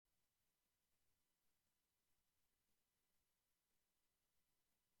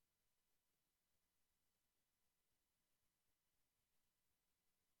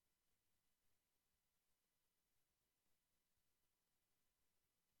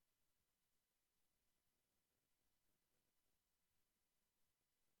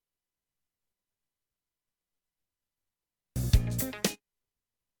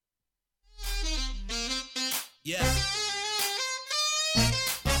Yeah.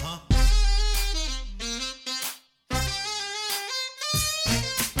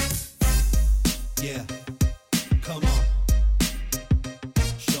 Yeah. Come on.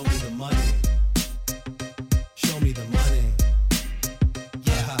 Show me the money. Show me the money.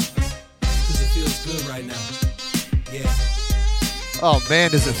 Yeah. Because it feels good right now. Yeah. Oh,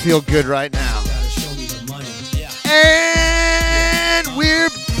 man, does it feel good right now. Gotta show me the money. Yeah. And we're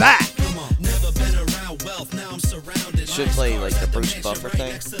back. Come on. Never been around wealth. Now I'm surrounded. Should play like the Bruce Buffer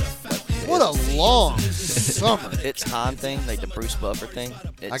thing. What a long summer. It's time thing, like the Bruce Buffer thing.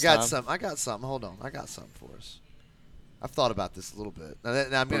 I got something. Hold on. I got something for us. I've thought about this a little bit.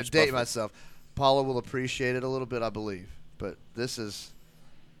 Now I'm going to date myself. Paula will appreciate it a little bit, I believe. But this is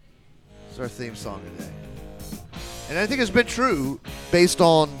our theme song today. And I think it's been true based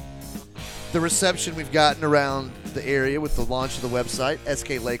on the reception we've gotten around the area with the launch of the website,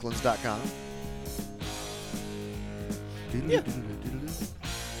 sklakelands.com. Yeah.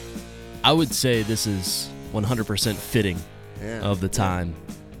 I would say this is 100% fitting of the time,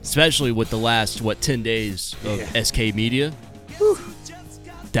 especially with the last, 10 days of SK Media. Whew.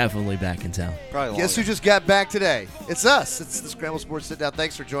 Definitely back in town. Guess who just got back today? It's us. It's the Scrambled Sports Sit Down.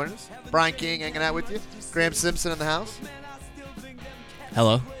 Thanks for joining us. Brian King hanging out with you. Graeme Simpson in the house.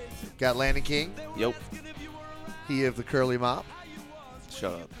 Hello. Got Landon King. Yep. He of the curly mop.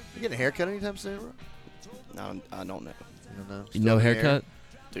 Shut up. You getting a haircut anytime soon, bro? No, I don't know. You don't know? No haircut?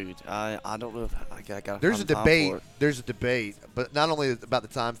 Dude, I don't know if I got There's a debate. for it. There's a debate, but not only about the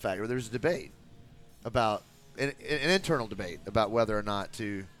time factor. There's a debate about an internal debate about whether or not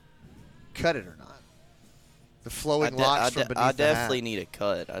to cut it or not. The flowing locks from beneath I the hat. definitely need a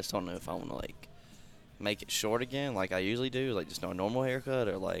cut. I just don't know if I want to like make it short again, like I usually do, like just a normal haircut,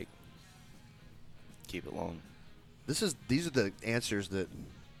 or like keep it long. These are the answers that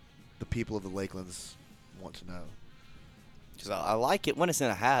the people of the Lakelands want to know. Because I like it when it's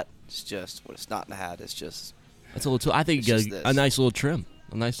in a hat. It's just when it's not in a hat. It's just. That's a little. I think It's you just got a nice little trim.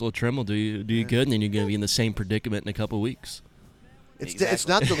 A nice little trim will do you good, and then you're going to be in the same predicament in a couple of weeks. It's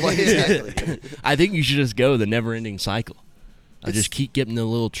not the exactly. I think you should just go the never-ending cycle. I just keep getting a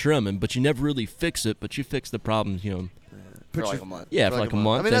little trim, but you never really fix it. But you fix the problems, For like a month. Yeah, for like a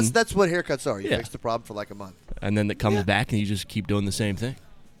month. I mean, that's what haircuts are. You Yeah. fix the problem for like a month. And then it comes back, and you just keep doing the same thing.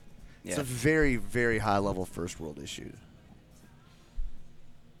 It's a very, very high-level first-world issue.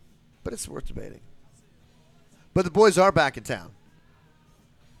 But it's worth debating. But the boys are back in town.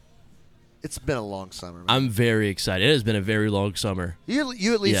 It's been a long summer, man. I'm very excited. It has been a very long summer. You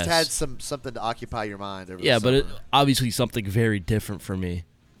at least Yes. had something to occupy your mind over Yeah, the but summer. obviously something very different for me.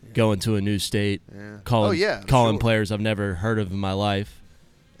 Going to a new state, Yeah. calling sure. players I've never heard of in my life.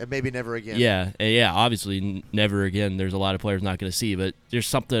 And maybe never again. Yeah, obviously never again. There's a lot of players not going to see, but there's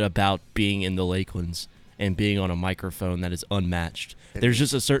something about being in the Lakelands and being on a microphone that is unmatched. There's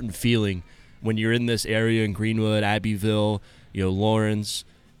just a certain feeling when you're in this area in Greenwood, Abbeville, Lawrence.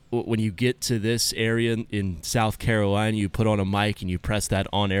 When you get to this area in South Carolina, you put on a mic and you press that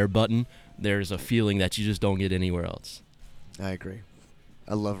on-air button, there's a feeling that you just don't get anywhere else. I agree.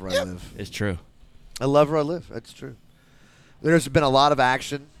 I love where I live. It's true. I love where I live. That's true. There's been a lot of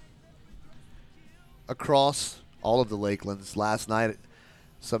action across all of the Lakelands. Last night,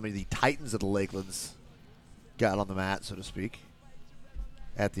 some of the titans of the Lakelands got on the mat, so to speak,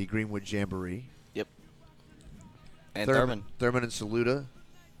 at the Greenwood Jamboree. Yep. And Thurman and Saluda.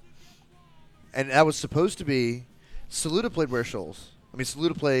 And that was supposed to be – Saluda played Ware Shoals. I mean,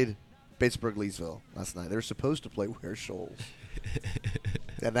 Saluda played Batesburg-Leesville last night. They were supposed to play Ware Shoals.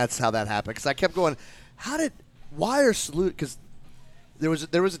 And that's how that happened. Because I kept going, why are Saluda – because there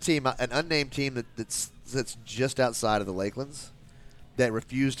was a team, an unnamed team that's just outside of the Lakelands that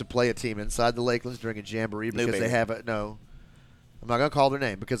refused to play a team inside the Lakelands during a jamboree because they have a – no. I'm not going to call their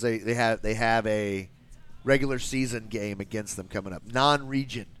name because they have a regular season game against them coming up.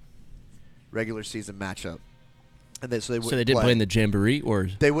 Non-region regular season matchup. And so they didn't play in the Jamboree? Or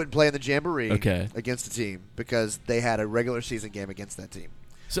they wouldn't play in the Jamboree against a team because they had a regular season game against that team.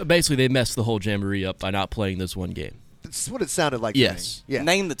 So basically they messed the whole Jamboree up by not playing this one game. That's what it sounded like Yes. to me. Yeah.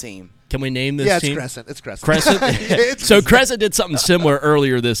 Name the team. Can we name this team? It's Crescent. Crescent? So Crescent did something similar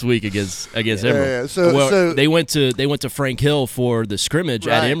earlier this week against Emerald. Yeah. So they went to Frank Hill for the scrimmage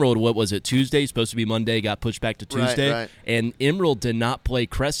at Right. Emerald. What was it, Tuesday? Supposed to be Monday, got pushed back to Tuesday. Right. And Emerald did not play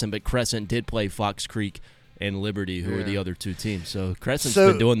Crescent, but Crescent did play Fox Creek and Liberty, who are the other two teams. So Crescent's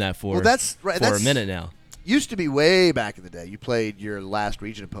been doing that for a minute now. Used to be way back in the day. You played your last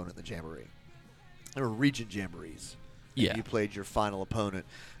region opponent in the Jamboree. There were region Jamborees. Yeah. You played your final opponent.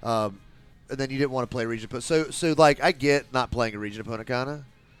 And then you didn't want to play a region opponent. So like, I get not playing a region opponent, kind of.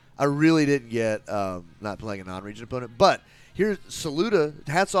 I really didn't get not playing a non-region opponent. But here's Saluda.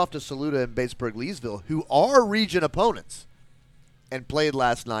 Hats off to Saluda and Batesburg-Leesville, who are region opponents, and played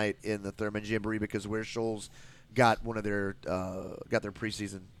last night in the Thurman Jamboree because Ware Shoals got one of their got their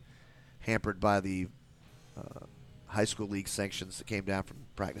preseason hampered by the high school league sanctions that came down from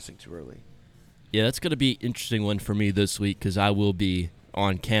practicing too early. Yeah, that's going to be an interesting one for me this week because I will be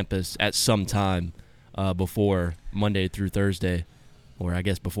on campus at some time before Monday through Thursday, or I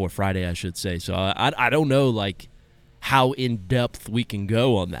guess before Friday, I should say. So I don't know like how in depth we can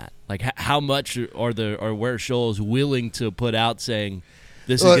go on that. Like how much are Ware Shoals willing to put out saying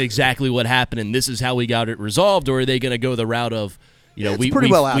this is exactly what happened and this is how we got it resolved, or are they going to go the route of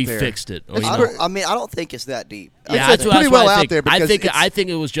we fixed it? Or, I don't think it's that deep. Yeah, it's pretty well out there. I think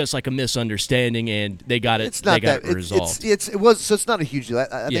it was just like a misunderstanding, and they got it. They got it resolved. It's not a huge deal.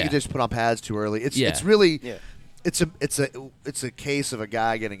 I think it just put on pads too early. It's really it's a case of a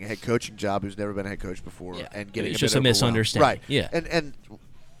guy getting a head coaching job who's never been a head coach before and getting it's just a misunderstanding. Right. Yeah. And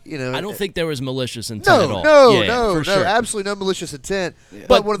I don't think there was malicious intent at all. No, sure. Absolutely no malicious intent. Yeah.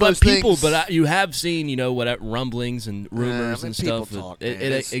 But one of those people, things, you have seen, what rumblings and rumors and stuff. Talk,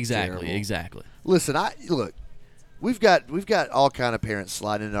 Exactly. Listen, look. We've got all kind of parents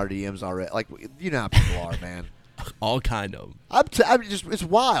sliding in our DMs already. Like you know how people are, man. All kind of. It's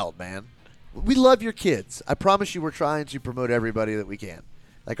wild, man. We love your kids. I promise you, we're trying to promote everybody that we can.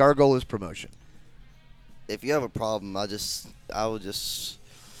 Like our goal is promotion. If you have a problem, I will just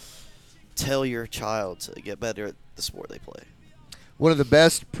tell your child to get better at the sport they play. One of the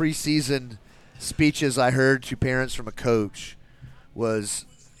best preseason speeches I heard to parents from a coach was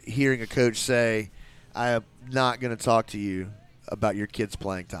hearing a coach say, I am not going to talk to you about your kid's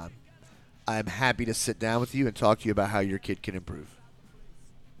playing time. I am happy to sit down with you and talk to you about how your kid can improve.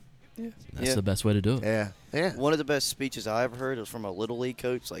 Yeah. That's the best way to do it. Yeah. One of the best speeches I ever heard was from a Little League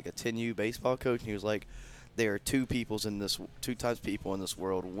coach, like a 10U baseball coach, and he was like, there are two types of people in this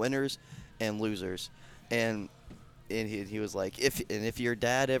world, winners and losers. And he was like, if your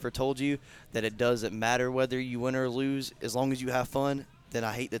dad ever told you that it doesn't matter whether you win or lose, as long as you have fun, then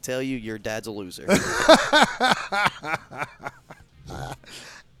I hate to tell you, your dad's a loser.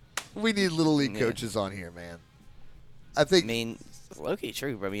 We need Little League coaches on here, man. I mean, low-key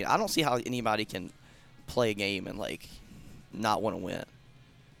true, but I don't see how anybody can play a game and not want to win.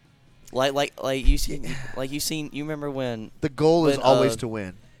 You remember when the goal is always to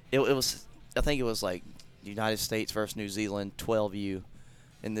win. It was, I think it was like United States versus New Zealand, 12U,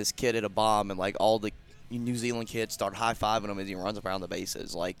 and this kid hit a bomb, and all the New Zealand kids start high-fiving him as he runs around the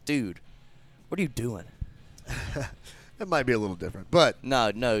bases. Like, dude, what are you doing? It might be a little different, but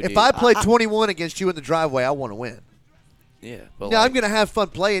no, dude. If I play 21 against you in the driveway, I want to win. Yeah, but I'm going to have fun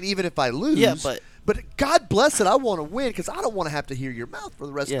playing even if I lose. Yeah, but God bless it, I want to win because I don't want to have to hear your mouth for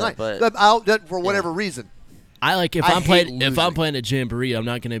the rest of the night. But for whatever reason. If I'm playing a jamboree, I'm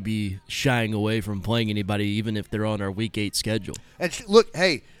not going to be shying away from playing anybody, even if they're on our week 8 schedule. And look,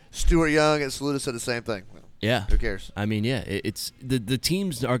 hey, Stuart Young at Saluda said the same thing. Well, yeah, who cares? I mean, it's the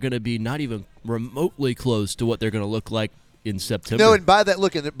teams are going to be not even remotely close to what they're going to look like in September. No, and by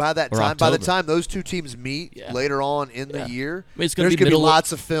the time those two teams meet later on in the year, it's there's going to be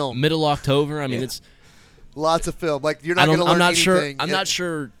lots of film. Middle October. I mean, it's lots of film. Like you're not going to learn anything. I'm not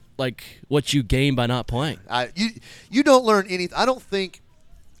sure what you gain by not playing. You don't learn anything. I don't think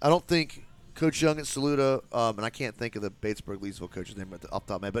Coach Young at Saluda, and I can't think of the Batesburg-Leesville coach's name off the top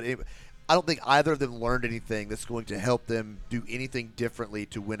of my head, but I don't think either of them learned anything that's going to help them do anything differently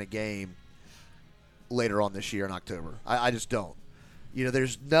to win a game later on this year in October. I just don't.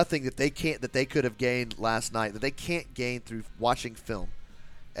 There's nothing that they could have gained last night that they can't gain through watching film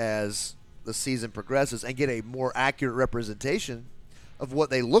as the season progresses and get a more accurate representation of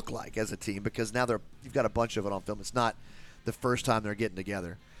what they look like as a team, because now you've got a bunch of it on film. It's not the first time they're getting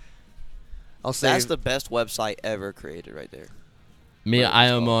together. I'll say that's the best website ever created right there. Me, I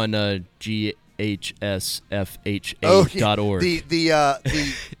am on GHSFHA.org.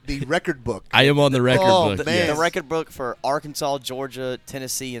 The record book. I am on the record book. Man. The record book for Arkansas, Georgia,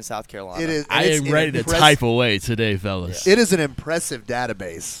 Tennessee, and South Carolina. It is. I am ready to type away today, fellas. It is an impressive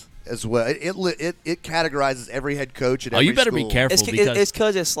database as well. It categorizes every head coach at every you better school. be careful it's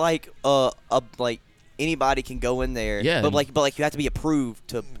because it's like anybody can go in there. Yeah, but like you have to be approved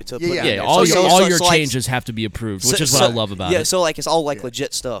to put Yeah, it in Yeah, there. all So your like, changes have to be approved, which is what I love about yeah, it. so like it's all like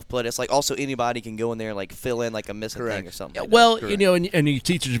legit stuff, but it's like also anybody can go in there and like fill in like a missing Correct. thing or something. Yeah, like that. well, Correct. and your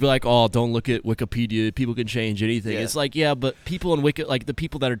teachers be like, "Oh, don't look at Wikipedia. People can change anything." Yeah. It's like, yeah, but people in like the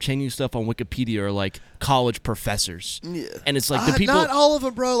people that are changing stuff on Wikipedia are like college professors, Yeah. and it's like the people. Not all of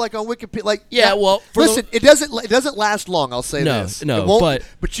them, bro. Like on Wikipedia, like Yeah, well, for listen, it doesn't last long. I'll say No, this. no, It won't,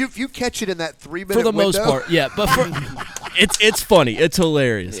 but if you catch it in that 3-minute for the most window, part, yeah, but for it's funny, it's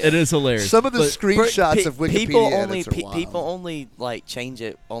hilarious, it is hilarious. some of the But- screenshots of Wikipedia people edits are wild. people only like change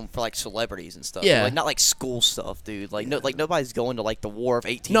it for like celebrities and stuff. Yeah. like not like school stuff, dude. Like nobody's going to like the War of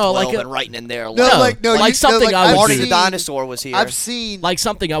 1812 No, like and writing in there. No, like no, like you, something no, like, I would I've Barney do. the seen- dinosaur was here. I've seen Like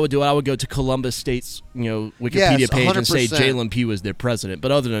something I would do, I would go to Columbus State's, Wikipedia Yes, page and say 100%. Jalen P was their president.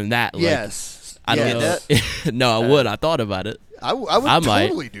 But other than that, like, yes. I don't yes. know. No, I would. I thought about it. I would I might.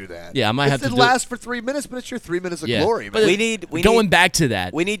 totally do that. Yeah, I might have to It'd do it. last for 3 minutes, but it's your 3 minutes of Yeah. glory, But man. we Going need, back to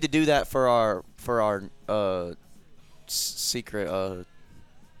that, we need to do that for our secret. I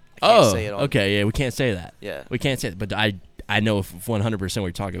can't say it on, okay, yeah, we can't say that. Yeah. We can't say that, but I know 100% what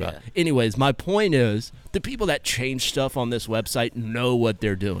you're talking about. Yeah. Anyways, my point is the people that change stuff on this website know what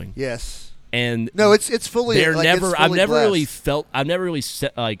they're doing, Yes. and No, it's fully. they're like, never. It's I've fully never really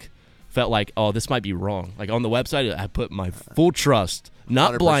blessed. felt like, oh, this might be wrong. Like on the website, I put my full trust,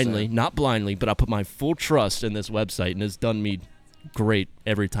 not 100%. blindly, but I put my full trust in this website, and it's done me great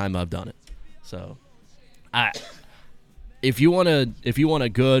every time I've done it. So, if you want a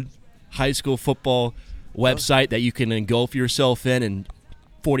good high school football website that you can engulf yourself in and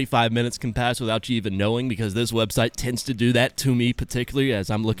 45 minutes can pass without you even knowing, because this website tends to do that to me, particularly as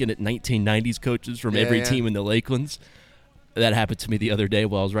I'm looking at 1990s coaches from every Yeah. team in the Lakelands. That happened to me the other day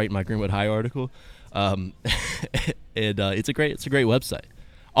while I was writing my Greenwood High article. And it's a great website.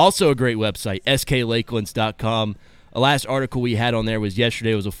 Also a great website, sklakelands.com. The last article we had on there was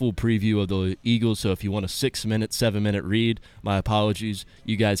yesterday. It was a full preview of the Eagles. So if you want a 6-minute, 7-minute read, my apologies.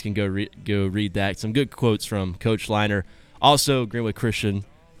 You guys can go read that. Some good quotes from Coach Liner. Also, Greenwood Christian,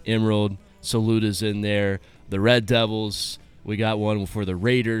 Emerald, Saluta's in there. The Red Devils. We got one for the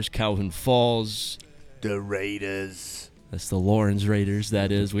Raiders, Calhoun Falls. The Raiders. That's the Lawrence Raiders,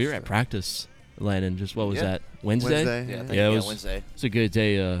 that is. We were at practice, Landon. Just what was Yeah. that? Wednesday? Wednesday, Yeah, I yeah. think, Yeah, it was Wednesday. It's a good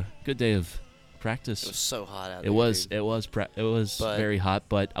day. Good day of practice. It was so hot out there. It was. dude. It was But- very hot,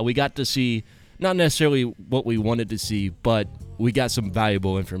 but we got to see not necessarily what we wanted to see, but we got some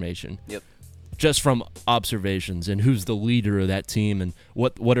valuable information. Yep. Just from observations and who's the leader of that team and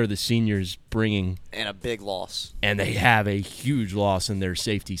what are the seniors bringing. And a big loss. And they have a huge loss in their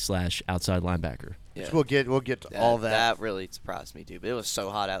safety / outside linebacker. Yeah. We'll get to all that. That really surprised me, dude. But it was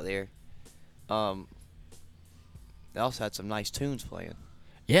so hot out there. They also had some nice tunes playing.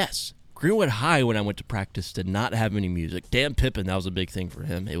 Yes. Greenwood High, when I went to practice, did not have any music. Dan Pippen, that was a big thing for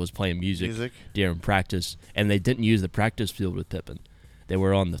him. It was playing music during practice, and they didn't use the practice field with Pippen. They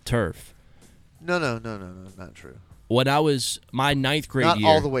were on the turf. No, not true. When I was my ninth grade Not year,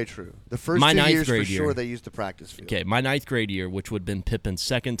 all the way true. The first My 2 ninth years for grade year. sure they used the practice field. okay, my ninth grade year, which would have been Pippen's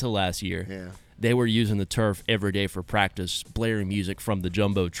second to last year, Yeah. they were using the turf every day for practice, blaring music from the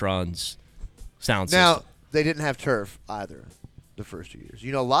Jumbotron's sound Now system. they didn't have turf either. The first 2 years,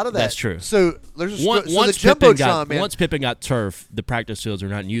 a lot of that. That's true. So there's a Once, so the Pippen Jumbotron, man. once Pippen got turf, the practice fields are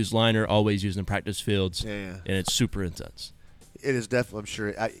not used. Liner always using practice fields, Yeah. and it's super intense. It is definitely. I'm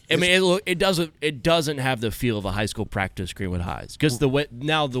sure. I mean, it doesn't have the feel of a high school practice Greenwood Highs, because the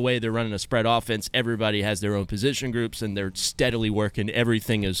way they're running a spread offense, everybody has their own position groups and they're steadily working.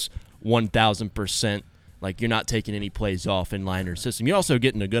 Everything is 1,000%. Like, you're not taking any plays off in Liner's system. You're also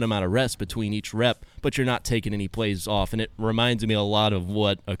getting a good amount of rest between each rep, but you're not taking any plays off. And it reminds me a lot of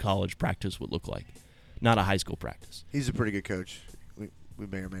what a college practice would look like, not a high school practice. he's a pretty good coach. We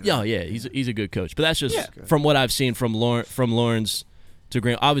may or may not. Yeah, yeah, he's a good coach. But that's just from what I've seen from Lawrence to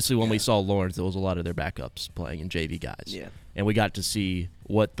Graham. Obviously, when we saw Lawrence, there was a lot of their backups playing and JV guys. Yeah. And we got to see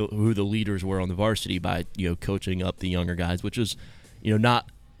who the leaders were on the varsity by coaching up the younger guys, which is not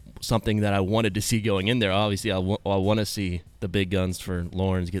something that I wanted to see going in there. Obviously, I want to see the big guns for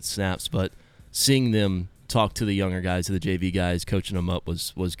Lawrence get snaps, but seeing them talk to the younger guys, to the JV guys, coaching them up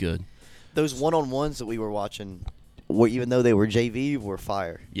was good. Those one-on-ones that we were watching, even though they were JV, were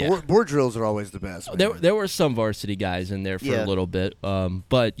fire. Yeah. Board drills are always the best. Man. There were some varsity guys in there for a little bit,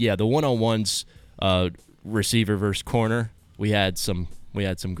 but yeah, the one-on-ones, receiver versus corner, we had some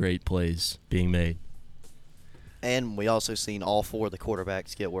great plays being made. And we also seen all 4 of the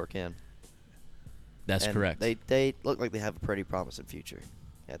quarterbacks get work in. That's And correct. They look like they have a pretty promising future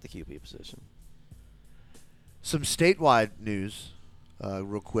at the QB position. Some statewide news,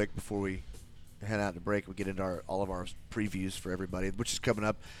 real quick before we head out to break, we get into all of our previews for everybody, which is coming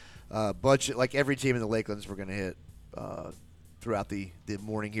up. Bunch like every team in the Lakelands, we're going to hit throughout the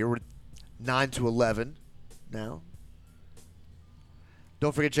morning here. We're 9 to 11 now.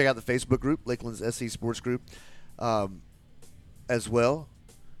 Don't forget to check out the Facebook group, Lakelands SC Sports Group, as well.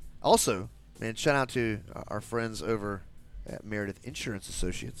 Also, man, shout out to our friends over at Meredith Insurance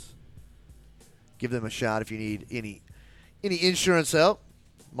Associates. Give them a shout if you need any insurance help.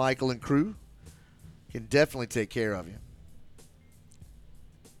 Michael and crew can definitely take care of you.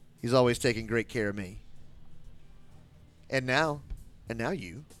 He's always taking great care of me. And now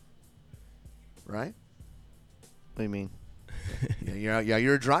you, right? What do you mean?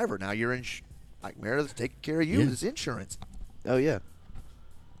 You're a driver now. You're like Meredith's taking care of you with his insurance. Oh yeah.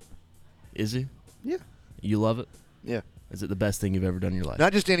 Is he? Yeah. You love it? Yeah. Is it the best thing you've ever done in your life?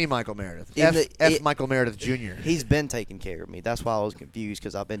 Not just any Michael Meredith. Michael Meredith Jr. He's been taking care of me. That's why I was confused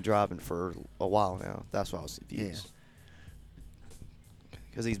because I've been driving for a while now. That's why I was confused.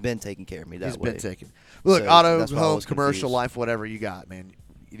 Because he's been taking care of me that way. He's been taking. Look, So auto, that's why I home, was commercial, confused. life, whatever you got, man.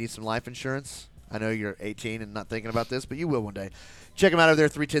 You need some life insurance? I know you're 18 and not thinking about this, but you will one day. Check them out over there,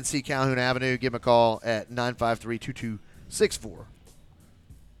 310C Calhoun Avenue. Give them a call at 953-2264.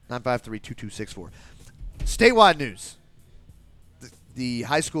 953-2264. Statewide news. The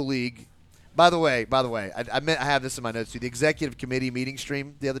high school league. By the way, I have this in my notes too. The executive committee meeting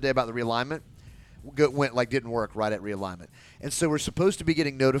stream the other day about the realignment didn't work right at realignment, and so we're supposed to be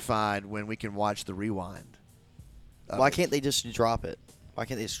getting notified when we can watch the rewind. Why can't they just drop it? Why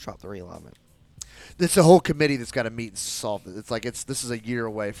can't they just drop the realignment? It's a whole committee that's got to meet and solve it. It's like this is a year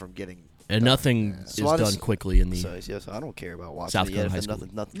away from getting. And nothing is So I done just- quickly in the So yes, I don't care about watching South it yet. Carolina If high school.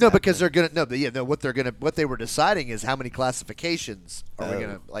 nothing No, because happening. they're gonna what they were deciding is how many classifications are we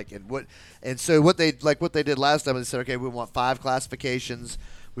gonna and so what they did last time is they said, okay, we want 5 classifications.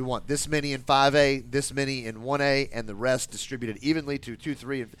 We want this many in 5A, this many in 1A, and the rest distributed evenly to 2,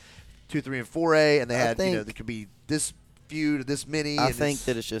 3, and 4A. And they had there could be this few to this many. I and think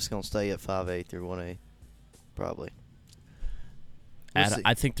that it's just going to stay at 5A through 1A, probably. We'll see.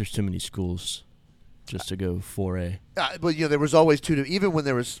 I think there's too many schools just to go 4A. But there was always 2 even when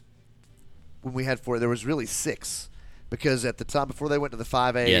we had 4, there was really 6. Because at the time, before they went to the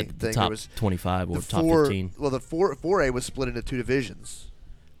 5A Yeah, thing, the top there was 25 or the top 4 15. Well, the 4A was split into 2 divisions,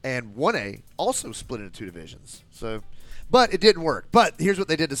 and 1A also split into 2 divisions. So, but it didn't work. But here's what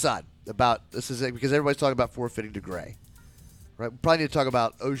they did decide about this is because everybody's talking about forfeiting to Gray, right? We probably need to talk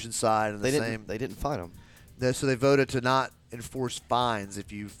about Oceanside and They didn't find them. So they voted to not enforce fines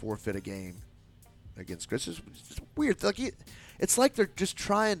if you forfeit a game against Chris. It's just weird. It's like they're just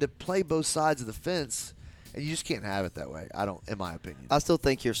trying to play both sides of the fence. And you just can't have it that way. In my opinion. I still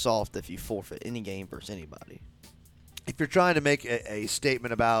think you're soft if you forfeit any game versus anybody. If you're trying to make a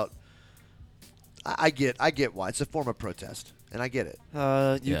statement about, I get why it's a form of protest, and I get it.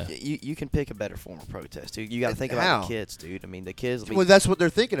 You can pick a better form of protest, dude. You got to think about How? the kids, dude. I mean, the kids. Well, that's what they're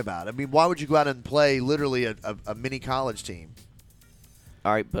thinking about. I mean, why would you go out and play literally a mini college team?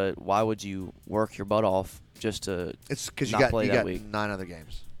 All right, but why would you work your butt off just to? It's because you not got play that week. 9 other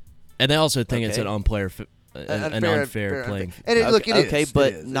games. And they also think it's Okay. an unfair playing. And look, it okay, is.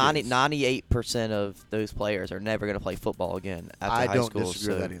 but It is. 98% of those players are never going to play football again after I high don't school.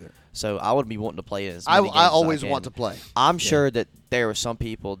 disagree with that either. So I would be wanting to play as I many games as always can. want to play. I'm sure that there were some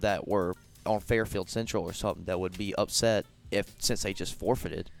people that were on Fairfield Central or something that would be upset since they just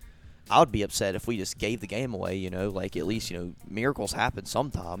forfeited. I would be upset if we just gave the game away. Like at least miracles happen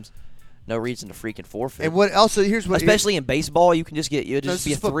sometimes. No reason to freaking forfeit. And what else? Here's what. Especially in baseball, you can just get this just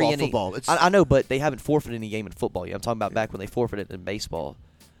be a is football, 3 inning. football. I know, but they haven't forfeited any game in football yet. I'm talking about back when they forfeited in baseball.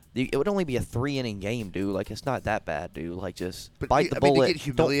 It would only be a 3 inning game, dude. Like it's not that bad, dude. Like just bite the bullet. to get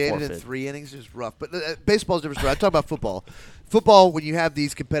humiliated don't in forfeit. 3 innings is rough. But baseball's a different story. I'm talking about football. Football, when you have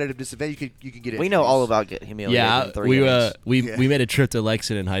these competitive disadvantages, you can get it. We know all about getting humiliated. Yeah, in 3 innings. we made a trip to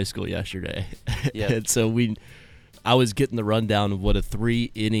Lexington High School yesterday. Yeah. And so I was getting the rundown of what a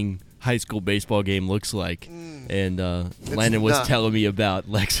 3-inning high school baseball game looks like. And Landon was not. telling me about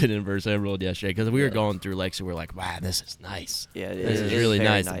Lexington versus Emerald yesterday because we were going through Lexington. We were like, wow, this is nice. Yeah, it This is is really very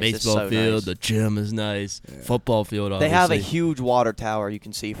nice. The nice. baseball It's so field, nice. the gym is nice. Football field, They obviously. have a huge water tower you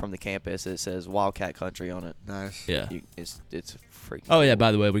can see from the campus that says Wildcat Country on it. Nice. Yeah. It's freaking. Oh, yeah, cool.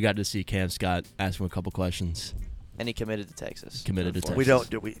 by the way, we got to see Cam Scott ask him a couple questions. And he committed to Texas. Committed to We Texas.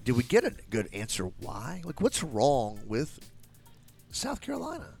 don't. Did we get a good answer? Why? Like, what's wrong with South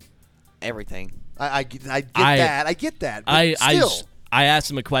Carolina? Everything. I get that. I get that. But I still. asked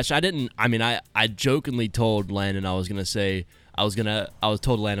him a question. I jokingly told Landon I was going to say, I was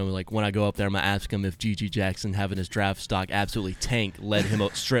told Landon, like, when I go up there, I'm gonna ask him if G.G. Jackson having his draft stock absolutely tanked led him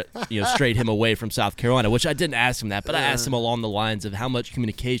straight him away from South Carolina, which I didn't ask him that, but I asked him along the lines of how much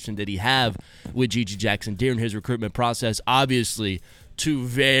communication did he have with G.G. Jackson during his recruitment process. Obviously, two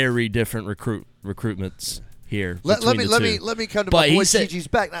very different recruitments here. Let me come to my boy Gigi's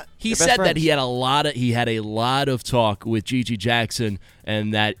back. He said that he had a lot of talk with G.G. Jackson,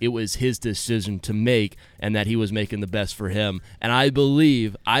 and that it was his decision to make, and that he was making the best for him. And I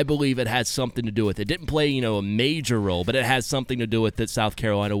believe it had something to do with it. It didn't play, a major role, but it had something to do with it. South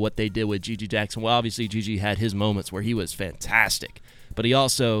Carolina, what they did with G.G. Jackson. Well, obviously G.G. had his moments where he was fantastic, but he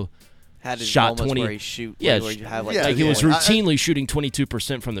also had his shot moments 20. Where he shoot. Yeah, where you have he was routinely shooting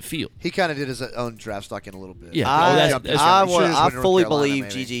 22% from the field. He kind of did his own draft stock in a little bit. Yeah, I fully believe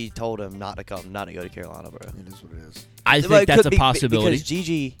Gigi told him not to go to Carolina, bro. It is what it is. I think that's a possibility.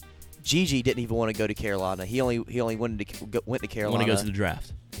 Because Gigi didn't even want to go to Carolina. He only went to Carolina. When he goes to the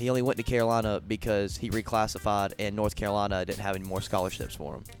draft. He only went to Carolina because he reclassified, and North Carolina didn't have any more scholarships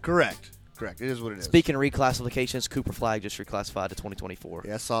for him. Correct. It is what it is. Speaking of reclassifications, Cooper Flagg just reclassified to 2024.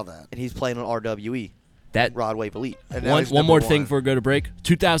 Yeah, I saw that. And he's playing on RWE. That Rod Wave Elite. One more thing before we go to break.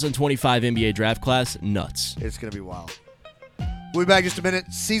 2025 NBA draft class, nuts. It's going to be wild. We'll be back in just a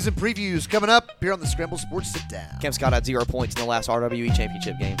minute. Season previews coming up here on the Scrambled Sports Sit Down. Cam Scott had 0 points in the last RWE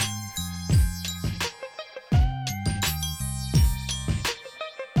championship game.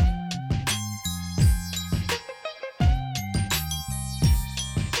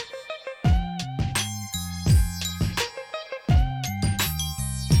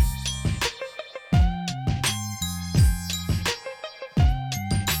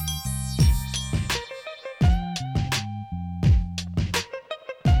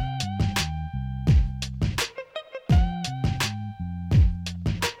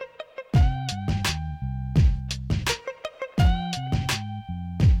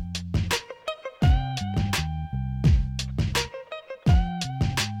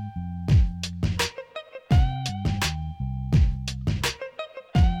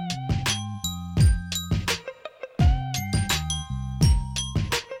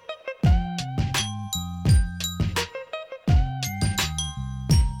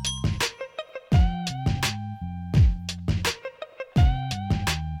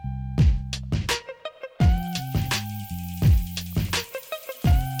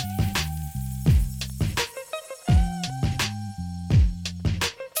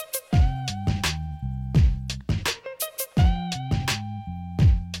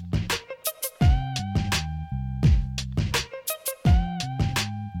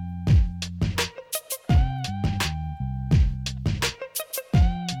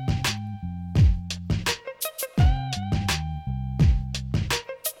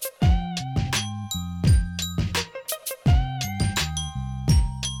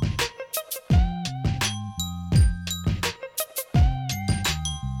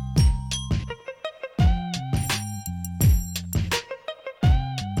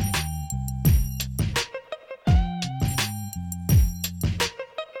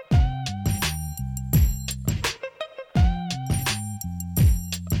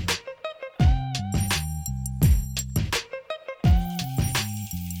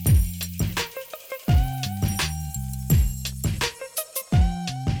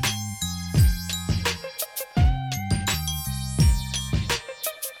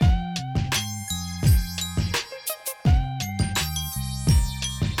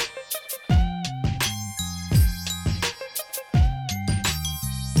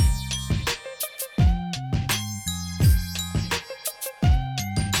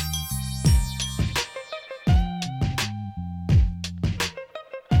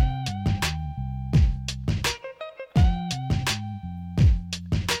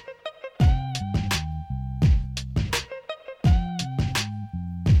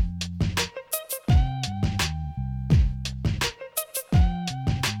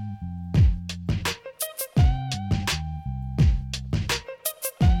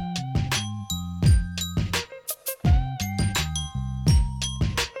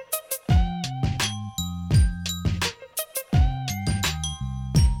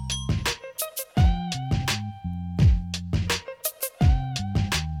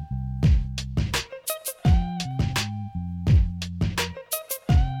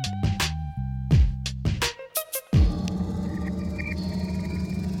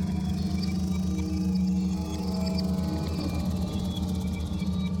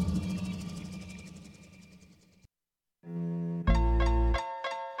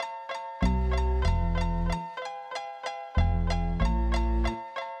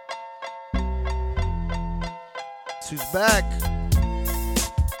 who's back?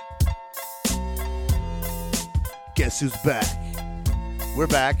 Guess who's back? We're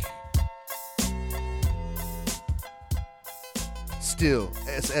back. Still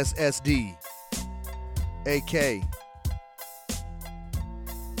SSSD. AK.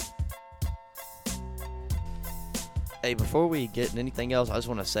 Hey, before we get into anything else, I just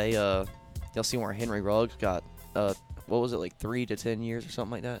want to say, y'all seen where Henry Ruggs got, what was it, like 3 to 10 years or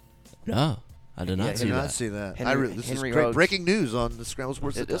something like that? No, I did not Yeah, see Did that. not see that. This Henry is great Ruggs. breaking news on the Scrambled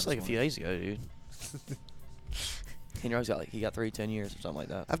Sports. It was like a few days ago, dude. Henry Ruggs he got 3 to 10 years or something like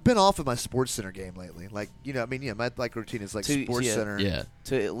that. I've been off of my Sports Center game lately. Like, my routine is like Sports Center. Yeah.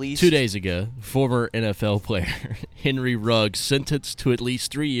 To at least 2 days ago, former NFL player Henry Ruggs sentenced to at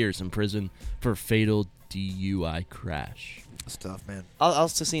least 3 years in prison for fatal DUI crash. That's tough, man. I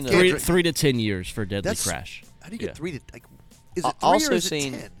also seen Three to 10 years for deadly That's- crash. How do you Yeah. get 3 to like? Is it 3 also or is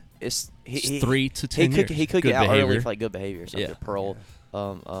seen it 10? it's It's 3 to 10 years. He could Good get out early behavior. for like good behavior or something. Yeah. Parole.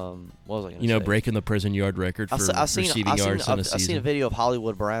 What was I gonna You know, say? breaking the prison yard record for receiving yards in a I've seen a season. video of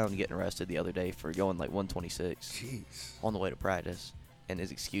Hollywood Brown getting arrested the other day for going like 126 Jeez. on the way to practice, and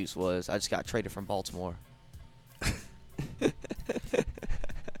his excuse was, "I just got traded from Baltimore."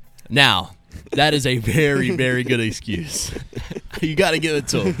 Now, that is a very, very good excuse. You got to give it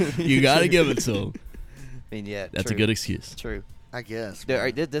to him. You got to give it to him. I mean, yeah, That's true. a good excuse. True. I guess. All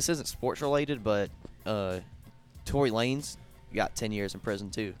right, this isn't sports related, but Tory Lanez got 10 years in prison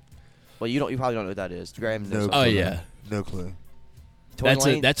too. Well, you probably don't know what that is. Graeme knows. No Oh, clue. yeah. No clue. That's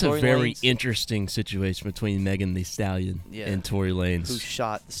a Tory very Lanez, interesting situation between Megan Thee Stallion Yeah. and Tory who Lanez.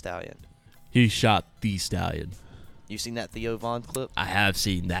 shot the stallion. He shot the Stallion. You seen that Theo Von clip? I have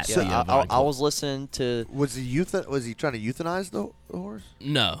seen that. Yeah, Theo I Von clip. was listening to. Was he trying to euthanize the horse?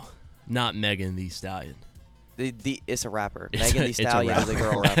 No, not Megan Thee Stallion. It's a rapper. It's Megan a- Thee it's a Stallion is a rapper.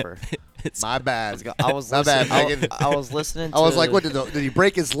 girl rapper. It's My bad. I was My listening. bad, Megan. I was listening. To, I was like, what did he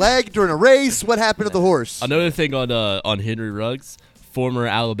break his leg during a race? What happened to the horse? another thing on Henry Ruggs. Former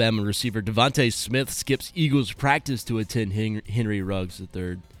Alabama receiver Devontae Smith skips Eagles practice to attend Henry Ruggs'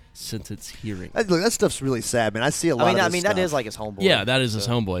 third sentence hearing. Look, that stuff's really sad, man. I see a lot I mean, of I this mean stuff. that is like his homeboy. Yeah, that is his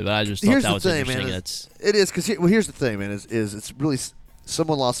so- homeboy, but I just thought Here's that the was thing, interesting. man. It's It is because here's the thing, man. Is it's really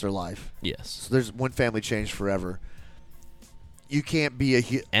someone lost their life. yes, So there's one family changed forever. You can't be a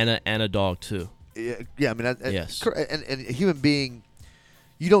and a dog too. yeah. I mean, Yes. and a human being,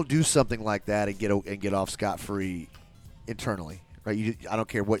 you don't do something like that and get off scot free internally, right? I don't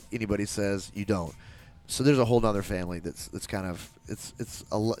care what anybody says, you don't. So there's a whole other family that's kind of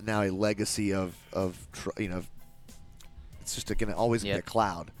now a legacy of it's just going to always be a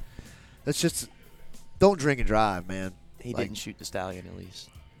cloud. That's just don't drink and drive, man. He didn't shoot the stallion at least.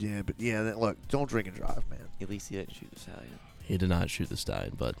 Yeah, but look, don't drink and drive, man. At least he didn't shoot the stallion. He did not shoot the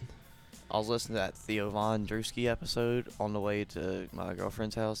Stallion, but I was listening to that Theo Von Drewski episode on the way to my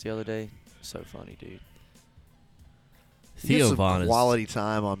girlfriend's house the other day. So funny, dude. You get Theo some Von is. quality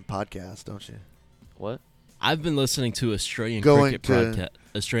time on podcasts, don't you? What? I've been listening to Australian Going cricket to-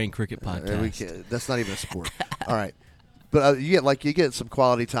 Australian cricket podcast. That's not even a sport. All right, but you get some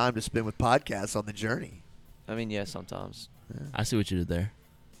quality time to spend with podcasts on the journey. I mean, yeah, sometimes. I see what you did there.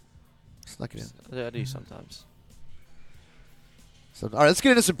 Snuck it in. I do sometimes. So, all right, let's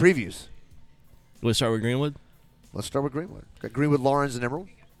get into some previews. We'll start with Greenwood. Let's start with Greenwood. Got Greenwood, Lawrence, and Emerald.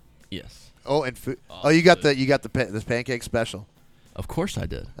 Yes, Oh, and food. Oh, you got the pancake special. of course I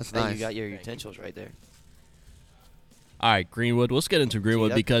did. That's Hey, nice. you got your utensils right there. All right, Greenwood. Let's get into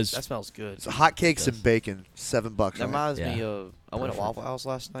Greenwood That- because that smells good. It's hot cakes Yes. and bacon, $7. That Right? reminds me Yeah. of I went to Perfect. Waffle House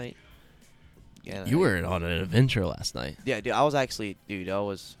last night. Yeah, you were on an adventure last night. Yeah, dude. I was actually, dude. I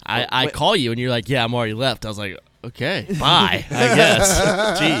was. I wait- call you and you're like, yeah, I'm already left. I was like, okay, bye, I guess.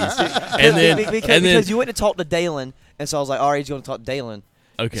 Jeez. And then, because you went to talk to Dalen, and so I was like, all right, he's going to talk to Dalen.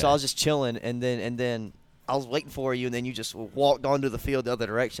 okay. So I was just chilling, and then I was waiting for you, and then you just walked onto the field the other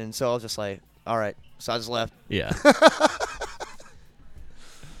direction. So I was just like, all right. So I just left. Yeah.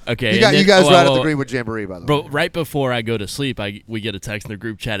 Okay. You and then- guys well, right at the well, Greenwood Jamboree, by the way. Bro, right before I go to sleep, we get a text in the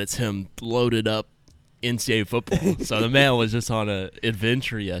group chat. It's him loaded up NCAA football. So the man was just on an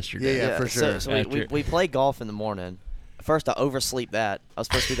adventure yesterday. Yeah, for sure. So we play golf in the morning. First, I oversleep that. I was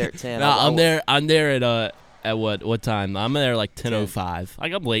supposed to be there at 10. No, I'm there at what time? I'm there like 10:05.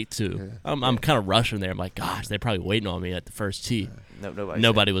 Like I'm late too. Yeah. I'm kind of rushing there. I'm like, gosh, they're probably waiting on me at the first tee.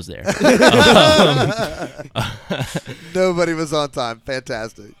 Nobody was there. Nobody was on time.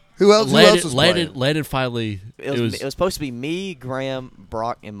 Fantastic. Who else was playing? Landon finally. It was supposed to be me, Graham,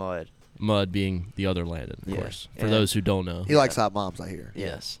 Brock, and Mud. Mud being the other Landon, of Yeah. course. For And- those who don't know. He likes hot moms, I hear.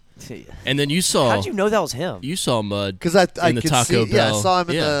 Yes. Yeah. And then you saw. How did you know that was him? You saw Mud Because I in the could Taco see. Yeah, I Bell. saw him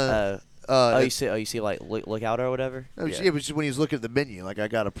in Yeah. the You see like lookout or whatever. No, it was just when he was looking at the menu. Like I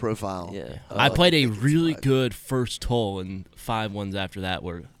got a profile. Yeah. I played a I think it's really five. good first hole, and 5 ones after that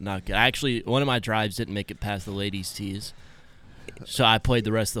were not good. Actually, one of my drives didn't make it past the ladies' tees, so I played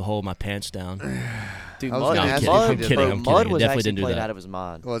the rest of the hole with my pants down. Dude, I was Mud, gonna ask you Mud, if you did bro, that. I'm Mud kidding. I was definitely actually didn't do playing that. out of his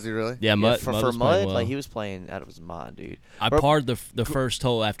mind. Was he really? Yeah, Mud, for Mud was Mud, playing well. like he was playing out of his mind, dude. I Bro, parred the first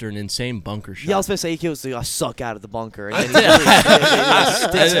hole after an insane bunker shot. Yeah, I was gonna say he was like, I suck out of the bunker, and then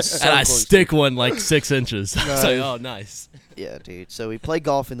he and I stick one like 6 inches. I was like, oh, nice. Yeah, dude. So we play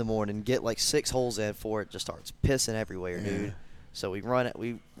golf in the morning, get like 6 holes in before it just starts pissing everywhere, dude. So we run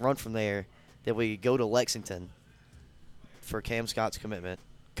from there. Then we go to Lexington for Cam Scott's commitment.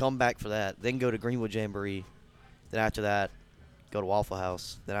 Come back for that. Then go to Greenwood Jamboree. Then after that, go to Waffle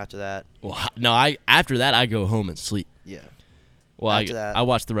House. Then after that, Well, no, after that I go home and sleep. yeah, Well, After that- I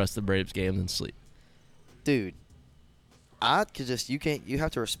watch the rest of the Braves games and sleep. dude. I could just you have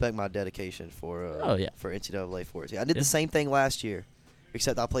to respect my dedication for Oh, yeah. for NCAA 14. I did Yeah. the same thing last year,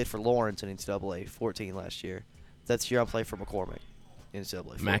 except I played for Lawrence in NCAA 14 last year. That's the year I played for McCormick in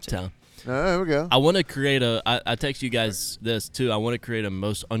NCAA 14. Mactown. Oh, there we go. I want to create I text you guys this too. I want to create a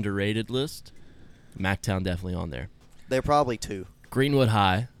most underrated list. Mactown definitely on there. They're probably 2. Greenwood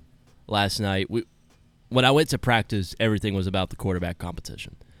High last night. When I went to practice, everything was about the quarterback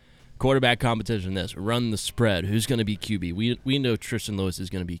competition. Quarterback competition, this. Run the spread. Who's going to be QB? We know Tristan Lewis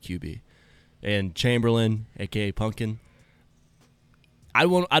is going to be QB. And Chamberlain, a.k.a. Pumpkin. I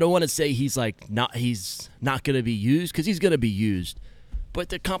don't want to say he's not going to be used, because he's going to be used. But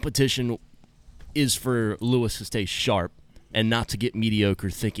the competition is for Lewis to stay sharp and not to get mediocre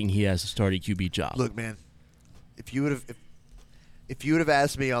thinking he has a starting QB job. Look, man, if you would have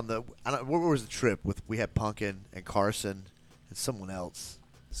asked me on where was the trip with we had Punkin and Carson and someone else.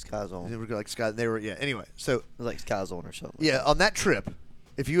 Sky Zone. They were like Scott. They were anyway. So Like Sky Zone or something. yeah, on that trip,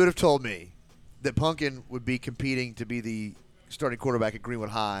 if you would have told me that Punkin would be competing to be the starting quarterback at Greenwood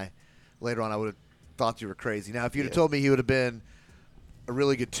High later on, I would have thought you were crazy. Now, if you'd have told me he would have been a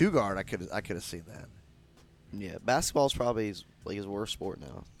really good 2-guard, I could have seen that. Yeah, basketball's probably his worst sport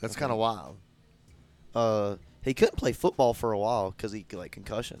now. That's kind of wild. He couldn't play football for a while because he got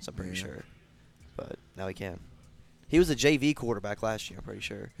concussions. I'm pretty Yeah. sure, but now he can. He was a JV quarterback last year. I'm pretty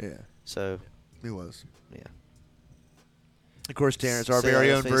sure. Yeah, So he was. yeah. Of course, Terrence, our So, very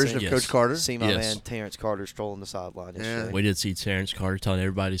yeah, own that's version of Yes. Coach Carter. See my Yes. man Terrence Carter strolling the sideline yesterday. We did see Terrence Carter telling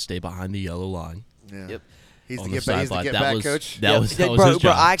everybody to stay behind the yellow line. Yeah. Yep. He's on the the get back. He's the sideline. get That back was coach. that was Yeah, his bro,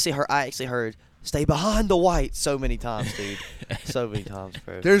 job. I actually heard stay behind the white so many times, dude. So many times,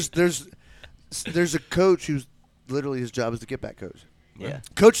 bro. There's a coach who's literally his job is the get back coach. Yeah.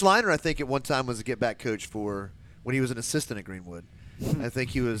 Coach Liner, I think, at one time was a get back coach for when he was an assistant at Greenwood. I think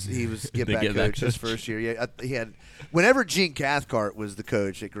he was get back get-back coach his coach. first year. Yeah, he had. Whenever Gene Cathcart was the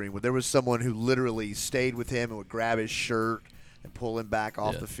coach at Greenwood, there was someone who literally stayed with him and would grab his shirt and pull him back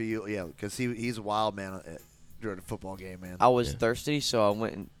off the field. Yeah, because he's a wild man during a football game, man. I was thirsty, so I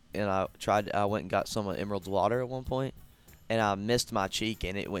went and I went and got some of Emerald's water at one point, and I missed my cheek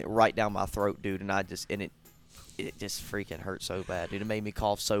and it went right down my throat, dude. And it just freaking hurt so bad, dude. It made me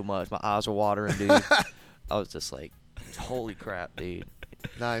cough so much. My eyes were watering, dude. I was just like, holy crap, dude.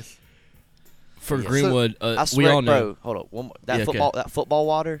 Nice. For Yeah. Greenwood, I we swear, all know. bro. Hold up, one more. Yeah, okay. That football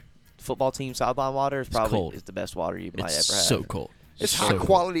water, football team sideline water is cold. probably the best water you might It's ever have. so cold. It's so high cold.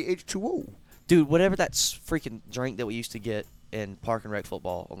 quality H2O. Dude, whatever that freaking drink that we used to get in Park and Rec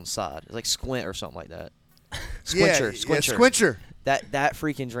football on the side, it's like Squint or something like that. Squincher, Squincher. Squincher. That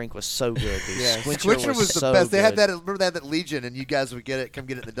freaking drink was so good, dude. Yeah, Squincher, Squincher was the so best. They had good. that. Remember they had that Legion, and you guys would come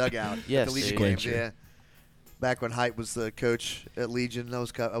get it in the dugout. Yes, the Legion dude. games. Squincher. Yeah. Back when Height was the coach at Legion, I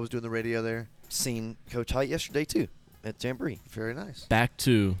was doing the radio there. Seen Coach Height yesterday too at Jamboree. Very nice. Back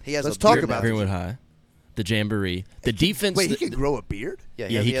to He has Let's a talk beard about now. it. Greenwood High, the Jamboree, the defense. Wait, he can grow a beard? Yeah,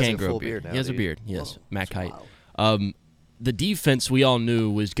 Yeah, he has can a grow full a beard. now, He has a dude. beard. Yes, Whoa, Mac that's Height. wild. The defense we all knew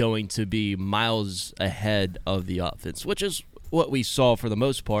was going to be miles ahead of the offense, which is what we saw for the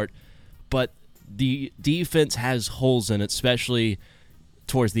most part. But the defense has holes in it, especially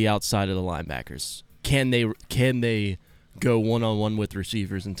towards the outside of the linebackers. Can they go one-on-one with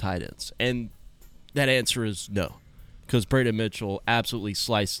receivers and tight ends? And that answer is no, because Braden Mitchell absolutely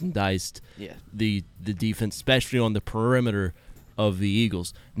sliced and diced Yeah. the defense, especially on the perimeter of the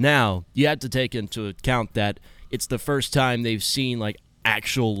Eagles. Now, you have to take into account that it's the first time they've seen like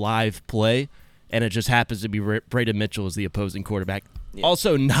actual live play, and it just happens to be Braden Mitchell as the opposing quarterback. Yeah.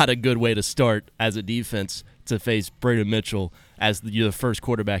 Also, not a good way to start as a defense to face Braden Mitchell as the first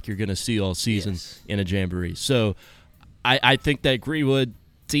quarterback you're going to see all season Yes. in a Jamboree. So I think that Greenwood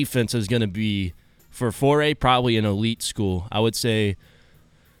defense is going to be, for 4A, probably an elite school. I would say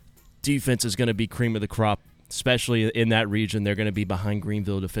defense is going to be cream of the crop, especially in that region. They're going to be behind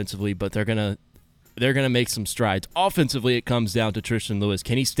Greenville defensively, but they're going to make some strides. Offensively, it comes down to Tristan Lewis.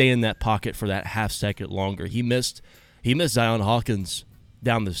 Can he stay in that pocket for that half second longer? He missed Zion Hawkins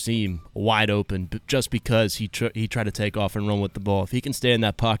down the seam wide open just because he tried to take off and run with the ball. If he can stay in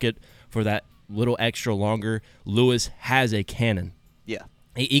that pocket for that little extra longer, Lewis has a cannon. Yeah.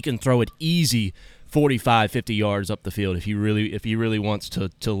 He can throw it easy 45, 50 yards up the field if he really wants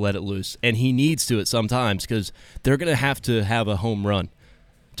to let it loose. And he needs to at some times because they're going to have a home run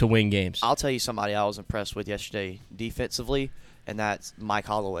to win games. I'll tell you somebody I was impressed with yesterday defensively, and that's Mike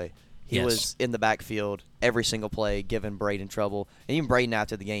Holloway. He was in the backfield every single play, giving Braden trouble. And even Braden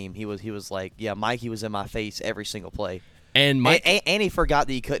after the game, he was like, yeah, Mikey was in my face every single play. And Mike, and he forgot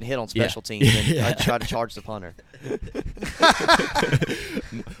that he couldn't hit on special teams and tried to charge the punter.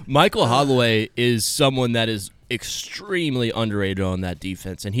 Michael Holloway is someone that is extremely underrated on that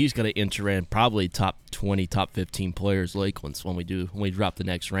defense, and he's going to enter in probably top 20, top 15 players Lakelands when we drop the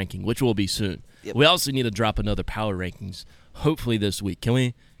next ranking, which will be soon. Yep. We also need to drop another power rankings, hopefully this week. Can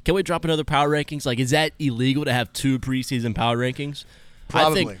we drop another power rankings? Like, is that illegal to have 2 preseason power rankings?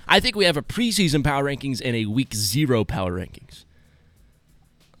 Probably. I think we have a preseason power rankings and a week 0 power rankings.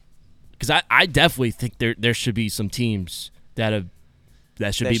 Because I definitely think there should be some teams that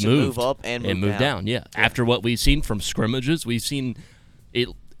should be moved move up and move down. Yeah. After what we've seen from scrimmages, we've seen it.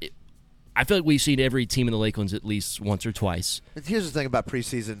 I feel like we've seen every team in the Lakelands at least once or twice. Here's the thing about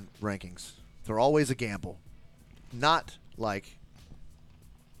preseason rankings. They're always a gamble. Not like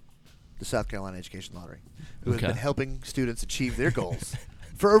the South Carolina Education Lottery, who has been helping students achieve their goals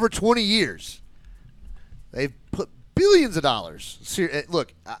for over 20 years. They've put billions of dollars.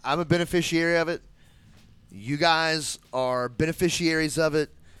 Look, I'm a beneficiary of it. You guys are beneficiaries of it.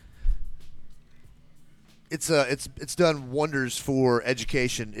 It's done wonders for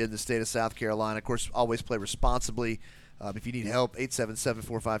education in the state of South Carolina. Of course, always play responsibly. If you need help,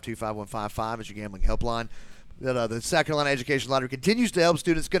 877-452-5155 is your gambling helpline. The South Carolina Education Lottery continues to help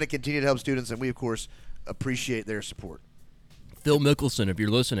students, going to continue to help students, and we, of course, appreciate their support. Phil Mickelson, if you're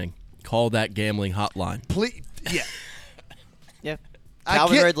listening, call that gambling hotline. Please, yeah. Yeah.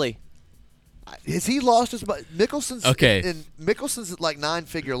 Calvin Ridley. Has he lost his money? Mickelson's okay. And Mickelson's at like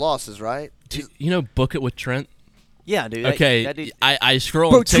 9-figure losses, right? Book It with Trent? Yeah, dude. Okay, that dude, I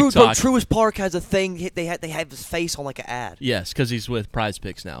scroll on TikTok. Truist Park has a thing. They have his face on like an ad. Yes, because he's with Prize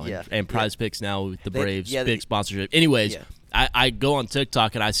Picks now. And Prize Picks now with the Braves big sponsorship. Anyways, I go on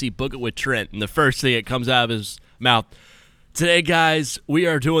TikTok and I see Book It with Trent, and the first thing that comes out of his mouth, today, guys, we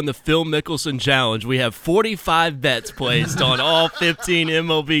are doing the Phil Mickelson Challenge. We have 45 bets placed on all 15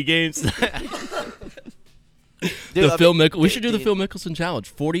 MLB games. Dude, we should do the Phil Mickelson Challenge.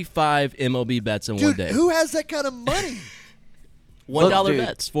 45 MLB bets in one day. Dude, who has that kind of money? $1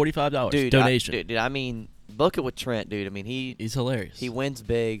 bets, $45 donation. Dude, I mean, book it with Trent, dude. I mean, he's hilarious. He wins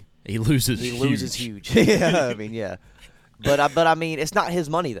big. He loses huge. Yeah, I mean, yeah. But I mean, it's not his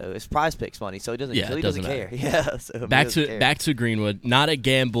money though. It's Prize Picks money, so he doesn't care. Yeah. So back to Greenwood. Not a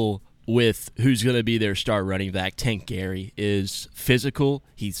gamble with who's going to be their star running back. Tank Gary is physical.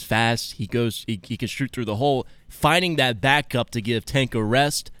 He's fast. He can shoot through the hole. Finding that backup to give Tank a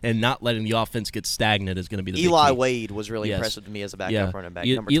rest and not letting the offense get stagnant is going to be the big Eli key. Wade was really impressive to me as a backup running back.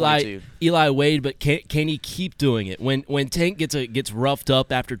 Number 22. Eli Wade, but can he keep doing it? When Tank gets roughed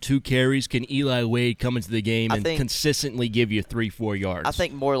up after 2 carries, can Eli Wade come into the game and consistently give you 3-4 yards? I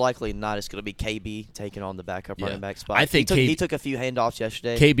think more likely than not it's going to be KB taking on the backup running back spot. I think he took a few handoff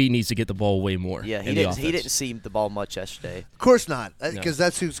yesterday. KB needs to get the ball way more. Yeah, he didn't see the ball much yesterday. Of course not, because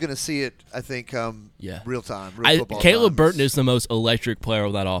that's who's going to see it. I think real time. Caleb Burton is the most electric player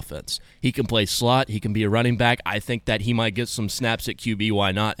of that offense. He can play slot. He can be a running back. I think that he might get some snaps at QB.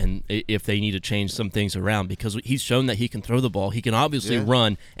 Why not? And if they need to change some things around, because he's shown that he can throw the ball. He can obviously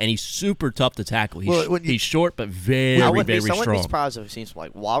run, and he's super tough to tackle. He's short but very strong. I wouldn't be surprised if he seems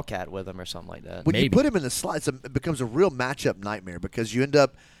like Wildcat with him or something like that. When you put him in the slot, it becomes a real matchup nightmare because you end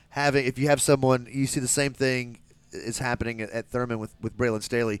up having, if you have someone, you see the same thing is happening at Thurman with Braylon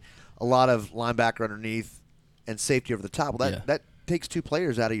Staley, a lot of linebacker underneath and safety over the top. Well, that takes 2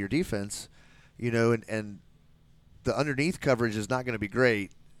 players out of your defense, and the underneath coverage is not going to be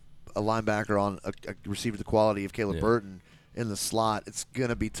great. A linebacker on a receiver the quality of Caleb Burton in the slot, it's going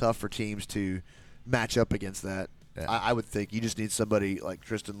to be tough for teams to match up against that. Yeah. I would think you just need somebody like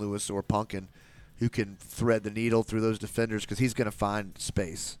Tristan Lewis or Punkin who can thread the needle through those defenders because he's going to find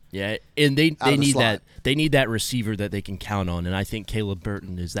space. Yeah, and they need that. They need that receiver that they can count on, and I think Caleb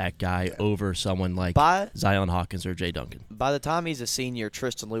Burton is that guy over someone like Zion Hawkins or Jay Duncan. By the time he's a senior,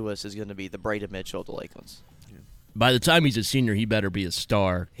 Tristan Lewis is going to be the Braden Mitchell of the Lakelands. by the time he's a senior, he better be a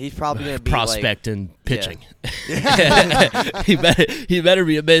star. He's probably going to be prospect and pitching. he better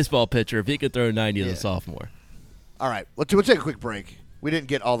be a baseball pitcher if he could throw 90 as a sophomore. All right, we'll take a quick break. We didn't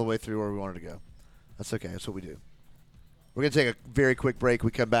get all the way through where we wanted to go. That's okay. That's what we do. We're going to take a very quick break.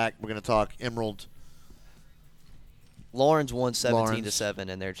 We come back. We're going to talk Emerald. Lawrence won 17-7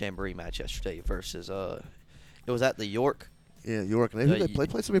 in their jamboree match yesterday versus it was at the York. Yeah, York. They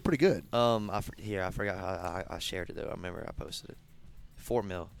played somebody pretty good. I forgot how I shared it though. I remember I posted it. Fort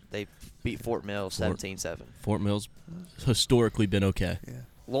Mill. They beat Fort Mill 17-7. Fort Mill's historically been okay. Yeah.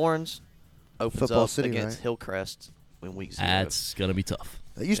 Lawrence opens Football up City, against right? Hillcrest in week 0. That's gonna be tough.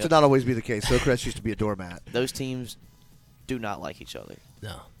 That used to not always be the case. Hillcrest used to be a doormat. Those teams do not like each other.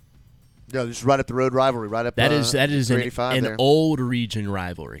 No. No, just right up the road rivalry, right up. That is an there. old region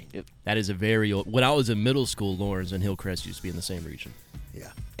rivalry. Yep. That is a very old. When I was in middle school, Lawrence and Hillcrest used to be in the same region.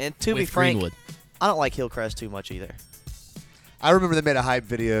 Yeah. And to be With frank, Greenwood. I don't like Hillcrest too much either. I remember they made a hype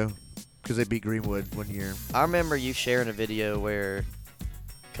video because they beat Greenwood one year. I remember you sharing a video where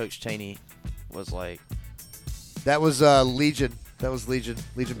Coach Chaney was like, That was Legion. That was Legion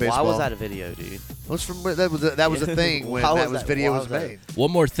baseball. "Why was that a video, dude?" That was a thing when Why that was that- video why was was that? made. One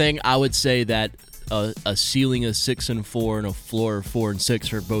more thing, I would say that a ceiling of 6 and 4 and a floor of 4 and 6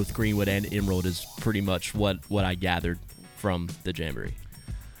 for both Greenwood and Emerald is pretty much what I gathered from the jamboree.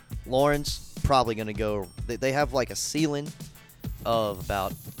 Lawrence probably going to go. They have like a ceiling of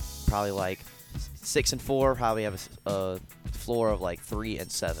about probably like 6 and 4. Probably have a floor of like 3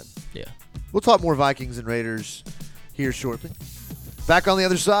 and 7. Yeah. We'll talk more Vikings and Raiders here shortly. Back on the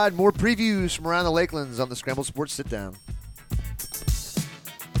other side, more previews from around the Lakelands on the Scrambled Sports Sit Down.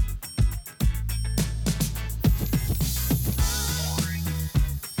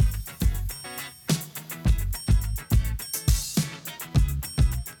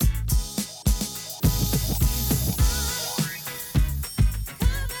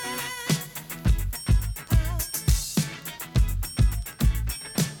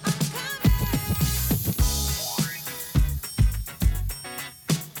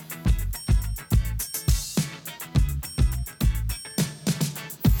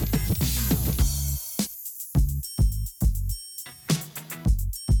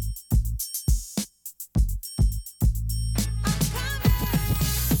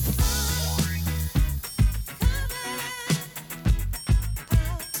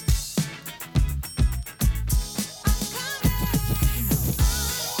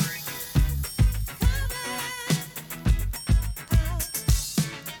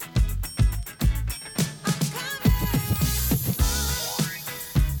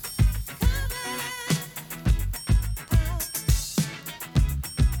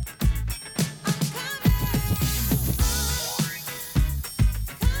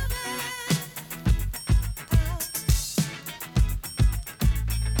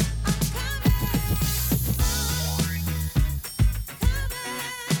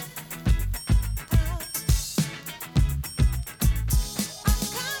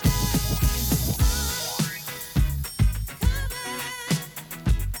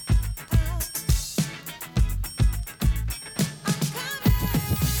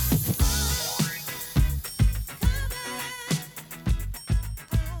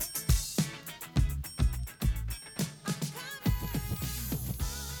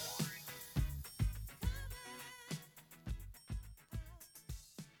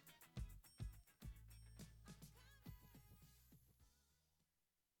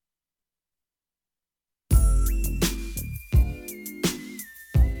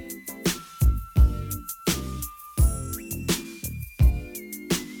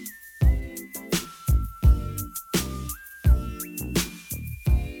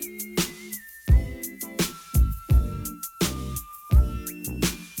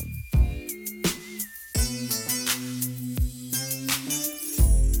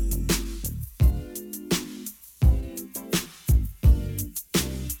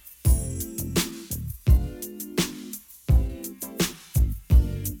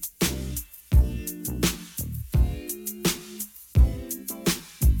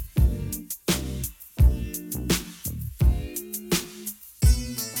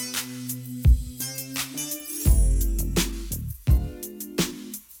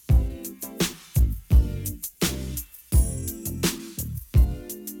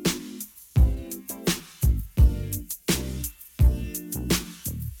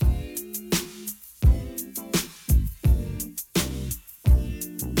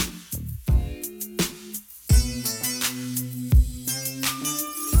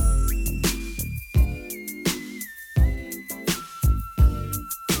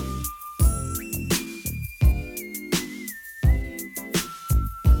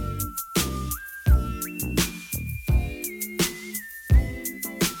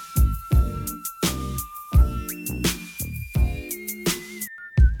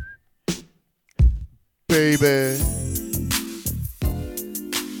 baby.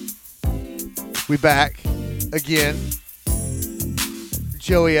 We back again.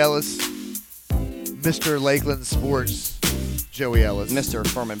 Joey Ellis, Mr. Lakeland Sports, Joey Ellis. Mr.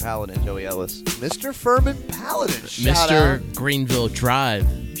 Furman Paladin, Joey Ellis. Mr. Furman Paladin. Shout Mr. out. Greenville Drive,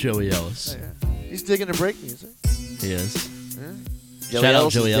 Joey Ellis. Oh, yeah. He's digging the break music. He is. Yeah. Joey Shout out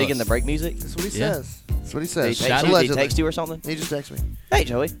Ellis Joey is digging Ellis. the break music. That's what he Yeah. says. That's what he Did says. he Shout text out. you, did he Allegedly. text you or something? He just texted me. Hey,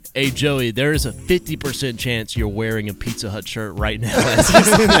 Joey. Hey, Joey, there is a 50% chance you're wearing a Pizza Hut shirt right now.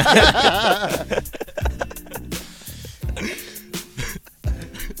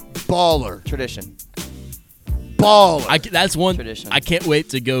 Baller. Tradition. Baller. That's one. Tradition. I can't wait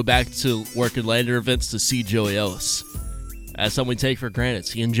to go back to working Lander events to see Joey Ellis. That's something we take for granted.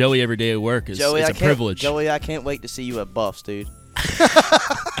 Seeing Joey every day at work is Joey, it's I a can't, privilege. Joey, I can't wait to see you at Buffs, dude.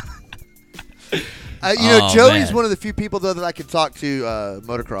 Joey's man. one of the few people, though, that I can talk to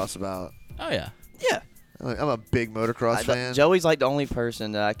motocross about. Oh, yeah. Yeah. I'm a big motocross fan. Joey's like the only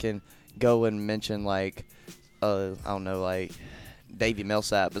person that I can go and mention, like, I don't know, like Davey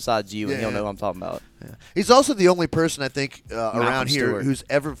Millsap besides you, and he'll Yeah. know what I'm talking about. Yeah. He's also the only person I think around here Stewart. who's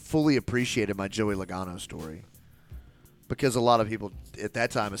ever fully appreciated my Joey Logano story. Because a lot of people at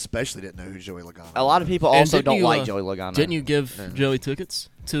that time especially didn't know who Joey Logano was. A lot of people And also didn't don't you, like Joey Logano. Didn't you give Yeah. Joey tickets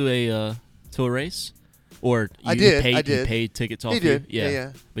to a race? Or you I did, Paid, I did. You paid tickets off He did. you?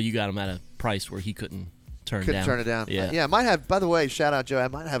 Yeah. But you got him at a price where he couldn't turn Couldn't down. turn it down. Yeah. I might have, by the way, shout out, Joe. I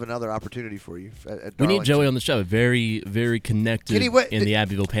might have another opportunity for you at We need Darlington. Joey on the show. Very, very connected Can he wait- in the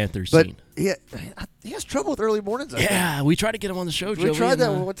Abbeville Panthers But scene. he has trouble with early mornings, I think. Yeah, we tried to get him on the show, Joey. We tried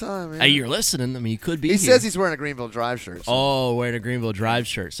that and, one time. Hey, you're listening. I mean, you could be He here. says he's wearing a Greenville Drive shirt. so- Oh, wearing a Greenville Drive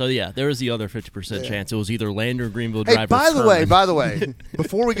shirt. So, yeah, there was the other 50% Yeah. chance. It was either Lander or Greenville Hey, Drive. by or the way,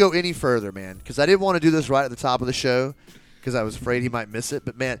 before we go any further, man, because I didn't want to do this right at the top of the show because I was afraid he might miss it.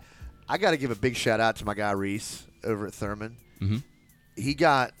 But, man, I got to give a big shout-out to my guy Reese over at Thurman. Mm-hmm. He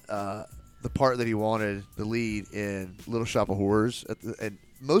got the part that he wanted, the lead in Little Shop of Horrors. And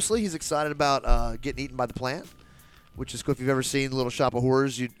mostly he's excited about getting eaten by the plant, which is cool. If you've ever seen Little Shop of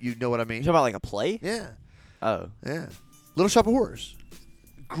Horrors, you know what I mean. You talking about like a play? Yeah. Oh. Yeah. Little Shop of Horrors.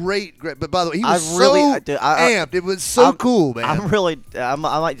 Great. But by the way, he I was really- so dude, I- amped. It was so cool, man. I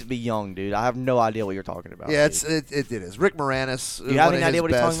might just be young, dude. I have no idea what you're talking about. Yeah, dude. it is. Rick Moranis. Do you have one any of idea his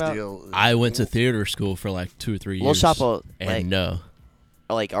what he's talking best about? deal- I went to theater school for like 2 or 3 years. Little Shop of, and like- no.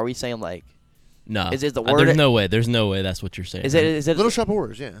 Like, are we saying like? No. Is it the word- There's no way. There's no way that's what you're saying. Is it Little Shop of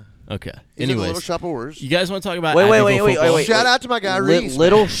Horrors, yeah. Okay. He's in the Anyways, Little Shop of Horrors. you guys want to talk about Wait, Abbeville football? Shout out to my guy Reese.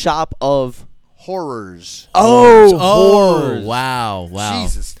 Little man. Shop of. Horrors. Oh, Oh, horrors. wow.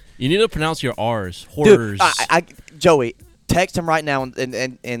 Jesus. You need to pronounce your R's. Dude, Horrors. Joey, text him right now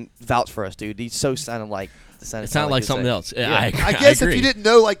and vouch for us, dude. He's so sounding like. it sounded like something else. Yeah, I I guess if agree. you didn't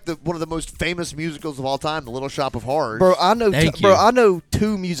know, like one of the most famous musicals of all time, The Little Shop of Horrors. Bro, I know. Thank Bro, you. I know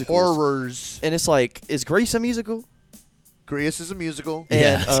 2 musicals. Horrors. And it's like, is Grease a musical? Grease is a musical. And,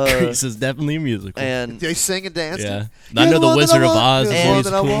 Yeah, Grease is definitely a musical. And They sing and dance. yeah. You're I know The one that Wizard of want, Oz you're is the a one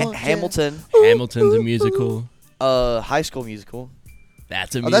that I musical. want, yeah. Hamilton, Hamilton's a musical. High School Musical.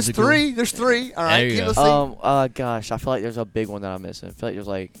 That's a Oh, musical. that's 3. There's 3. All right, There you keep go. listening. Gosh, I feel like there's a big one that I'm missing. I feel like there's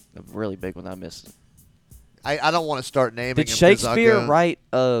like a really big one that I'm missing. I don't want to start naming Did them 'cause I'll Shakespeare go- write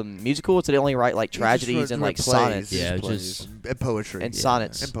musicals? Did they only write like He just tragedies wrote- and wrote like plays. sonnets? Yeah, Just just- plays. And poetry. And Yeah.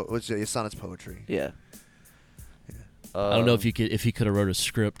 sonnets. And sonnets poetry. Yeah. I don't know if he could have wrote a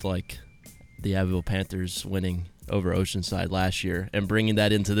script like the Abbeville Panthers winning over Oceanside last year and bringing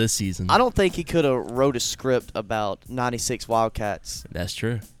that into this season. I don't think he could have wrote a script about 96 Wildcats That's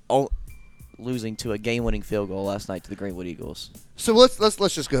true. losing to a game-winning field goal last night to the Greenwood Eagles. So let's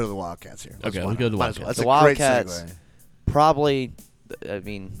just go to the Wildcats here. Okay, Why we'll go to not? the Might as well. Wildcats. That's The a great Wildcats- segue. Probably, I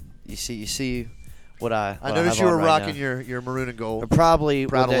mean, you see what I noticed have you were on right rocking now. your maroon and gold. Probably,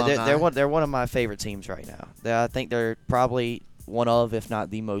 Proud alumni. they're one of my favorite teams right now. I think they're probably one of, if not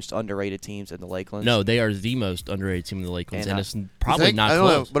the most underrated teams in the Lakelands. No, they are the most underrated team in the Lakelands, and it's You probably think? not I don't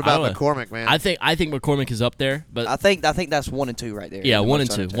know. close. What I don't about know. McCormick, man? I think McCormick is up there, but I think that's 1 and 2 right there. Yeah, The 1 most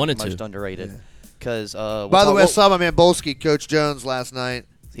and 2, under- 1 and 2. most underrated. Yeah. Because By the way, I saw my man Bolsky, Coach Jones, last night.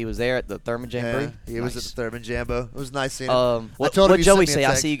 he was there at the Thurman Jamboree. Yeah, he was at the Thurman Jambo. It was nice seeing him. What told him he sent Joey me a say? I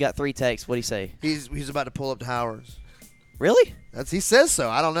text. see you got 3 texts. What did he say? He's about to pull up to Howard's. Really? He says so.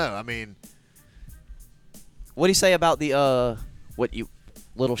 I don't know. I mean, What did he say about the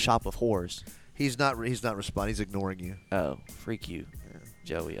Little Shop of Horrors? he's not responding. He's ignoring you. Oh, freak you,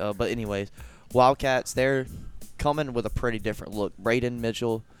 Joey. But anyways, Wildcats, they're coming with a pretty different look. Braden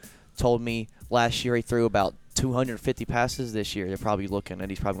Mitchell told me last year he threw about 250 passes. This year they're probably looking, and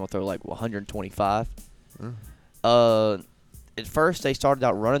he's probably going to throw like 125. at first they started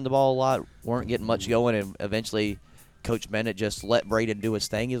out running the ball a lot, weren't getting much going, and eventually Coach Bennett just let Braden do his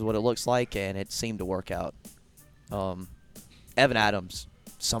thing is what it looks like, and it seemed to work out. Evan Adams,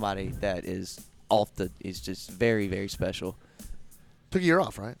 somebody that is just very, very special. Took a year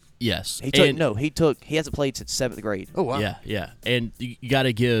off, right? Yes. He hasn't played since 7th grade. Oh, wow. Yeah. And you got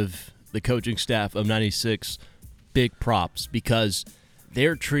to give the coaching staff of 96 big props because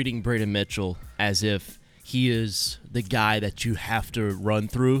they're treating Braden Mitchell as if he is the guy that you have to run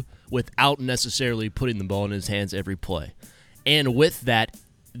through without necessarily putting the ball in his hands every play. And with that,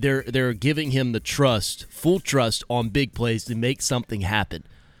 they're giving him the trust, full trust on big plays to make something happen.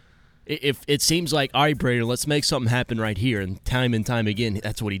 If it seems like, all right, Braden, let's make something happen right here, and time again,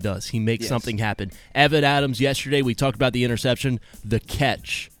 that's what he does. He makes something happen. Evan Adams, yesterday, we talked about the interception, the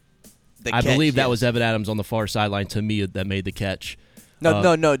catch. I believe that was Evan Adams on the far sideline to me that made the catch.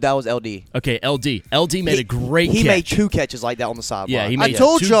 No, that was LD. Okay, LD. LD made a great catch. He made 2 catches like that on the sideline. Yeah, he made I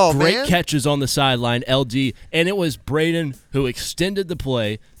told 2 y'all, great man. catches on the sideline, LD, and it was Braden who extended the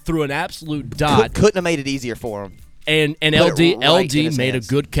play through an absolute dot. Couldn't have made it easier for him. And Put LD it right in his made hands. a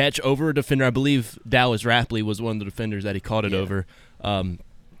good catch over a defender. I believe Dallas Rapley was one of the defenders that he caught it over.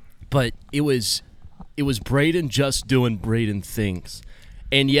 But it was Braden just doing Braden things.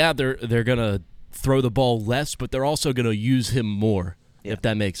 And yeah, they're gonna throw the ball less, but they're also gonna use him more, if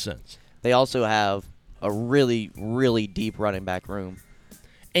that makes sense. They also have a really, really deep running back room.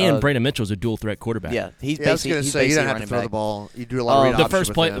 And Braden Mitchell's a dual threat quarterback. Yeah, he's I was basically going to say, you don't have to running throw back. the ball. You do a lot of read The options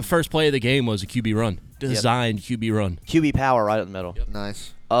first play, with him. the first play of the game was a QB run, designed QB run. QB power right in the middle.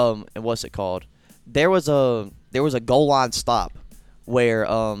 Nice. And what's it called? There was a goal line stop where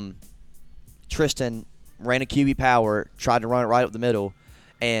Tristan ran a QB power, tried to run it right up the middle,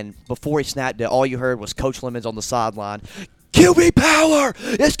 and before he snapped it, all you heard was Coach Lemons on the sideline, QB power!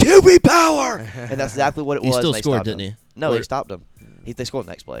 It's QB power! And that's exactly what it He was. still and they scored, stopped didn't him. he? No, Or- they stopped him. They scored the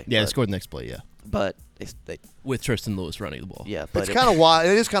next play. Yeah, they but, scored the next play, yeah. But they With Tristan Lewis running the ball. yeah, but It's kind of wild.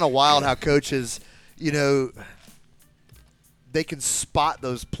 It is kind of wild how coaches, they can spot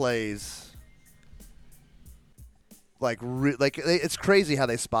those plays. It's crazy how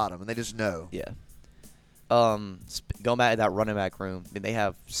they spot them, and they just know. Yeah. Going back to that running back room, I mean, they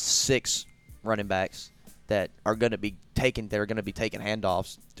have 6 running backs that are going to be taking. They're going to be taking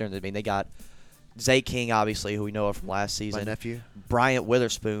handoffs during the. I mean, they got Zay King, obviously, who we know of from last season. My nephew. Bryant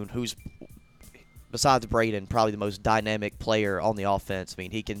Witherspoon, who's besides Braden, probably the most dynamic player on the offense. I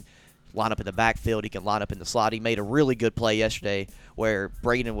mean, he can line up in the backfield. He can line up in the slot. He made a really good play yesterday where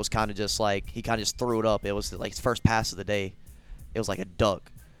Braden was kind of just like he kind of just threw it up. It was like his first pass of the day. It was like a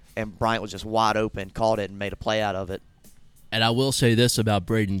duck, and Bryant was just wide open, caught it, and made a play out of it. And I will say this about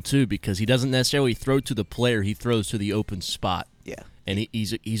Braden, too, because he doesn't necessarily throw to the player. He throws to the open spot. Yeah. And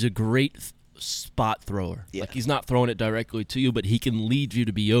he's a great spot thrower. Yeah. Like, he's not throwing it directly to you, but he can lead you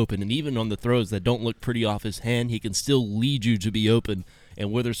to be open. And even on the throws that don't look pretty off his hand, he can still lead you to be open.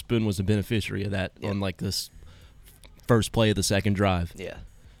 And Witherspoon was a beneficiary of that on, like, this first play of the second drive. Yeah.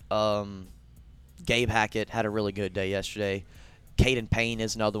 Gabe Hackett had a really good day yesterday. Caden Payne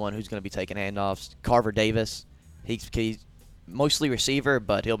is another one who's going to be taking handoffs. Carver Davis, he's mostly receiver,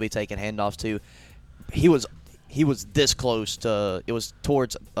 but he'll be taking handoffs too. He was this close to. It was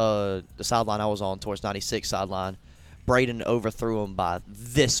towards the sideline I was on, towards 96 sideline. Braden overthrew him by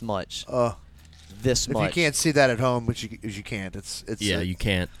this much. This If much. you can't see that at home, which you can't, it's You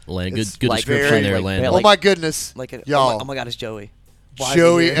can't. Land. it's Good like description very, there, like, Landon. oh my goodness, y'all. y'all! Oh my God, it's Joey. Why is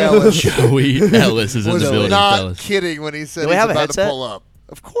Joey he here? Ellis Joey Ellis is in was the building, not fellas. kidding when he said Do we he's have a about to headset? pull up.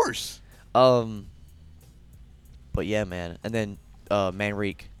 Of course. But yeah, man. And then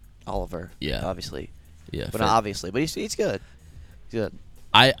Manrique Oliver. Yeah. Obviously. Yeah, But not obviously. But he's good. He's good.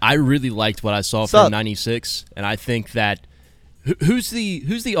 I really liked what I saw What's from up? 96, and I think that who's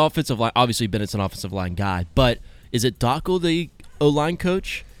the offensive line? Obviously, Bennett's an offensive line guy, but is it Dockel, the O-line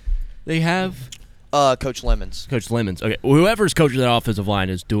coach they have? Coach Lemons. Coach Lemons. Okay, whoever's coaching that offensive line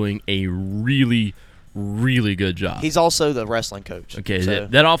is doing a really, really good job. He's also the wrestling coach. Okay, so-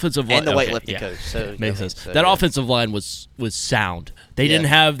 that offensive line and the okay, weightlifting yeah. coach. So Makes yeah, sense. so, That yeah. offensive line was sound. They Yeah.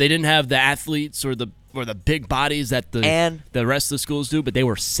 didn't have the athletes or the big bodies that the rest of the schools do, but they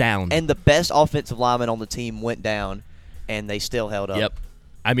were sound. And the best offensive lineman on the team went down, and they still held up. Yep.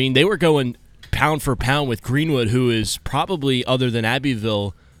 I mean, they were going pound for pound with Greenwood, who is probably, other than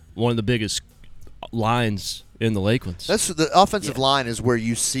Abbeville, one of the biggest lines in the Lakelands. That's the offensive line is where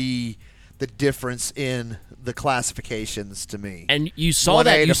you see the difference in the classifications to me. And you saw 1A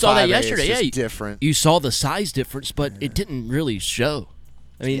that. to You saw that 5A, yesterday. it's just Yeah, different. You saw the size difference, but it didn't really show.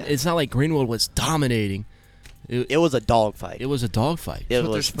 I mean, it's not like Greenwood was dominating. It was a dogfight. It was a dogfight. It what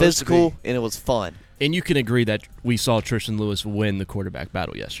they're was supposed to physical be. and it was fun. And you can agree that we saw Tristan Lewis win the quarterback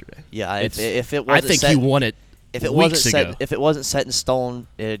battle yesterday. Yeah, It's- if it I wasn't think set, he won it if it weeks wasn't ago. set, if it wasn't set in stone,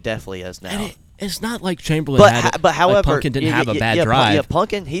 it definitely is now. And it's not like Chamberlain But had but however, like Pumpkin didn't have a bad yeah, drive. Yeah,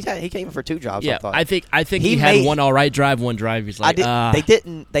 Pumpkin he came for 2 drives. Yeah, I thought. I think He he had made- one all right drive, one drive. He's like, They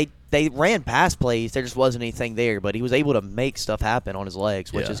didn't. They ran pass plays. There just wasn't anything there. But he was able to make stuff happen on his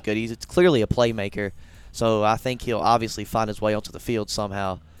legs, which Yeah. is good. He's clearly a playmaker. So I think he'll obviously find his way onto the field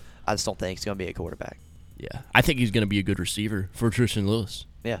somehow. I just don't think he's going to be a quarterback. Yeah, I think he's going to be a good receiver for Tristan Lewis.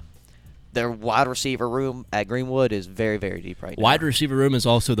 Yeah. Their wide receiver room at Greenwood is very, very deep right now. Wide receiver room is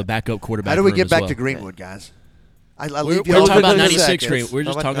also the backup quarterback. How do we room get as back well. to Greenwood, guys? I We're leave you talking open about for 96 seconds. Green. We're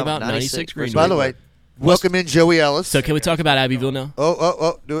just No, talking no, about 96 96 Green. By the way, welcome in Joey Ellis. So can we talk about Abbeville now?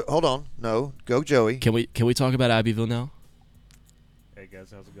 Oh, do it. Hold on. No, go Joey. Can we talk about Abbeville now? Hey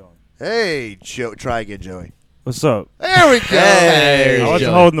guys, how's it going? Hey, Joe. Try again, Joey. What's up? There we go. Hey, I wasn't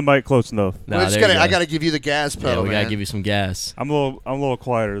Joey. holding the mic close enough. No, Well, just there you I go. got to give you the gas pedal, Yeah, we gotta man. give you some gas. I'm a little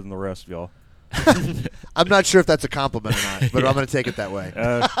quieter than the rest of y'all. I'm not sure if that's a compliment or not, but I'm going to take it that way.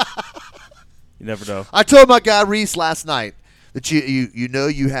 You never know. I told my guy Reese last night that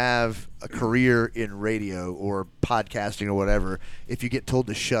you have a career in radio or podcasting or whatever if you get told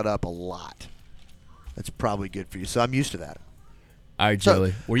to shut up a lot. That's probably good for you. So I'm used to that. All right, So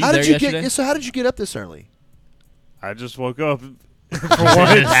Joey. Were you how there did you yesterday? So how did you get up this early? I just woke up for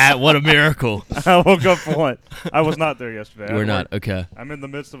once. What a miracle. I woke up for once. I was not there yesterday. We're not. Okay. I'm in the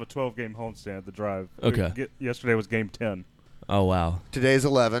midst of a 12-game homestand at the Drive. Okay. Yesterday was game 10. Oh, wow. Today's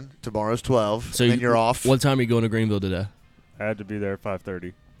 11. Tomorrow's 12. So and then you're off. What time are you going to Greenville today? I had to be there at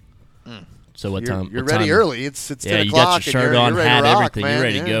 5:30. So what you're, time? You're what ready time? early. It's Yeah, 10 you o'clock. got your shirt and you're on, ready hat, to rock, everything. Man. You're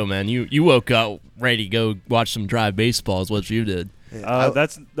ready Yeah. to go, man. You woke up ready to go watch some drive baseball. Is what you did.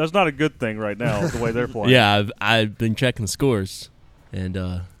 That's not a good thing right now, the way they're playing. Yeah, I've been checking the scores, and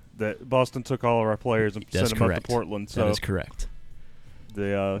That Boston took all of our players and that's sent them correct. up to Portland. That So is correct.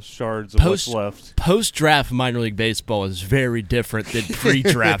 the shards of what's left. Post-draft minor league baseball is very different than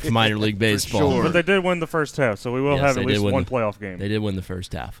pre-draft minor league baseball. sure. But they did win the first half, so we will Yes, have they at did least win one the- playoff game. They did win the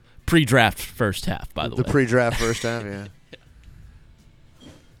first half. Pre-draft first half, by the way. The pre-draft first time, yeah.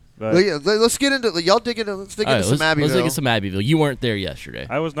 But Well, yeah, let's get into y'all dig into let's dig All into right, some Abbeville. let's look at some Abbeville. You weren't there yesterday,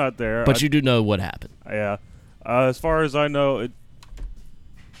 I was not there. but you do know what happened. Yeah. As far as I know,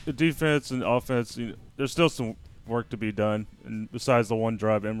 the defense and offense, there's still some work to be done. And besides the one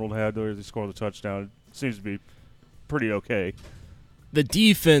drive Emerald had where they scored the touchdown, it seems to be pretty okay. The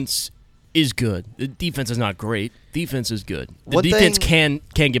defense is good. The defense is not great. Defense is good. The One defense thing-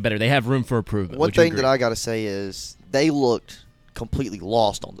 can get better. They have room for improvement. One would you thing that agree? I got to say is they looked completely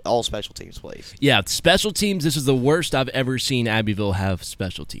lost on all special teams plays. Yeah, special teams, this is the worst I've ever seen Abbeville have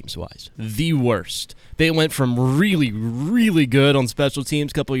special teams-wise. The worst. They went from really, really good on special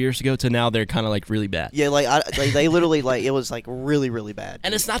teams a couple of years ago to now they're kind of like really bad. Yeah, they literally it was like really, really bad.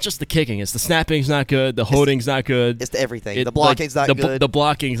 And it's not just the kicking. It's the snapping's not good. The holding's not good. It's everything. It- The blocking's like, not the, good. The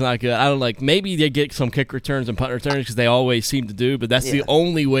blocking's not good. I don't like. Maybe they get some kick returns and punt returns because they always seem to do. But that's the Yeah.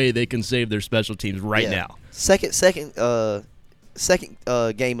 only way they can save their special teams right Yeah. now. Second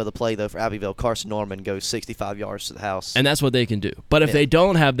game of the play though for Abbeville, Carson Norman goes 65 yards to the house. And that's what they can do. But if Yeah. they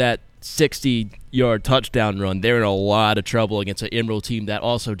don't have that 60-yard touchdown run, they're in a lot of trouble against an Emerald team that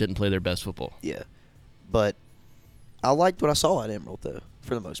also didn't play their best football. Yeah, but I liked what I saw at Emerald though,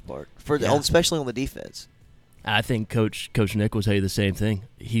 for the most part, Yeah. especially on the defense. I think Coach Nick will tell you the same thing.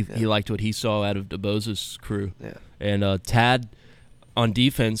 He liked what he saw out of DeBose's crew. Yeah, And Tad, on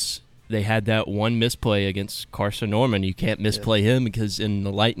defense, they had that one misplay against Carson Norman. You can't misplay him because in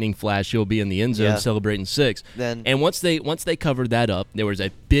the lightning flash, he'll be in the end zone Yeah. celebrating 6. Then And once they covered that up, there was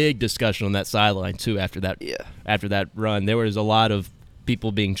a big discussion on that sideline too. After that run, there was a lot of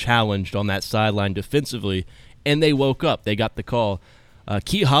people being challenged on that sideline defensively, and they woke up. They got the call.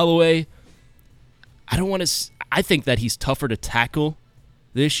 Key Holloway, I think that he's tougher to tackle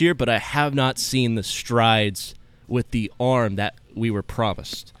this year, but I have not seen the strides with the arm that we were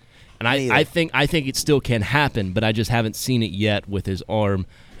promised. And I think it still can happen, but I just haven't seen it yet with his arm.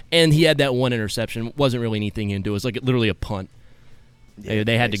 And he had that one interception. It wasn't really anything into it. It was like literally a punt. yeah,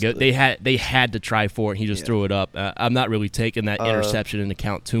 They had to go. basically. They had to try for it. He just threw it up. I'm not really taking that interception into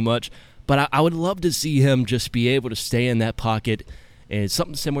account too much, but I would love to see him just be able to stay in that pocket and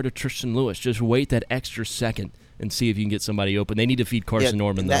something similar to Tristan Lewis. Just wait that extra second and see if you can get somebody open. They need to feed Carson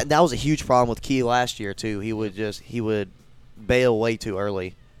Norman though. That was a huge problem with Key last year too. He would bail way too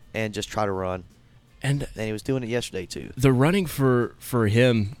early and just try to run. And he was doing it yesterday too. the running for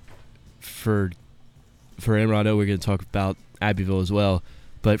him, for him, I know we're going to talk about Abbeville as well,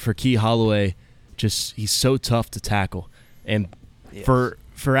 but for Key Holloway, just he's so tough to tackle, and Yes.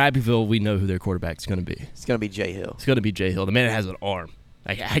 For Abbeville, we know who their quarterback's going to be. It's going to be Jay Hill. It's going to be Jay Hill. The man has an arm.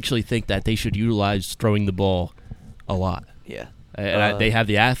 I actually think that they should utilize throwing the ball a lot. Yeah. And they have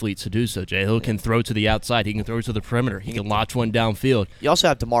the athletes to do so. Jay Hill can throw to the outside. He can throw to the perimeter. He can launch one downfield. You also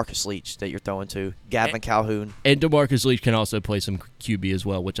have DeMarcus Leach that you're throwing to. Gavin Calhoun. And DeMarcus Leach can also play some QB as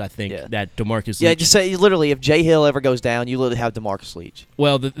well, which I think that DeMarcus Leach. Yeah, just say literally if Jay Hill ever goes down, you literally have DeMarcus Leach.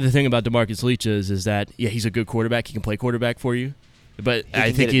 Well, the thing about DeMarcus Leach is that he's a good quarterback. He can play quarterback for you, but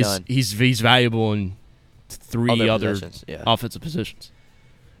I think he's valuable in three other offensive positions.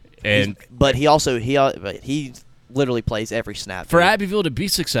 And but he literally plays every snap. For Abbeville to be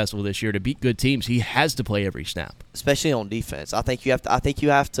successful this year, to beat good teams, he has to play every snap, especially on defense. I think if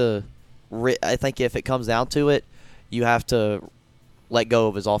it comes down to it, you have to let go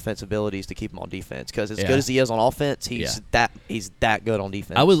of his offensive abilities to keep him on defense. Because as good as he is on offense, he's that good on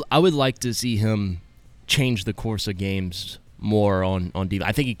defense. I would like to see him change the course of games more on defense.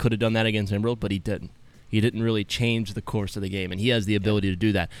 I think he could have done that against Emerald, but he didn't. He didn't really change the course of the game, and he has the ability to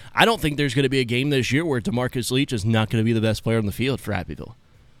do that. I don't think there's going to be a game this year where DeMarcus Leach is not going to be the best player on the field for Abbeville.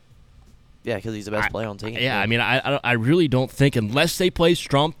 Yeah, because he's the best player on the team. I mean, I really don't think, unless they play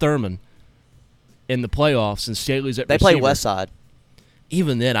Strom Thurmond in the playoffs and Staley's at receiver. They play Westside.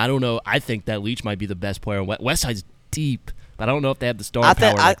 Even then, I don't know. I think that Leach might be the best player. Westside's deep, but I don't know if they have the star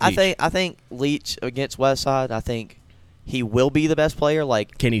power like Leach. I think Leach against Westside, I think he will be the best player.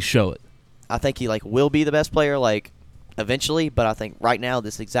 Can he show it? I think he will be the best player eventually, but I think right now,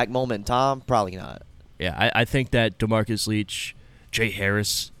 this exact moment in time, probably not. Yeah, I think that DeMarcus Leach, Jay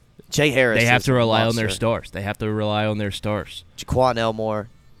Harris, they have to rely on their stars. They have to rely on their stars. Jaquan Elmore.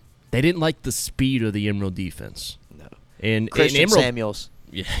 They didn't like the speed of the Emerald defense. No. And Christian Emerald, Samuels.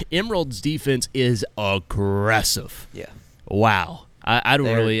 Yeah, Emerald's defense is aggressive. Yeah. Wow. I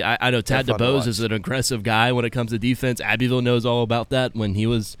don't really. I know Tad DeBose is an aggressive guy when it comes to defense. Abbeville knows all about that when he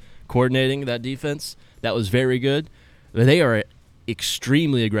was coordinating that defense. That was very good. But they are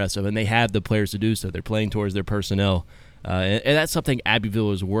extremely aggressive, and they have the players to do so. They're playing towards their personnel. And that's something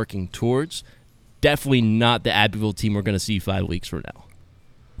Abbeville is working towards. Definitely not the Abbeville team we're going to see 5 weeks from now.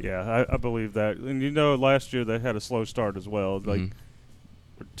 Yeah, I believe that. And last year they had a slow start as well.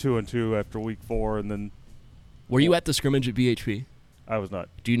 2-2 after week 4, and then. Were you at the scrimmage at BHP? I was not.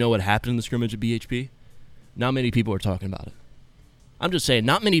 Do you know what happened in the scrimmage at BHP? Not many people are talking about it. I'm just saying,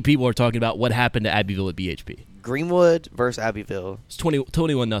 not many people are talking about what happened to Abbeville at BHP. Greenwood versus Abbeville. It's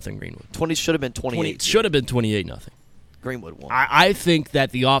 21-0 Greenwood. Should have been 28. Should have been 28-0. Greenwood won. I think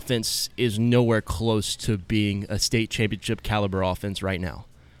that the offense is nowhere close to being a state championship caliber offense right now.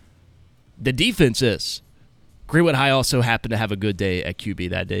 The defense is. Greenwood High also happened to have a good day at QB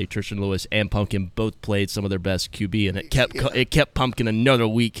that day. Tristan Lewis and Pumpkin both played some of their best QB, and it kept Pumpkin another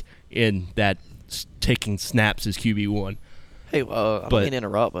week in that taking snaps as QB1. Hey, I don't mean to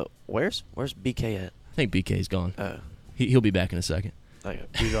interrupt, but where's BK at? I think BK's gone. He'll be back in a second. Okay.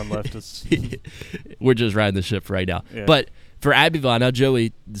 He's on left us. We're just riding the ship right now. Yeah. But for Abbeville, now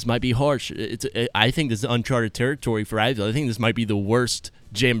Joey, this might be harsh. I think this is uncharted territory for Abbeville. I think this might be the worst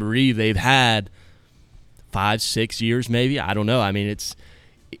jamboree they've had 5-6 years, maybe. I don't know. I mean,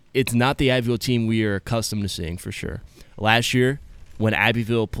 it's not the Abbeville team we are accustomed to seeing for sure. Last year, when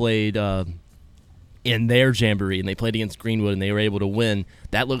Abbeville played in their jamboree and they played against Greenwood and they were able to win,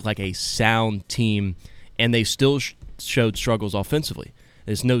 that looked like a sound team, and they still showed struggles offensively.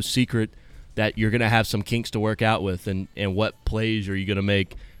 There's no secret that you're going to have some kinks to work out with, and what plays are you going to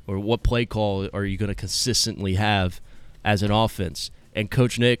make, or what play call are you going to consistently have as an offense. And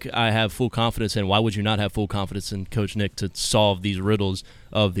Coach Nick, I have full confidence in. Why would you not have full confidence in Coach Nick to solve these riddles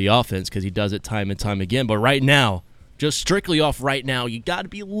of the offense? Because he does it time and time again. But right now, just strictly off right now, you got to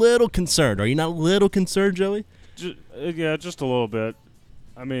be a little concerned. Are you not a little concerned, Joey? Yeah, just a little bit.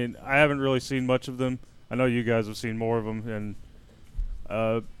 I mean, I haven't really seen much of them. I know you guys have seen more of them.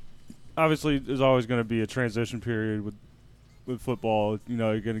 And obviously, there's always going to be a transition period with football.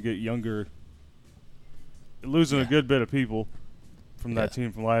 You're going to get younger. Losing a good bit of people from that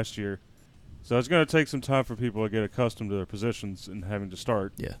team from last year. So it's going to take some time for people to get accustomed to their positions and having to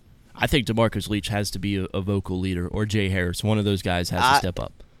start. Yeah. I think DeMarcus Leach has to be a vocal leader, or Jay Harris. One of those guys has to step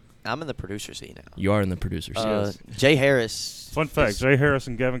up. I'm in the producer seat now. You are in the producer seat. Jay Harris. Fun fact, Jay Harris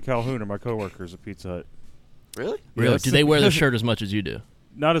and Gavin Calhoun are my coworkers at Pizza Hut. Really? Really? Yes. Do they wear the shirt as much as you do?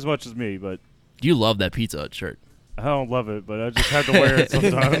 Not as much as me, but You love that Pizza Hut shirt. I don't love it, but I just have to wear it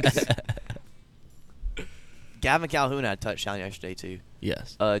sometimes. Gavin Calhoun had a touchdown yesterday too.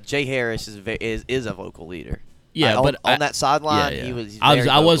 Yes. Jay Harris is a vocal leader. Yeah, on, but on that sideline, yeah. he was. I Very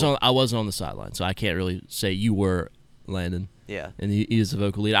wasn't vocal. I wasn't on the sideline, so I can't really say you were, Landon. Yeah. and he is the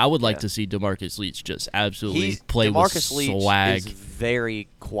vocal lead. I would like Yeah. to see DeMarcus Leach just absolutely He's, play DeMarcus with Leach swag. is very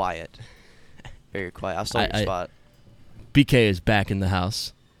quiet. Very quiet. I stole your spot. BK is back in the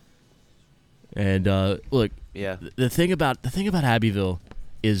house, and look, Yeah. the thing about Abbeville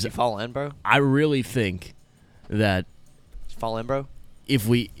is You fall in, bro? I really think that Fall in, bro? if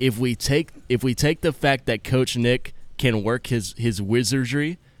we take the fact that Coach Nick can work his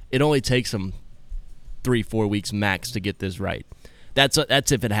wizardry, it only takes him 3-4 weeks max to get this right. That's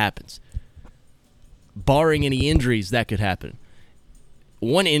if it happens. Barring any injuries, that could happen.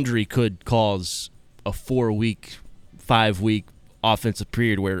 One injury could cause a 4-week, 5-week offensive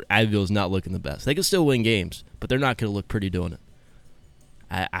period where Abbeville's not looking the best. They can still win games, but they're not going to look pretty doing it.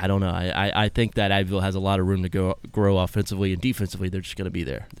 I don't know. I think that Abbeville has a lot of room to grow offensively, and defensively they're just going to be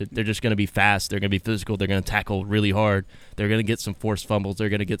there. They're just going to be fast. They're going to be physical. They're going to tackle really hard. They're going to get some forced fumbles. They're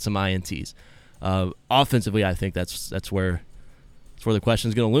going to get some INTs. Offensively, I think that's where the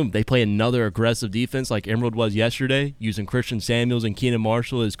question's going to loom. They play another aggressive defense like Emerald was yesterday, using Christian Samuels and Keenan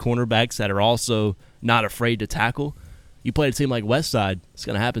Marshall as cornerbacks that are also not afraid to tackle. You play a team like Westside, it's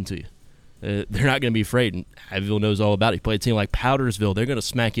going to happen to you. They're not going to be afraid, and Abbeville knows all about it. You play a team like Powdersville, they're going to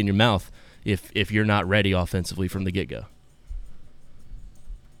smack you in your mouth if you're not ready offensively from the get-go.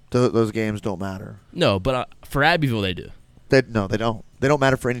 Those games don't matter. No, but for Abbeville, they do. No, they don't. They don't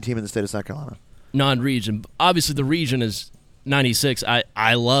matter for any team in the state of South Carolina. Non-region. Obviously, the region is 96.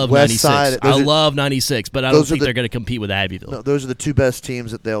 I love West 96. Side, I love 96, but I don't think are they're going to compete with Abbeville. No, those are the two best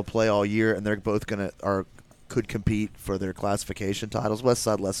teams that they'll play all year, and they're both could compete for their classification titles. West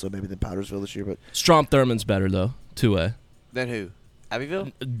Side less so maybe than Powdersville this year, but Strom Thurmond's better, though, 2A. Then who?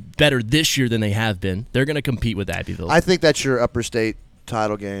 Abbeville? Better this year than they have been. They're going to compete with Abbeville. I think that's your upper state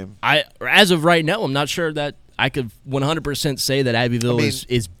title game. As of right now, I'm not sure that I could 100% say that Abbeville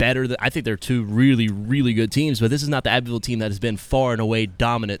is better. I think they're two really, really good teams, but this is not the Abbeville team that has been far and away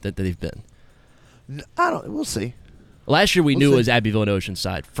dominant that they've been. We'll see. Last year we knew it was Abbeville and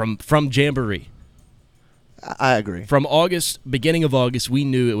Oceanside from Jamboree. I agree. From beginning of August, we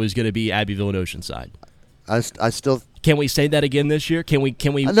knew it was going to be Abbeville and Oceanside. I still. Can we say that again this year? Can we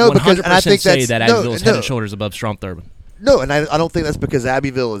No, because 100% and I think say that Abbeville is head no. and shoulders above Strom Thurmond? No, and I don't think that's because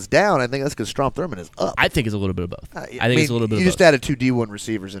Abbeville is down. I think that's because Strom Thurmond is up. I think it's a little bit of both. I think it's a little bit of both. You just added two D1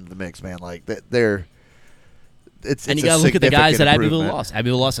 receivers into the mix, man. Like they're. And you got to look at the guys that Abbeville improvement. lost.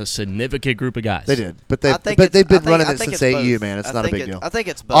 Abbeville lost a significant group of guys. They did, but they've I been think- running I it think since it's AU, both. man. It's I not a think big deal. I think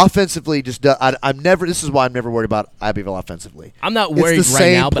it's both. Offensively, I'm never. This is why I'm never worried about Abbeville offensively. I'm not worried it's the right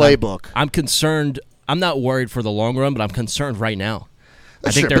same now, but playbook. I'm concerned. I'm not worried for the long run, but I'm concerned right now.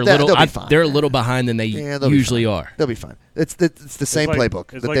 I Sure, think they're but they'll be a fine. they're a little behind than they They'll be usually fine. are. They'll be fine. It's the same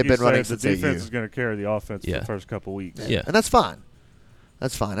playbook it's that like they've you been running said, since the defense AU. is going to carry the offense Yeah. the first couple weeks. Yeah. And that's fine.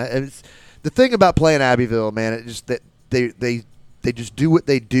 That's fine. The thing about playing Abbeville, man, it's just that they just do what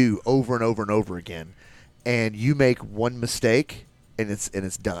they do over and over and over again, and you make one mistake and it's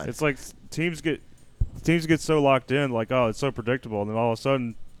done. It's like teams get so locked in, like, oh, it's so predictable, and then all of a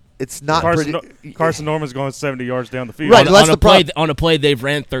sudden It's not Carson Norman's going 70 yards down the field. Right, that's the play problem. on a play they've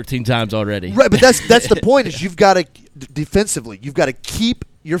ran 13 times already. Right, but that's the point. Is you've got to defensively, you've got to keep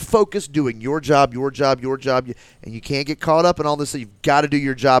your focus doing your job, and you can't get caught up in all this. You've got to do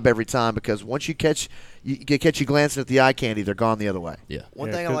your job every time, because once you catch you glancing at the eye candy, they're gone the other way. Yeah.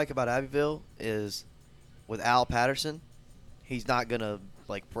 One thing I like about Abbeville is with Al Patterson, he's not going to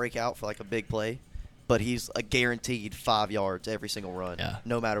break out for a big play, but he's a guaranteed 5 yards every single run,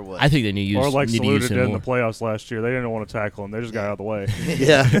 no matter what. I think they need to use Or like need to Saluda use did him in more. the playoffs last year. They didn't want to tackle him. They just got out of the way.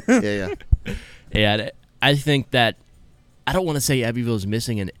 Yeah. Yeah, I think that I don't want to say Abbeville's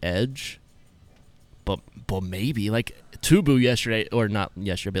missing an edge, but maybe Tubu yesterday, or not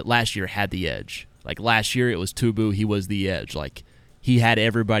yesterday, but last year had the edge. Last year it was Tubu, he was the edge. He had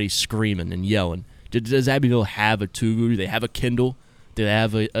everybody screaming and yelling. Does Abbeville have a Tubu? Do they have a Kendall? Do they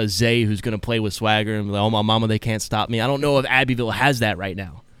have a Zay who's going to play with swagger and be like, oh, my mama, they can't stop me? I don't know if Abbeville has that right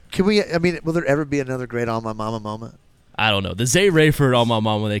now. Will there ever be another great "On My Mama" moment? I don't know. The Zay Rayford, oh, my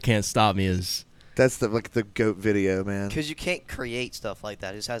mama, they can't stop me is... That's the GOAT video, man. Because you can't create stuff like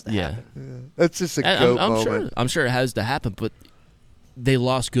that. It just has to happen. Yeah. That's just a And GOAT I'm moment. I'm sure it has to happen, but they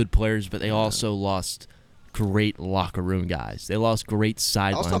lost good players, but they also lost great locker room guys. They lost great I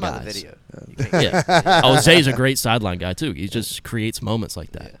sideline was talking guys. about the video. You can't- Yeah. Oh, Zay's a great sideline guy, too. He just creates moments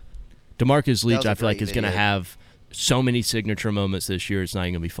like that. DeMarcus Leach, was a I feel like, great is going to video. have so many signature moments this year, it's not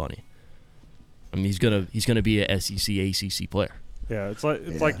even going to be funny. I mean, he's gonna be a SEC, ACC player. Yeah, it's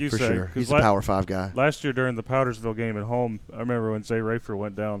like you for said. sure. 'cause He's a Power 5 guy. Last year during the Powdersville game at home, I remember when Zay Rayford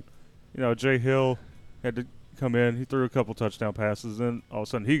went down. Jay Hill had to come in. He threw a couple touchdown passes. Then all of a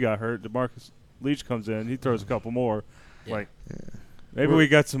sudden he got hurt. DeMarcus Leach comes in. He throws a couple more. Yeah. Like, maybe we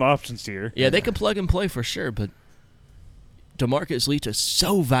got some options here. Yeah, they can plug and play for sure, but DeMarcus Leach is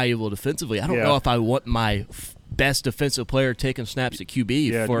so valuable defensively. I don't know if I want my best defensive player taking snaps at QB.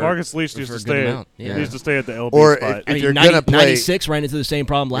 Yeah, for DeMarcus Leach needs for to a good stay. amount. Yeah. Needs to stay at the LB Or spot. if you're gonna play 96 ran into the same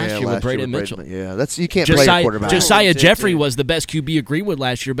problem last year with Braden with Mitchell. Yeah, you can't play your quarterback. Josiah did Jeffrey too. was the best QB at Greenwood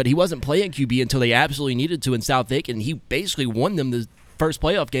last year, but he wasn't playing QB until they absolutely needed to in South Aiken. He basically won them the first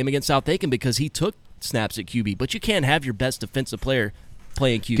playoff game against South Aiken because he took snaps at QB. But you can't have your best defensive player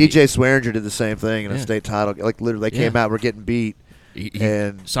playing QB. DJ Swearinger did the same thing in a state title. Like literally, they came out, we're getting beat.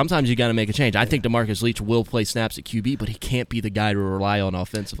 And sometimes you got to make a change. I think DeMarcus Leach will play snaps at QB, but he can't be the guy to rely on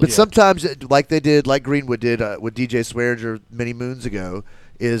offensively. But sometimes, like they did, like Greenwood did with DJ Swearinger many moons ago,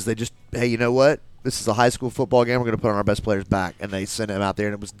 is they just, hey, you know what? This is a high school football game. We're going to put on our best players back. And they sent him out there,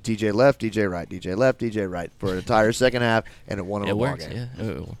 and it was DJ left, DJ right, DJ left, DJ right for an entire second half, and it won a ball game.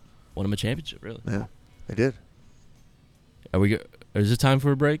 Yeah. Won him a championship, really. Yeah, they did. Is it time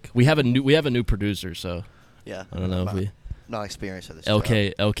for a break? We have a new producer, so Yeah. I don't know if we Not experienced at this.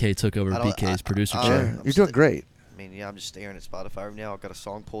 LK took over I don't- BK's producer I- chair. You're doing great. I mean, yeah, I'm just staring at Spotify right now. I've got a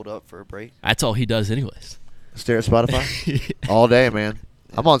song pulled up for a break. That's all he does, anyways. Stare at Spotify all day, man.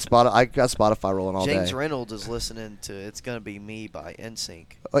 I'm on Spotify. I got Spotify rolling all James day. Reynolds is listening to "It's Gonna Be Me" by NSYNC.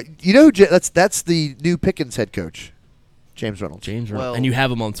 You know, that's the new Pickens head coach, James Reynolds. Well- and you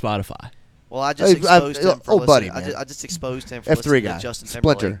have him on Spotify. Well, I just exposed him for old buddy, listening. man. I just exposed him for F3 listening guy, to Justin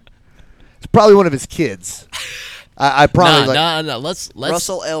Timberlake. Splinter. It's probably one of his kids. I probably No. Let's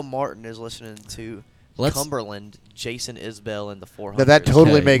Russell L. Martin is listening to Let's- Cumberland, Jason Isbell, and the 400. Now that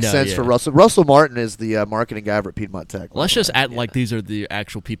totally Okay, makes no, sense yeah. for Russell. Russell Martin is the marketing guy over at Piedmont Tech. let's just act like these are the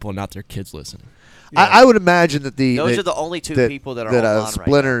actual people and not their kids listening. I would imagine that Those are the only two people that are online right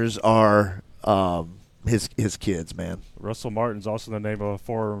Splinters are his kids, man. Russell Martin's also the name of a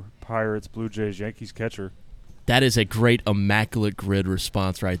former Pirates, Blue Jays, Yankees catcher. That is a great immaculate grid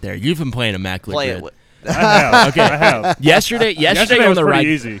response right there. You've been playing immaculate Play grid. it with. I have. Okay. I have. Yesterday on was the pretty ride.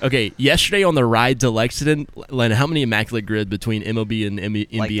 easy. Okay, yesterday on the ride to Lexington, Len, how many immaculate grid between MLB and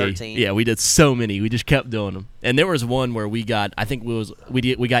NBA? Like 13. Yeah, we did so many. We just kept doing them. And there was one where we got, I think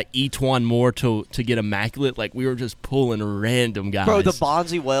we got Etwan Moore to get immaculate. Like we were just pulling random guys. Bro, the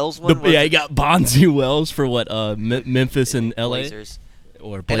Bonzi Wells one. Yeah, he got Bonzi Wells for what? Memphis and LA Blazers.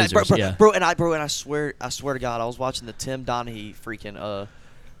 or And Blazers. I, yeah. bro, and I swear to God, I was watching the Tim Donaghy freaking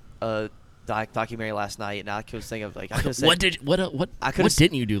documentary last night, and I was thinking of like I could have said What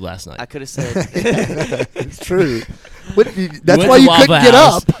didn't you do last night? I could have said It's true. That's Went why to you Waffle couldn't get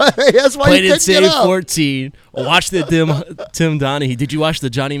House, up. That's why Played you in couldn't get Save up. 14. Watched the Tim Donaghy. Did you watch the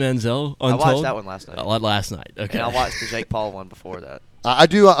Johnny Manziel I Untold? watched that one last night. Last night. Okay. And I watched the Jake Paul one before that. I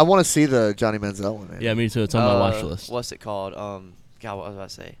do. I want to see the Johnny Manziel one. Man. Yeah, me too. It's on my watch list. What's it called? God, what was I about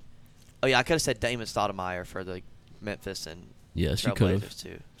to say? Oh yeah, I could have said Damon Stoudemire for the Memphis and Yes, you could have. Trailblazers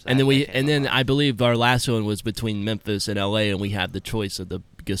too. So And that then came to mind. I believe our last one was between Memphis and LA, and we had the choice of the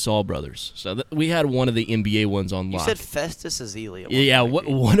Gasol brothers. So we had one of the NBA ones on You lock. said Festus Ezeli. Yeah,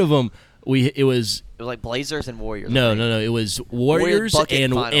 one of them. It was It was like Blazers and Warriors. no. It was Warriors bucket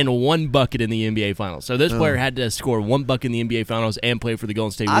and final. one bucket in the NBA Finals. So this player had to score one bucket in the NBA Finals and play for the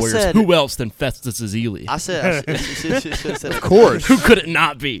Golden State I Warriors. said- Who else than Festus Ezeli? I said should have said Of course. Who could it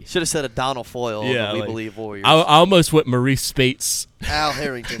not be? Should have said a Donald Foyle. Yeah, We like- Believe Warriors. I almost went Maurice Spates. Al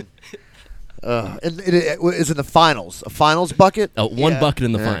Harrington. And it is in the finals. A finals bucket. One Yeah. bucket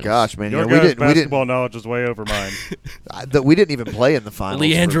in the Yeah, finals. gosh, man. Your we guys' didn't. We basketball didn't. knowledge is way over mine. We didn't even play in the finals.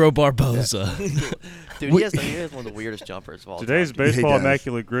 Leandro Barboza. Dude, he has one of the weirdest jumpers of all Today's time. He baseball does.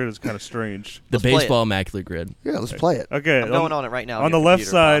 immaculate grid is kind of strange. The Let's play it. baseball immaculate grid. Yeah, let's play it. Okay, I'm going on it right now. on the your left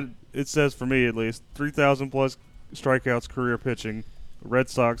computer, side, Bob. it says for me at least 3,000 plus strikeouts career pitching. Red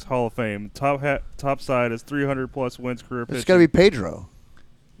Sox Hall of Fame. Top side is 300 plus wins career pitching. It's got to be Pedro.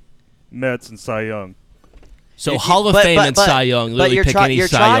 Mets and Cy Young. So If you- Hall of but- Fame but- and but- Cy Young. But Literally you're, pick any you're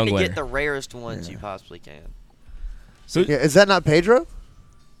Cy trying Young to winner. get the rarest ones you possibly can. Yeah, is that not Pedro?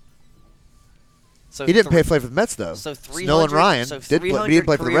 So He didn't play for the Mets though. So It's 300. Nolan Ryan So did play, 300 he did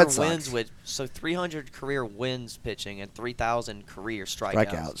play for the career Red Sox. wins with 300 career wins pitching and 3,000 career strikeouts.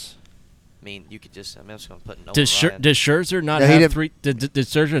 Strikeouts. I mean, you could just. I'm just going to put Nolan Does Ryan. Scherzer not Yeah, he have didn't- three? Did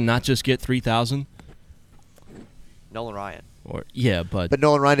Scherzer not just get 3,000? Nolan Ryan. Or yeah, but But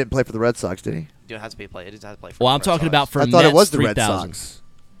Nolan Ryan didn't play for the Red Sox, did he? You don't have to play. It doesn't have to play for. well, the I'm Red talking Sox. about for I thought Mets, it was the Red 3,000. Sox.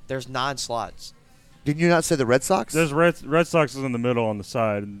 There's 9 slots. Didn't you not say the Red Sox? There's Red Sox is in the middle on the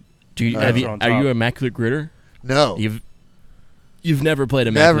side. And Do you, Oh. have you, On are you top. a immaculate gritter? No. You've never played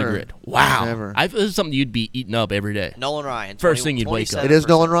immaculate Never. grid. Wow. Never. This is something you'd be eating up every day. Nolan Ryan. First thing you'd wake up. It is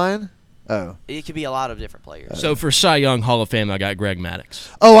Nolan Ryan? Oh. It could be a lot of different players. So for Cy Young Hall of Fame, I got Greg Maddux.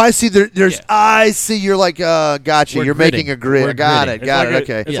 Oh, I see. There's. Yeah. I see. You're like, gotcha. We're You're gridding. making a grid. We're Got gridding. it. Got it.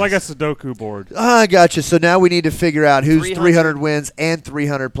 Okay. It's Yes. like a Sudoku board. I gotcha. So now we need to figure out who's 300 300 wins and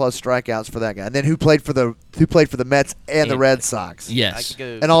 300 plus strikeouts for that guy, and then who played for the Mets and the Red Sox. I Yes. could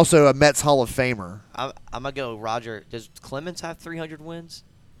go. And also a Mets Hall of Famer I'm gonna go Roger. Does Clemens have 300 wins?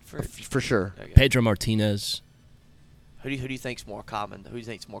 for sure. Okay. Pedro Martinez. Who do you think's more common? Who do you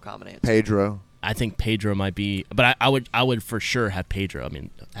think's more common answer? Pedro. I think Pedro might be, but I would for sure have Pedro. I mean,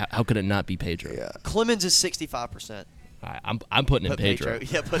 how could it not be Pedro? Yeah. Clemens is 65%. I'm putting in Put Pedro.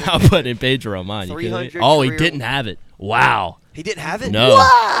 Yeah, put I'm putting in Pedro on mine. You kidding me? 300 Oh, he career- didn't have it. Wow. He didn't have it. No.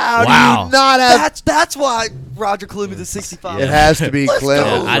 Wow. Wow. Do you not have? That's why Roger Clemens is 65. It has to be Let's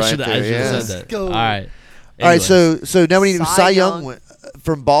Clemens. go. I right should there, yeah. have said that. go. All right. All right. Anyways. So now we need Cy Cy Young Young.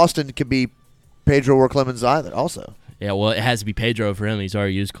 from Boston. Could be Pedro or Clemens either. Also. Yeah, well, it has to be Pedro for him. He's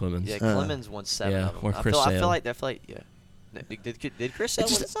already used Clemens. Yeah, Clemens won 7 Yeah, of them. or Chris I feel Sale. like yeah. Did Chris Sale win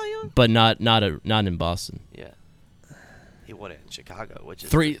just- the Cy Young? But not in Boston. Yeah. He won it in Chicago, which is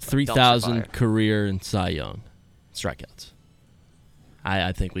Three dumpster 3,000 fire. career and Cy Young strikeouts.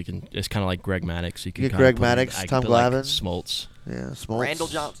 I think we can. It's kind of like Greg Maddux. You can Get kinda Greg put him- Maddux, I could Tom put, like, Glavine. Smoltz. Yeah. Smoltz. Randall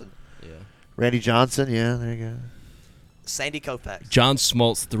Johnson, Yeah. Randy Johnson. Yeah. There you go. Sandy Koufax. John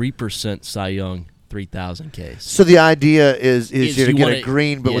Smoltz 3% Cy Young 3,000 Ks. So the idea is Is you're to you get wanna- a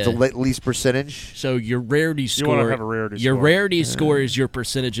green, but with the yeah. least percentage. So your rarity You wanna score. have a rarity your score. rarity score is your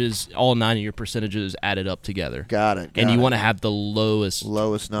percentages. All 9 of your percentages added up together. Got it. And got you it. want to have the lowest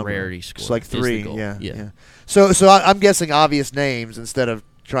Number. rarity score. It's like is the 3. goal. Yeah. Yeah. So I'm guessing obvious names instead of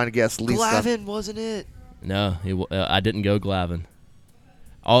trying to guess least. Glavine, wasn't it? No, I didn't go Glavine.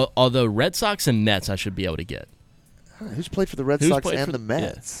 Although Red Sox and Mets, I should be able to get. Who's played for the Red Who's Sox played and for the the- yeah.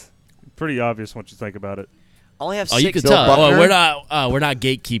 Mets? Pretty obvious once you think about it. I only have Oh, 6. you could Bill tell. Buckner? We're not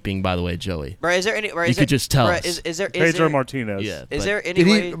gatekeeping, by the way, Joey. Bro, is there any? Bro, You is could there, just tell bro, us. Is there? Pedro Martinez. Yeah, Is but- there any Did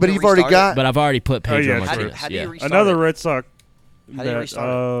he- way? but to you've already restart got- it? But I've already put Pedro yeah, Martinez. How do you yeah. restart Another it? Red Sox. How do you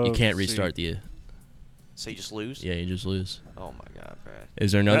restart You can't let's see. restart the. So you just lose? Yeah, you just lose. Oh my god, bro.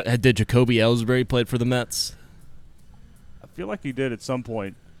 Is there no? Did Jacoby Ellsbury played for the Mets? I feel like he did at some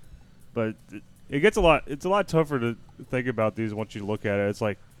point, but it gets a lot. It's a lot tougher to think about these once you look at it. It's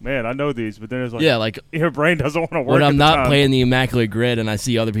like, man, I know these, but then it's like, Yeah, like your brain doesn't want to work. when at I'm the not time. playing the Immaculate Grid and I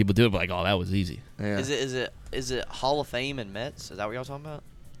see other people do it, I'm like, oh, that was easy. Yeah. Is it Hall of Fame and Mets? Is that what y'all talking about?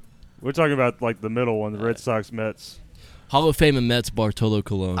 We're talking about like the middle one, the Red Sox, Mets. Hall of Fame and Mets, Bartolo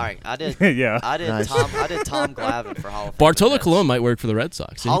Colon. All right, I did. Yeah. I did Nice. Tom Glavine for Hall of Fame. Bartolo Mets. Colon might work for the Red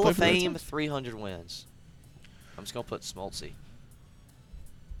Sox. Did he Hall play of for the Red Fame, Sox? 300 wins. I'm just gonna put Smoltzy.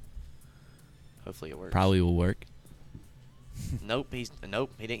 Hopefully it works. Probably will work. Nope, he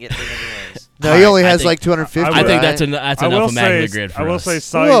didn't get 300 wins. No, he only I has think- like 250. I think right? that's I will enough Immaculate say, Grid for I will us. say,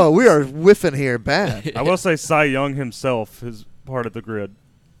 Cy. Whoa, we are whiffing here bad. I will say, Cy Young himself is part of the grid.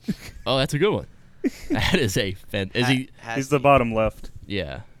 Oh, that's a good one. That is a is he? He's the bottom left.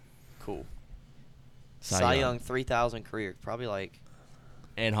 Yeah. Cool. Cy Cy Young. Young 3,000 career. Probably like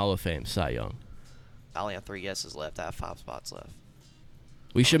And Hall of Fame, Cy Young. I only have 3 guesses left. I have 5 spots left.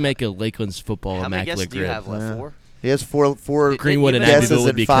 We should make a Lakelands football How many guesses Immaculate do you Grid. have left? Yeah. 4. He has four Greenwood and guesses Abbeville would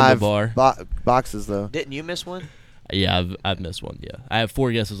in be 5 Bar. boxes though. Didn't you miss one? Yeah, I've missed one. Yeah, I have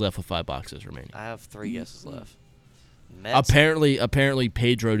 4 guesses left with 5 boxes remaining. I have 3 guesses left. Mets. Apparently,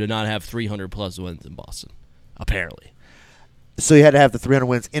 Pedro did not have 300 plus wins in Boston. Apparently, So he had to have the 300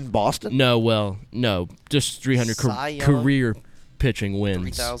 wins in Boston. no, just 300 Cy Young, career pitching wins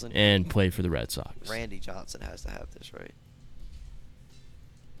 3,000. and played for the Red Sox. Randy Johnson has to have this right.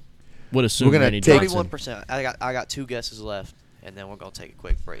 Would assume We're gonna Randy take- Johnson. 31%. I got 2 guesses left, and then we're gonna take a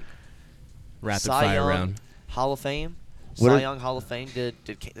quick break. Rapid Cy fire Young, round. Hall of Fame. What Cy are- Young Hall of Fame. Did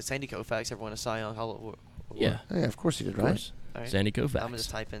Sandy Koufax ever win a Cy Young Hall of Yeah, Yeah, of course he did, of right? course. All right. Sandy I'm gonna Koufax. just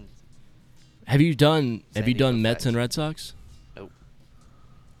type in. Have you done Sandy Mets Koufax. and Red Sox? Nope.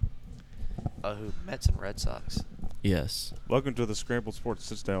 Who? Mets and Red Sox. Yes. Welcome to the Scrambled Sports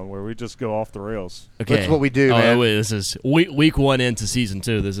Sit Down, where we just go off the rails. Okay. That's what we do, oh, man. Wait, this is week 1 into season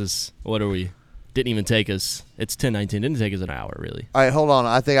 2. This is what are we? Didn't even take us. It's 10:19. Didn't take us an hour really. All right, hold on.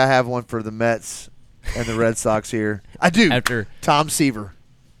 I think I have one for the Mets and the Red Sox here. I do. After Tom Seaver.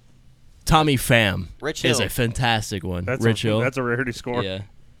 Tommy Pham Rich is Hill. a fantastic one. That's Rich Hill. That's a rarity score. Yeah.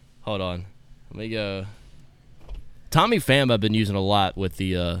 Hold on. Let me go. Tommy Pham I've been using a lot with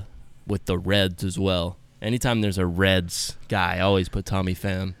the Reds as well. Anytime there's a Reds guy, I always put Tommy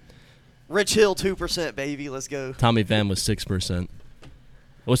Pham. Rich Hill 2%, baby. Let's go. Tommy Pham was 6%.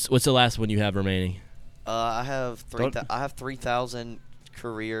 What's the last one you have remaining? I have Don't- 3,000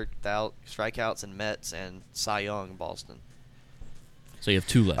 career strikeouts in Mets and Cy Young in Boston. So you have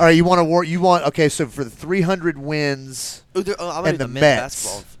 2 left. All right, you want to award? You want okay? So for the 300 wins I'm gonna and do the men's Mets.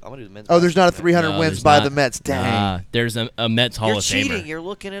 basketball. I'm gonna do the men's. Oh, there's not a basketball. 300 No, wins there's by not. the Mets. Dang. There's a Mets Hall You're of cheating. Famer. You're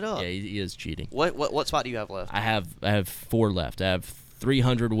looking it up. Yeah, he is cheating. What spot do you have left? I have 4 left. I have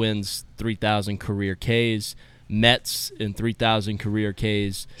 300 wins, 3,000 career Ks. Mets and 3,000 career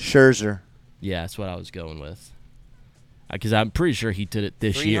Ks. Scherzer. Yeah, that's what I was going with. Because I'm pretty sure he did it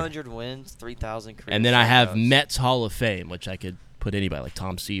this year. 300 wins, 3,000 career. And then I have strikeouts. Mets Hall of Fame, which I could put anybody like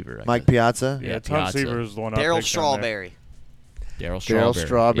Tom Seaver. Mike Piazza. Yeah, Yeah, Tom Piazza. Seaver is the one I Daryl picked down there. Strawberry. Daryl Daryl Strawberry.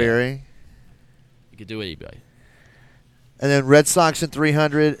 Strawberry. Yeah. You could do anybody. And then Red Sox in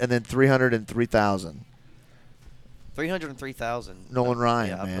 300, and then 300 and 3,000. 303,000. Nolan Ryan,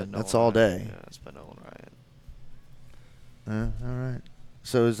 Yeah, I put man. Nolan That's all Ryan. day. Yeah, let's put Nolan Ryan. All right.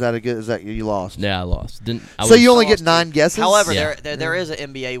 So is that a good? Is that you lost? Yeah, I lost. So you only get 9 guesses. However, Yeah. there is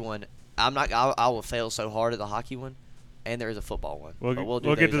an NBA one. I'm not. I will fail so hard at the hockey one, and there is a football one. We'll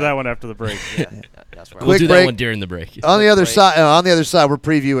But get to that one after the break. Yeah, that's right. We'll do break. that one during the break. on the other Break. side, on the other side, we're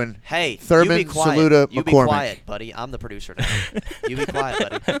previewing. Hey, Thurman, you be quiet. Saluda, You be McCormick. quiet, buddy. I'm the producer now. You be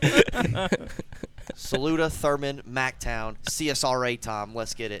quiet, buddy. Saluda, Thurman, Mactown, CSRA time.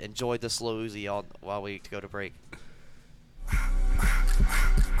 Let's get it. Enjoy the slow Uzi while we go to break.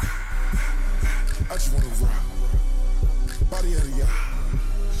 I just wanna rock. Body out of ya.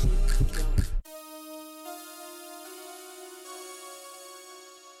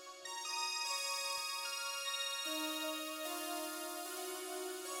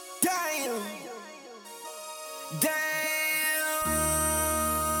 Damn.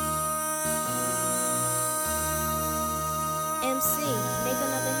 MC, make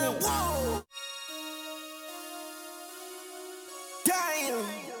another hit. Whoa. Damn.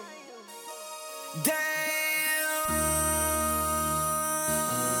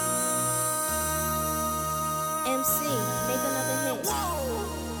 MC, make another hit.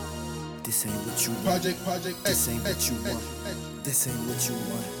 This ain't what you want. This ain't what you want. This ain't what you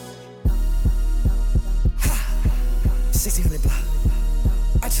want. Ha! 1600 block.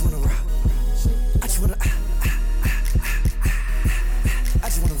 I just wanna rock. I just wanna. I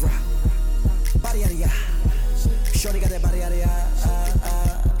just wanna rock. Body out of ya. Shorty got that body out of ya.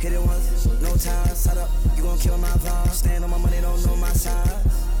 Hit it once, no time. Side up, you gon' kill my vibe. Stand on my money, don't know my size.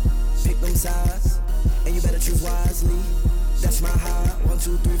 Pick them sides, and you better choose wisely. That's my high. 1,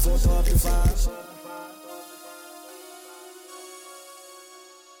 2, 3, 4, throw up to 5.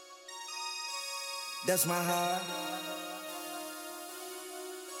 That's my high.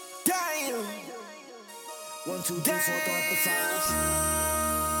 Damn. 1, 2, 3, 4, throw up to 5.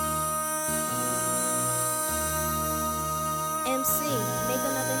 MC, make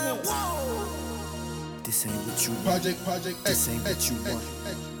another hit. This ain't what you want. This ain't what you want.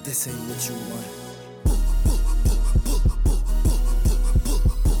 This ain't what you want.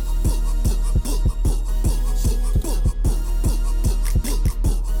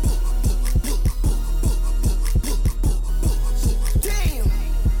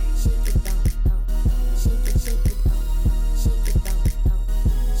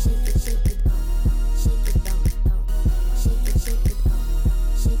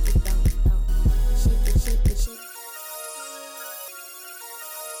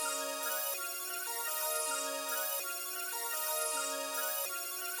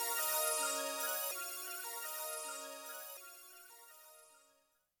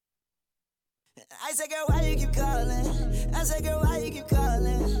 I said, girl, why you keep calling? I said, girl, why you keep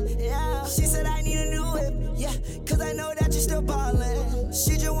calling? Yeah. She said, I need a new whip. Yeah, cause I know that you're still ballin'.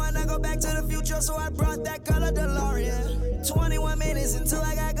 She just wanna go back to the future, so I brought that color DeLorean. 21 minutes until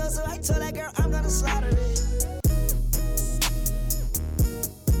I gotta go, so I told that girl I'm gonna slaughter it.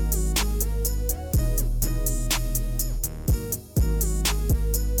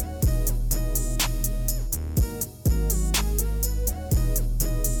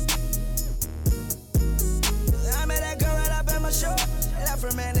 Left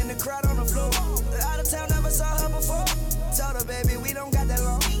her man in the crowd on the floor. Out of town, never saw her before. Told her, baby, we don't got that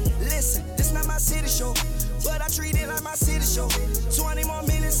long. Listen, this not my city show, but I treat it like my city show. 20 more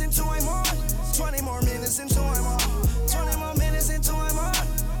minutes into I'm on. 20 more minutes into I'm on. 20 more minutes into I'm on.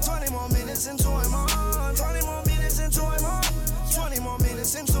 20 more minutes into I'm on. 20 more minutes into I'm on. 20 more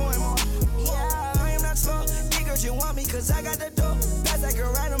minutes into I'm on. Yeah, I am not slow. Niggas, you want me cause I got the dough. Pass that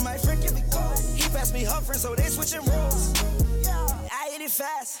girl right on my friend, give me cold. He passed me her friend, so they switching roles. I hit it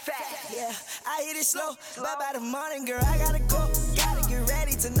fast, yeah, I hit it slow. But by the morning, girl, I gotta go. Gotta get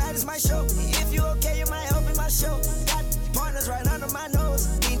ready, tonight is my show. If you okay, you might open my show. Got pointers right under my nose.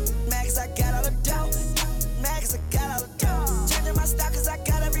 Max, I got all the dough. Max, I got all the dough. Changing my style, cause I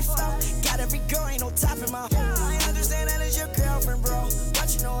got every flow. Got every girl, ain't no top in my hole. I understand that it's your girlfriend, bro.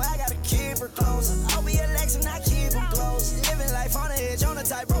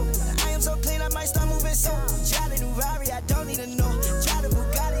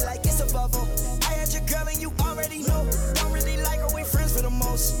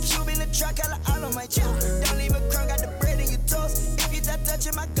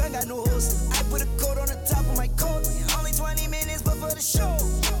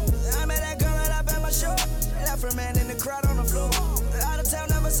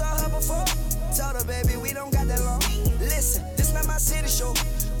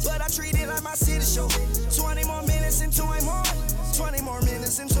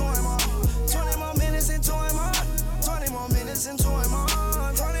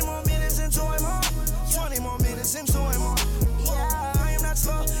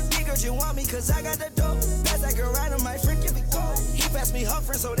 cause I got the dope. Pass that girl right on my friend, give it go. He passed me her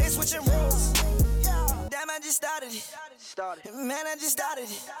friend, so they switching roles. Damn, I just started it. Man, I just started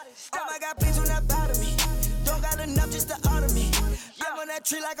it. Damn, I got pigs when that bother me. Don't got enough just to order me. I'm on that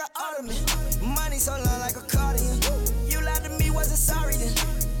tree like an ottoman. Money so long like a cardigan. You lied to me, wasn't sorry then.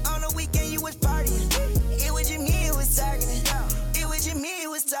 On the weekend, you was partying. It was you, me, it was targeting. It was you, me, it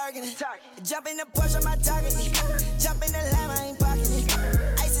was targeting. Jump in the Porsche, I'm not targeting. Jump in the Lamb, I ain't parking it.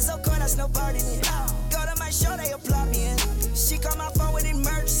 Ice is so cold, I snowboarding it. Go to my show, they applaud me in. She called my phone with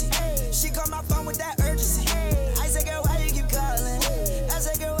emergency. She called my phone with that urgency. I said, girl, why you keep calling? I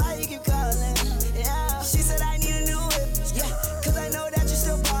said, girl, why you keep calling? Yeah. She said, I need a new whip. Yeah, cause I know that you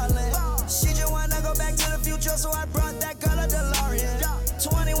still ballin'. She just wanna go back to the future, so I brought that girl a DeLorean.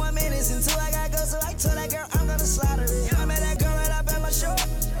 21 minutes until I gotta go, so I told that girl I'm gonna slaughter it. I met that girl right up at my show.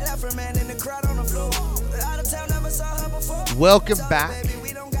 Left her man in the crowd on the floor. Out of town, never saw her before. Welcome back.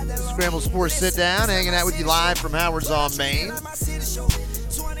 Scrambled Sports Sit Down, hanging out with you live from Howard's on Main. I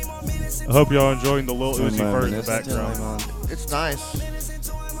hope y'all enjoying the Lil Uzi Vert in the background. It's nice.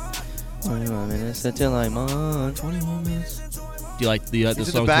 21 minutes until I'm on. 21 minutes. Do you like the He's in song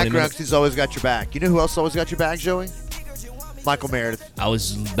the 20 background minutes? because he's always got your back. You know who else always got your back, Joey? Michael Meredith. I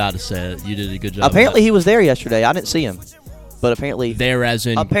was about to say it. You did a good job. Apparently, he was there yesterday. I didn't see him, but apparently, there as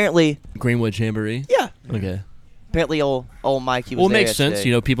in apparently, Greenwood Jamboree. yeah. Okay. Apparently, old Mikey was Well, it there makes sense. yesterday.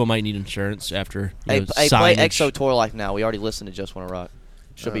 You know, people might need insurance after Hey, play signage. EXO Tour Life now. We already listened to Just Wanna Rock.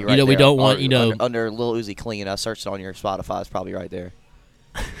 Should be right You know, there. we don't want, under Lil Uzi Clean. I searched it on your Spotify. It's probably right there.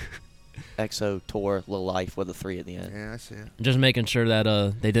 EXO Tour Lil Life with a 3 at the end. Yeah, I see it. Just making sure that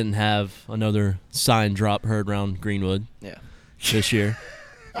they didn't have another sign drop heard around Greenwood Yeah. this year.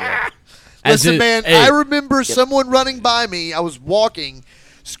 Listen, man, hey, I remember someone running by me. I was walking,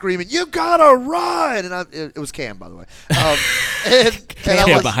 screaming, "You gotta run!" And it was Cam, by the way. And I Cam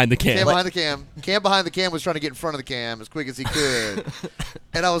was- behind the cam. Cam behind the cam. Cam behind the cam was trying to get in front of the cam as quick as he could.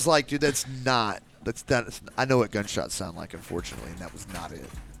 And I was like, dude, that's not. I know what gunshots sound like, unfortunately, and that was not it.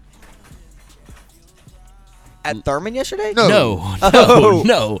 At Thurman yesterday? No.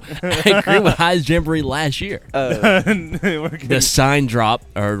 No. At Greenwood High's Jamboree last year. The sign drop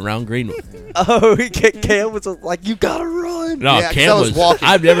around Greenwood. Cam was like, "You gotta run." No, Yeah, 'cause I Cam was walking.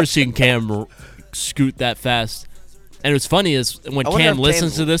 I've never seen Cam scoot that fast. And what's funny is when I wonder Cam if listens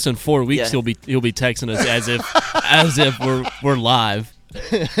Cam's- to this in 4 weeks, Yeah. he'll be texting us as if we're live.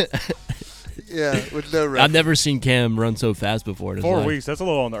 Yeah, with no reference. I've never seen Cam run so fast before. in his 4 life. weeks, that's a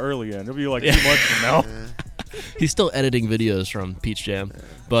little on the early end. It'll be like 2 months from now. He's still editing videos from Peach Jam,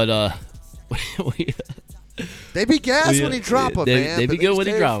 but They be gas Yeah, when he drop them, they- man. they but be good these when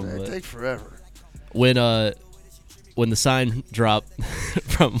he take- drop 'em, They but- take forever. when the sign dropped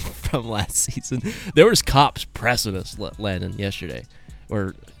from last season, there was cops pressing us, Landon, yesterday,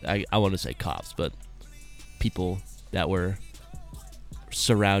 or I want to say cops, but people that were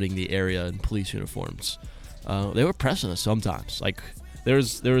surrounding the area in police uniforms. They were pressing us sometimes. Like there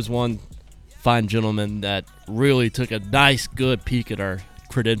was one fine gentleman that really took a nice, good peek at our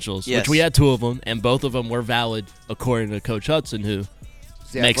credentials, Yes. which we had 2 of them, and both of them were valid according to Coach Hudson, who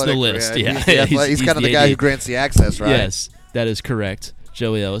makes the list. Yeah, He's kind of the guy AD. who grants the access, right? Yes, that is correct.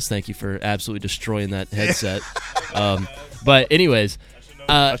 Joey Ellis, thank you for absolutely destroying that headset. But anyways,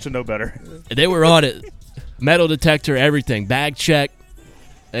 I should know better. they were on it. Metal detector, everything. Bag check.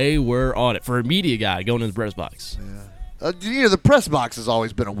 They were on it. For a media guy going in the press box. The press box has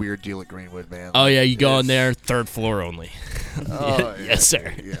always been a weird deal at Greenwood, man. Oh, yeah, you go in It's- there, 3rd floor only. Oh, yeah. Yes,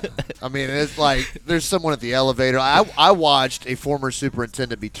 sir. Yeah. I mean, it's like there's someone at the elevator. I watched a former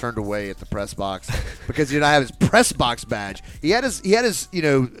superintendent be turned away at the press box because he did not have his press box badge. He had his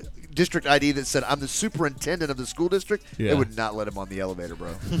district ID that said, "I'm the superintendent of the school district." Yeah. They would not let him on the elevator,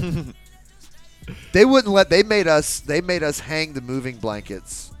 bro. They wouldn't let. They made us hang the moving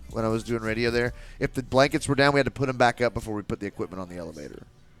blankets when I was doing radio there. If the blankets were down, we had to put them back up before we put the equipment on the elevator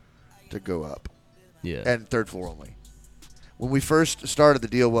to go up. Yeah. And 3rd floor only. When we first started, the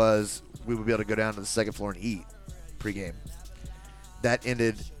deal was we would be able to go down to the 2nd floor and eat pregame. That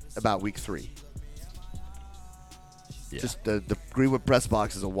ended about week 3. Yeah. Just the Greenwood press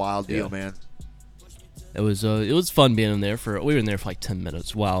box is a wild deal, Yeah. man. It was fun being in there we were in there for like 10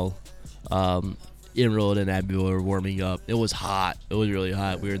 minutes while Emerald and Abbeville were warming up. It was hot. It was really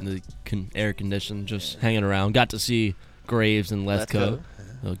hot. We were in the air conditioned, just hanging around. Got to see Graves and Lethco.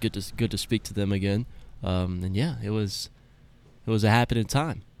 Good to speak to them again. And yeah, it was a happening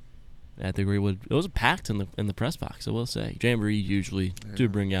time at the Greenwood. It was packed in the press box, I will say. Jamboree usually do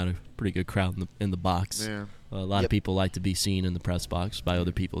bring out a pretty good crowd in the box. Yeah. A lot of people like to be seen in the press box by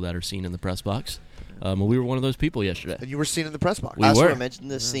other people that are seen in the press box. We were one of those people yesterday. And you were seen in the press box. We I just were. want to mention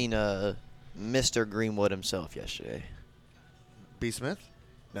this scene. Mr. Greenwood himself yesterday. B. Smith?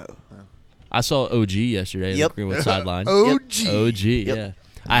 No. I saw OG yesterday Yep. in the Greenwood sideline. OG. OG, Yep. yeah.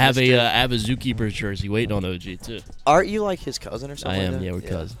 I have a Zookeeper jersey waiting on OG too. Aren't you like his cousin or I something? am, like that? yeah, we're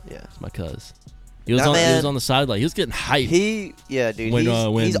cousins. Yeah. It's my cuz. He was That on. He was man- on the sideline. He was getting hyped. Dude.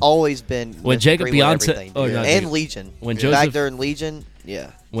 When, he's always been when Mr. Jacob Greenwood Beyonce- everything, oh, dude. no, and dude. Legion. When back Joseph- there in Legion,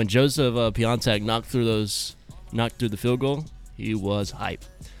 yeah. When Joseph Piontek knocked through the field goal, he was hyped.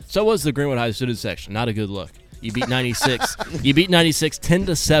 So was the Greenwood High student section. Not a good look. You beat 96. You beat 96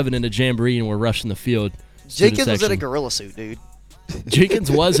 10-7 in a jamboree, and we're rushing the field. Student Jenkins was in a section. gorilla suit, dude. Jenkins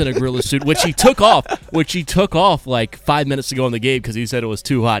was in a gorilla suit, which he took off like 5 minutes ago in the game because he said it was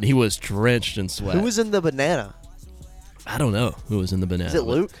too hot. He was drenched in sweat. Who was in the banana? I don't know who was in the banana. Is it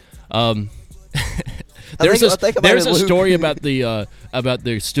Luke? There's I think it might there's be a Luke. story about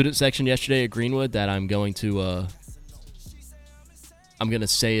the student section yesterday at Greenwood that I'm going to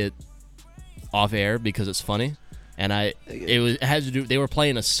say it off air because it's funny, and it has to do. They were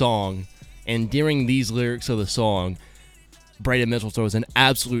playing a song, and during these lyrics of the song, Braden Mitchell throws an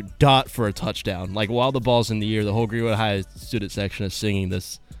absolute dot for a touchdown. Like while the ball's in the air, the whole Greenwood High student section is singing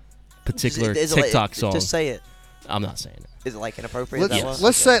this particular Is it like- TikTok song. Just say it. I'm not saying it. Is it like inappropriate? that one?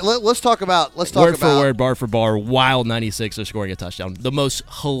 Let's talk about Word for word, bar for bar, while 96 are scoring a touchdown. The most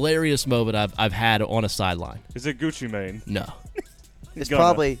hilarious moment I've had on a sideline. Is it Gucci Mane? No. It's Gonna.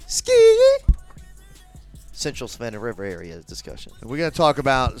 probably ski. Central Savannah River area discussion. We're going to talk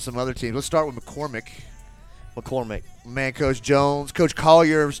about some other teams. Let's start with McCormick. Man, Coach Jones. Coach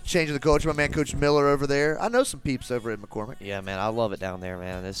Collier's changing the coach. My man, Coach Miller over there. I know some peeps over at McCormick. Yeah, man, I love it down there,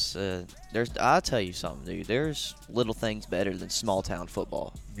 man. I'll tell you something, dude. There's little things better than small town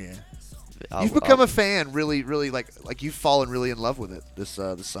football. Yeah. You've become a fan, really, really, like you've fallen really in love with it this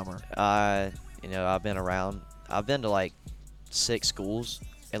summer. I've been around. I've been to like 6 schools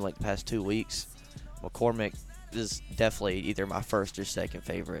in like the past 2 weeks. McCormick is definitely either my first or second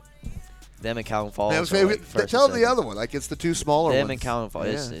favorite. Them and Calvin Falls. Man, are, like, first tell and them the second. other one. Like it's the two smaller Them ones. and Calvin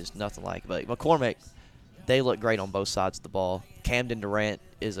Falls is nothing like. But McCormick, they look great on both sides of the ball. Camden Durant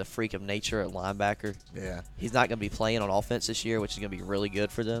is a freak of nature at linebacker. Yeah. He's not going to be playing on offense this year, which is going to be really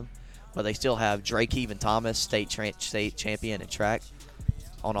good for them. But they still have Drake Even Thomas, state champion in track,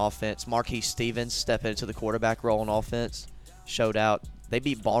 on offense. Marquise Stevens stepping into the quarterback role on offense. Showed out. They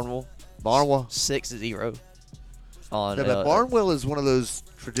beat Barnwell 6-0. On Yeah, but Barnwell is one of those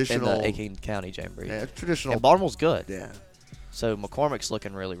traditional. in the Aiken County Jamboree. Yeah, traditional. And Barnwell's good. Yeah. So McCormick's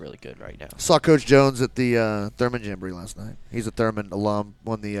looking really, really good right now. Saw Coach Jones at the Thurman Jamboree last night. He's a Thurman alum.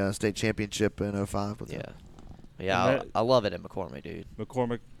 Won the state championship in 05 with them. Yeah, And I love it in McCormick, dude.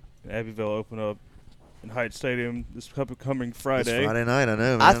 McCormick and Abbeville open up in Heights Stadium this coming It's Friday. Friday night, I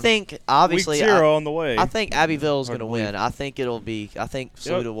know, man. I think obviously Week 0 on the way. I think Abbeville's Hard going to to win. believe. I think it'll be. I think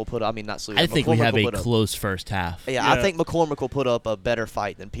Saluda will put. I mean, not Saluda. I think we McCormick have will a put up- close first half. Yeah, I Yeah. think McCormick will put up a better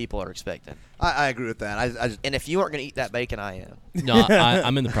fight than people are expecting. I agree with that. I just, And if you aren't going to eat that bacon, I am. No,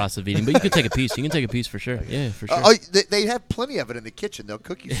 I'm in the process of eating, but you can take a piece. You can take a piece for sure. Yeah, for sure. they have plenty of it in the kitchen. They'll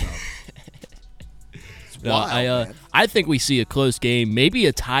cook you some. It's No, wild, man. I think we see a close game, maybe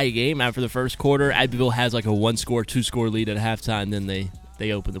a tie game after the first quarter. Abbeville has like a 1-score, 2-score lead at halftime, then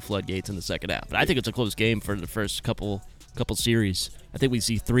they open the floodgates in the second half. But I think it's a close game for the first couple series. I think we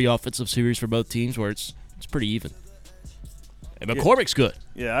see 3 offensive series for both teams where it's pretty even. And McCormick's good.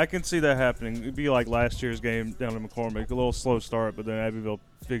 Yeah, I can see that happening. It'd be like last year's game down in McCormick. A little slow start, but then Abbeville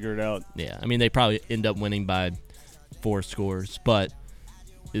figured it out. Yeah, I mean they probably end up winning by 4 scores, but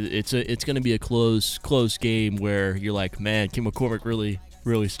it's going to be a close game where you're like, man, can McCormick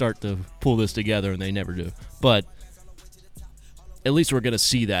really start to pull this together? And they never do. But at least we're going to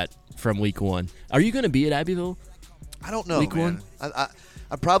see that from week 1. Are you going to be at Abbeville? I don't know, Week man. 1?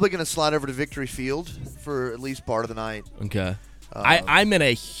 I'm probably going to slide over to Victory Field for at least part of the night. Okay. I'm in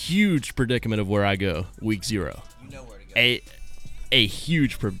a huge predicament of where I go week 0. You know where to go. A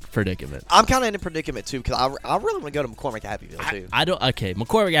huge predicament. I'm kind of in a predicament too because I really want to go to McCormick Abbeville too. I don't. Okay,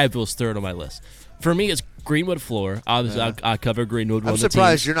 McCormick Abbeville's third on my list. For me, it's Greenwood Floor. Obviously, I cover Greenwood. I'm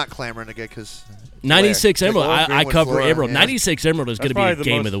surprised you're not clamoring to get because 96 Emerald. Like, I Greenwood cover Floor, Emerald. yeah. 96 Emerald is going to be probably the the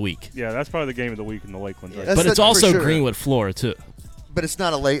game most- of the week. Yeah, that's probably the game of the week in the Lakelands. Right That's But it's for also sure. Greenwood Floor too. but it's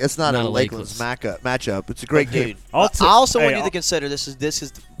not a Lakelands matchup. It's a great game. Dude, I'll I also want you I'll- to consider this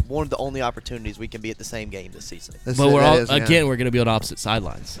is one of the only opportunities we can be at the same game this season. That's- But we're that all is, yeah. again we're going to be on opposite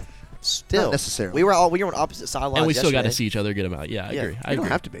sidelines, Still, Not necessarily. we were on opposite sidelines. and we still got to yesterday. see each other get them out. Yeah, I Yeah, agree. I You don't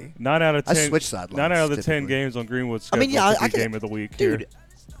agree. have to be. 9 out of I 10. switch sidelines 9 out of the 10 typically. games on Greenwood's I schedule mean, yeah, could I be can- game of the week Dude, here.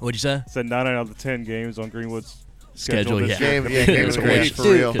 What'd you say? Said 9 out of the 10 games on Greenwood's Schedule, this yeah. year Game, could yeah, be game game of of the the week week. for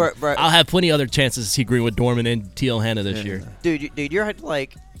dude, real. bro, I'll have plenty other chances to see Greenwood Dorman and Teal Hanna this year. dude, you're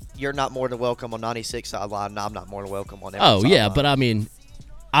like you're not more than welcome on 96 sideline, and I'm not more than welcome on every Oh yeah, sideline. but I mean,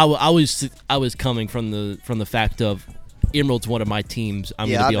 I was coming from the fact of Emerald's one of my teams. I'm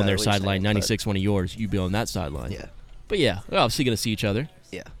Yeah, going to I be on know their what you're sideline. saying, 96 one of yours. You be on that sideline. Yeah. But yeah, we're obviously going to see each other.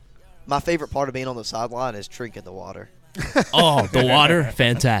 Yeah. My favorite part of being on the sideline is drinking the water. Oh, the water,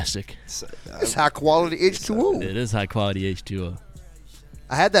 fantastic. It's high quality H2O. It is high quality H2O.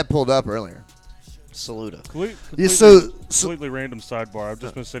 I had that pulled up earlier. Saluda. Yeah, so Completely random sidebar. I've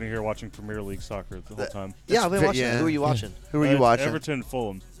just been sitting here watching Premier League soccer the whole time. Yeah, I've been watching. yeah. Who are you watching? who are you It's watching? Everton,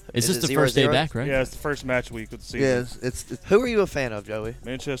 Fulham. Is Is this it the first day 0-0? back, right? Yeah, it's the first match week of the season. Yes, it's Who are you a fan of, Joey?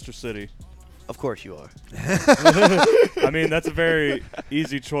 Manchester City. Of course you are. I mean, that's a very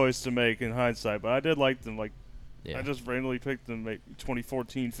easy choice to make in hindsight, but I did like them. Like, Yeah. I just randomly picked them like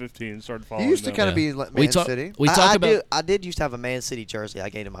 2014, 15, and started he following used to them. kind of Yeah. be like We Man talk- City. We talk about. I did used to have a Man City jersey I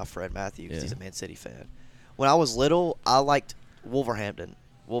gave to my friend Matthew because Yeah. he's a Man City fan. When I was little, I liked Wolverhampton.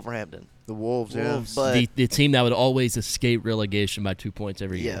 The Wolves, yeah. Wolves. But the team that would always escape relegation by 2 points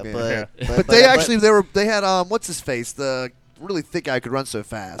every year. yeah, Yeah. but But they actually they had what's his face, the really thick guy who could run so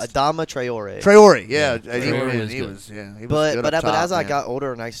fast. Adama Traore. Traore, yeah, Yeah, and Traore was he good. was good But up but top, as I man. got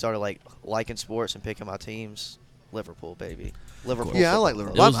older and I started like liking sports and picking my teams, Liverpool, baby. Liverpool. Yeah, I like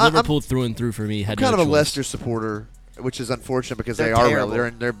football. Liverpool. It was I'm- Liverpool through and through for me. I'm Had kind no of a choice. Leicester supporter, which is unfortunate because They're they are terrible. they're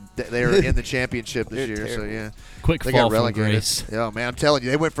in the championship this They're year. So terrible. yeah, Quick they fall got from relegated. grace. Yeah, man, I'm telling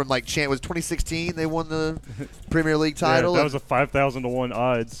you, they went from like was 2016 they won the Premier League Yeah, title, that was a 5,000 to 1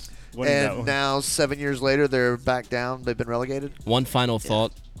 odds. Winning that and one. now 7 years later they're back down. They've been relegated One final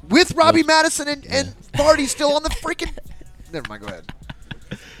thought. with Robbie Madison and Vardy still on the freaking. Never mind. Go ahead.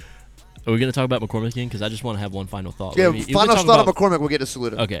 Are we going to talk about McCormick again? Because I just want to have one final thought. Yeah, I mean, we final talk thought on about- McCormick. We'll get to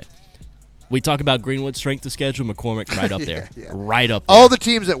Saluda. Okay. We talk about Greenwood's strength of schedule. McCormick right up there. Yeah. Right up there. All the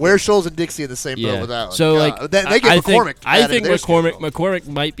teams that wear Shoals and Dixie in the same boat with that one. So God, like they get I McCormick. think, I added think to their McCormick schedule. McCormick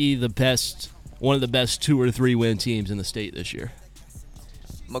might be the best, one of the best 2 or 3 win teams in the state this year.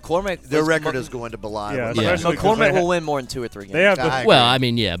 McCormick. Their record is going to belie. Yeah, what Yeah. they- especially 'cause McCormick they will win more than 2 or 3 games. They have the I agree. Well, I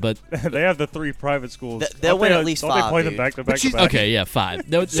mean, yeah, but they have the 3 private schools. They'll Don't win they- at least don't 5, they play them dude. back to But back to you- back? okay, yeah, 5.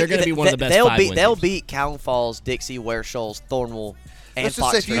 They're going to be one of the best They'll 5 beat win they'll teams. beat Cowan Falls, Dixie, Ware Shoals, Thornwell, and Let's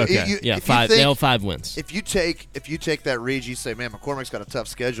just say if Foxborough. you- Okay, yeah, if you 5. think- They'll have 5 wins. If you take that read, you say, man, McCormick's got a tough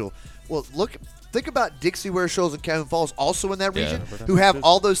schedule. Well, think about Dixie, Ware Shoals, and Calhoun Falls also in that Yeah. region who have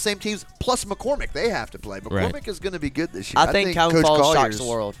all those same teams plus McCormick. They have to play. McCormick is going to be good this year. I think Cowan Coach Falls shocks Collier's- the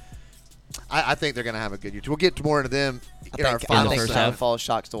world. I think they're going to have a good year. We'll get more into them in our I final think first Cowan half. Falls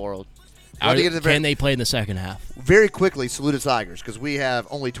shocks the world. I think it's a very- Can they play in the second half? Very quickly, Saluda Tigers because we have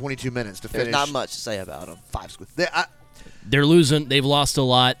only 22 minutes to There's finish. not much to say about them. 5 schools. They're losing. They've lost a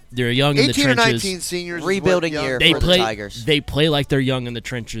lot. They're young in the 18 or trenches. 19 seniors. is Rebuilding what young- year They for the play. Tigers. They play like they're young in the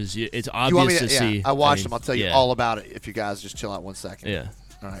trenches. It's You want me obvious to to, see. I watched mean, them. I'll tell you yeah. all about it if you guys just chill out 1 second. Yeah,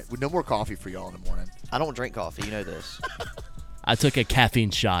 All right. No more coffee for y'all in the morning. I don't drink coffee. You know this. I took a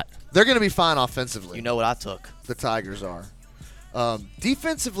caffeine shot. They're going to be fine offensively. You know what I took. The Tigers are.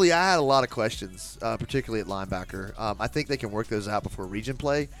 Defensively, I had a lot of questions, particularly at linebacker. I think they can work those out before region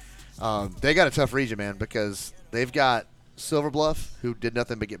play. They got a tough region, man, because they've got Silver Bluff, who did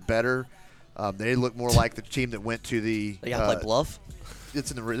nothing but get better. They look more like the team that went to the. They got to play Bluff. It's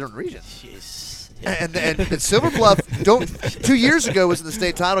in the they're in the region. Jeez. And Silver Bluff 2 years ago was in the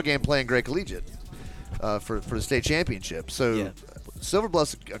state title game playing Gray Collegiate for the state championship. So Yeah. Silver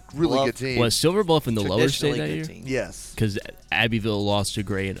Bluff's a really Bluff good team. Was Silver Bluff in the lower state Traditionally that good year? team. Yes. Because Abbeville lost to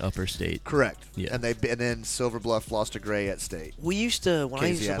Gray in upper state. Correct. Yeah. And then Silver Bluff lost to Gray at state. We used to, when I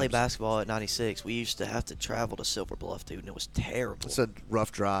Casey used to play Adams. basketball at 96, we used to have to travel to Silver Bluff, dude, and it was terrible. It's a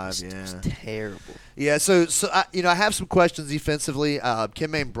rough drive, It was yeah. terrible. Yeah, so I have some questions defensively.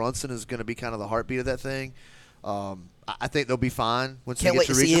 Kim Brunson is going to be kind of the heartbeat of that thing. I think they'll be fine once Can't they wait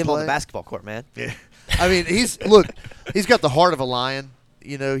get to to see region him on play. the basketball court, man. Yeah. I mean, he's got the heart of a lion.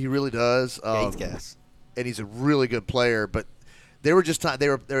 You know, he really does. Yeah, he's gas. And he's a really good player. But they were just they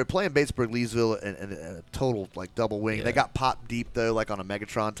were playing Batesburg Leesville in a total like double wing. Yeah. They got popped deep though, like on a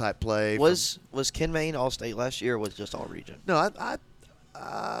Megatron type play. Was Ken Main all state last year, or was it just all region? No,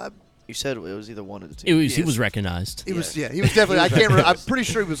 You said it was either one of the two. He Yes. was recognized. he was definitely. I can't. I'm pretty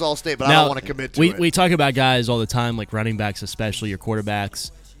sure he was all state, but I Now, don't want to commit to we, it. We talk about guys all the time, like running backs especially, or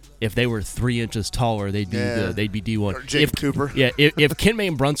quarterbacks. If they were 3 inches taller, they'd be Yeah. they'd be D1. Or Jacob Cooper. Yeah, if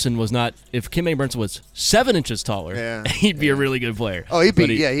Ken Brunson was 7 inches taller, Yeah. he'd be a really good player. Oh, he But would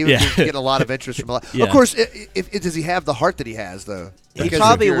be getting a lot of interest from a lot. Yeah. Of course, does he have the heart that he has though? He Because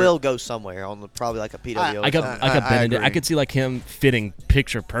probably if you're- will go somewhere on probably like a PWO. Like a I Benedict. agree. I could see like him fitting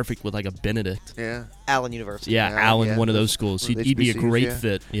picture perfect with like a Benedict. Yeah, Allen University. Yeah, Yeah, Allen, yeah. one of those schools. One of He'd be a HBCUs, great yeah.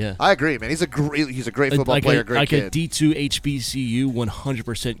 fit. Yeah. I agree, man. He's a great football like player, a, great like kid. a D2 HBCU,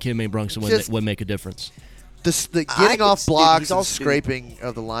 100% Tim Brunson Just- would make a difference. The I getting could off see- blocks he's and also- scraping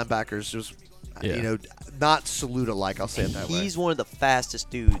of the linebackers was, Yeah. not Saluda-like. I'll say it that way. He's one of the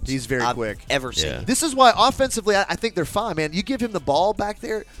fastest dudes. He's very I've quick. ever seen. Yeah. This is why offensively, I think they're fine, man. You give him the ball back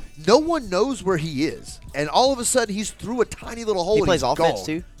there, no one knows where he is, and all of a sudden he's through a tiny little hole. He and plays he's offense, gone.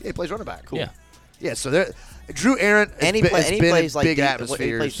 too? Yeah, he plays running back. Yeah. Yeah. So Drew Aaron And he, has play, and he been plays in like big he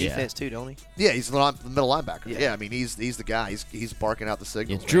atmospheres. plays Yeah. defense too, don't he? Yeah, he's the middle linebacker. Yeah. Yeah, I mean he's the guy. He's barking out the Yeah,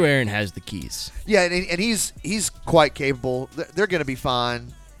 signals. Drew man. Aaron has the keys. Yeah, and he's quite capable. They're going to be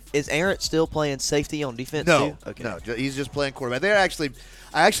fine. Is Aaron still playing safety on defense No, too? Okay. no, he's just playing quarterback. I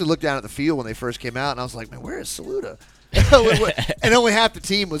actually looked down at the field when they first came out, and I was like, man, where is Saluda? And only half the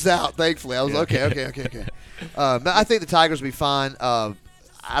team was out. Thankfully, I was okay. I think the Tigers will be fine.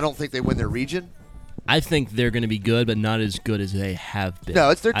 I don't think they win their region. I think they're going to be good, but not as good as they have been.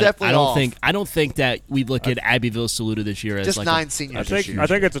 No, they're definitely I don't off. think. I don't think that we look at Abbeville Saluda this year as Just like 9 I seniors this think year. I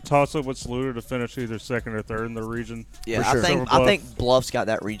think it's a toss-up with Saluda to finish either second or third in the region. Yeah, For I sure. think Silver I Bluff. think Bluff's got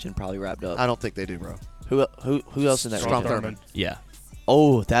that region probably wrapped up. I don't think they do, bro. Who else in that Strom region? Thurmond. Yeah.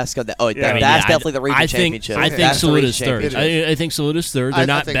 Oh, that's got that. Oh, Yeah. I mean, that's yeah, definitely the region I think, championship. I think That's the Saluda's region third. championship. I think Saluda's third. I They're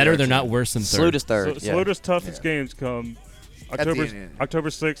not think better. they're They're not too. worse than third. Saluda's third. So yeah. Saluda's toughest Yeah. games come At the end. October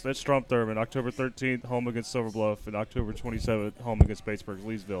 6th at Strom Thurmond, October 13th home against Silver Bluff, and October 27th home against Batesburg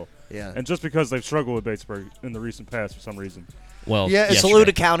Leesville. Yeah. And just because they've struggled with Batesburg in the recent past for some reason. Well, Yeah, it's yesterday.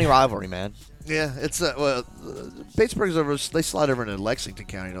 Saluda County rivalry, man. Yeah, it's Batesburg's over. They slide over into Lexington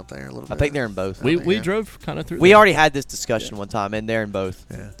County, don't they? A little bit. I think they're in both. We Yeah. drove kind of through. We there. already had this discussion one time, and they're in both.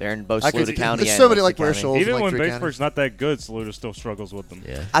 Yeah. They're in both I could Saluda see- County there's and so many like Lexington Ware County. Shoals. Even like when three Batesburg's counties. not that good, Saluda still struggles with them.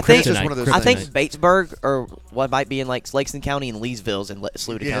 Yeah. I think- It's just one of those I think things. Batesburg or what might be in like Lexington County and Leesville's in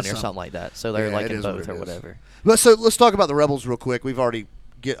Saluda Yeah, County or something. something like that. So they're Yeah, like it in is what both it or is. whatever. But so let's talk about the Rebels real quick. We've already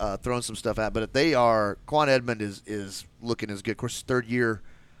thrown some stuff out, but if they are, Quan Edmond is looking as good. Of course, third year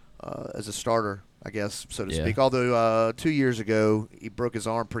as a starter, I guess, so to Yeah. speak. Although 2 years ago he broke his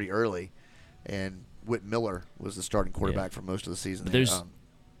arm pretty early, and Whit Miller was the starting quarterback for most of the season. But there's-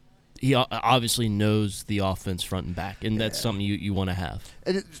 He obviously knows the offense front and back, and that's Yeah. something you want to have.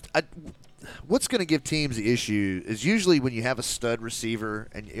 And what's going to give teams the issue is usually when you have a stud receiver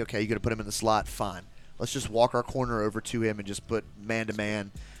and, okay, you're going to put him in the slot, fine. Let's just walk our corner over to him and just put man-to-man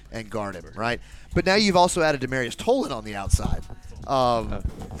and guard him, right? But now you've also added Demarius Tolan on the outside.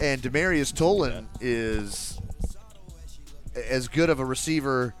 And Demarius Tolan is as good of a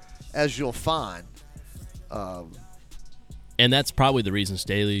receiver as you'll find. And that's probably the reason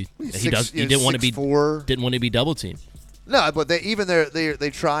Staley he didn't want to be 6'4". double teamed. No, but they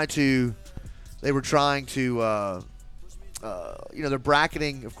were trying to they're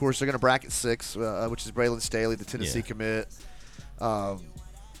bracketing. Of course, they're going to bracket 6, which is Braylon Staley, the Tennessee Yeah. commit.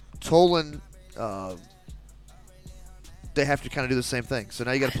 Tolan, they have to kind of do the same thing. So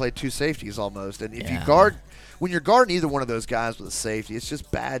now you got to play 2 safeties almost. And if you Yeah. when you're guarding either one of those guys with a safety, it's just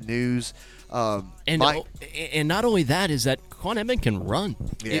bad news. And not only that is that Quan Edmond can run.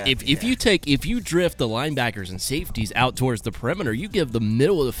 Yeah, if yeah. you drift the linebackers and safeties out towards the perimeter, you give the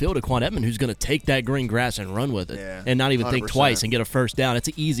middle of the field to Quan Edmond, who's going to take that green grass and run with it, Yeah, and not even think 100%. twice and get a first down. It's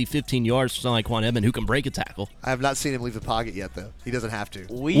an easy 15 yards for someone like Quan Edmond who can break a tackle. I have not seen him leave the pocket yet, though. He doesn't have to.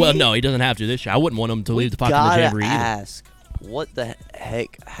 Well, no, he doesn't have to this year. I wouldn't want him to leave the pocket in the Gotta jamboree either. ask, what the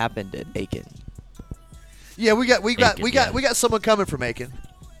heck happened at Aiken? Yeah, we got Aiken, we got someone coming from Aiken.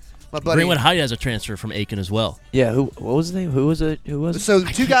 My buddy. Greenwood Height has a transfer from Aiken as well. Yeah, what was his name? Who was it? Who was it? So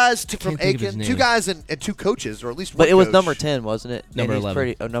two guys from can't think of his Aiken, 2 name. guys and 2 coaches, or at least one But it was coach. number 10, wasn't it? Number and he's 11.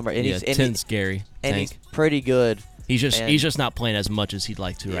 Pretty, and Yeah, he's, and 10's Gary. and Tank. he's pretty good. He's and- just not playing as much as he'd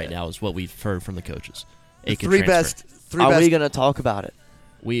like to right now, is what we've heard from the coaches. The Aiken three transfer. best. Are we going to talk about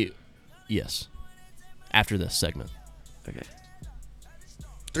it? Yes. After this segment. Okay.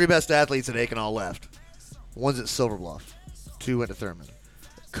 3 best athletes at Aiken all left. One's at Silver Bluff. 2 went to Thurman.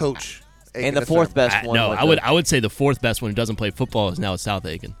 Coach. Aiken And the to 4th Thurman. best one. No, was I would say the 4th best one who doesn't play football is now at South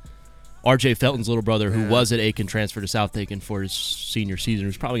Aiken. R.J. Felton's little brother, who was at Aiken, transferred to South Aiken for his senior season.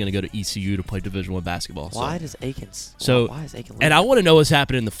 Who's probably going to go to ECU to play Division I basketball. Why so. does Aiken? So, why is Aiken? And I want to know what's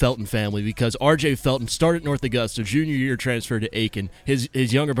happening in the Felton family because R.J. Felton started at North Augusta, junior year transferred to Aiken. His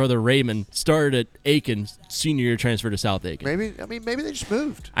younger brother Raymond started at Aiken, senior year transferred to South Aiken. Maybe they just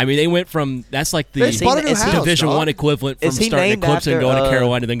moved. I mean, they went from that's like the They bought a new house, Division dog. I equivalent from Is he starting at named Clemson, after, going to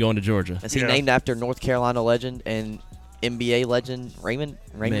Carolina, then going to Georgia. Is he Yeah. named after North Carolina legend and NBA legend Raymond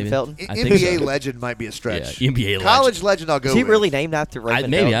Maybe. Felton? I think NBA so. legend might be a stretch. Yeah, NBA College legend, I'll go Is he with. really named after Raymond?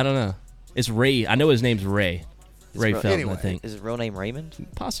 Maybe, Felton? I don't know. It's Ray. I know his name's Ray. Is Ray Ro- Felton, anyway, I think. Is his real name Raymond?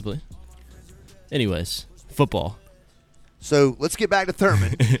 Possibly. Anyways, football. So let's get back to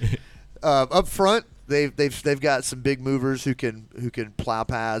Thurman. Up front, they've got some big movers who can plow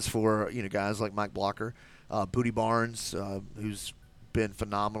paths for guys like Mike Blocker, Booty Barnes, who's been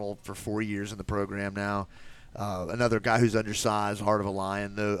phenomenal for 4 years in the program now. Another guy who's undersized, heart of a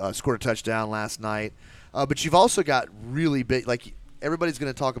lion, though, scored a touchdown last night. But you've also got really big, like everybody's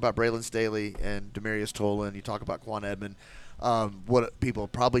going to talk about Braylon Staley and Demarius Tolan. You talk about Quan Edmond. What people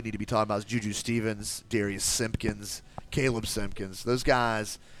probably need to be talking about is Juju Stevens, Darius Simpkins, Caleb Simpkins. Those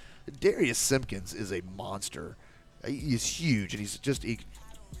guys. Darius Simpkins is a monster. He's huge, and he's just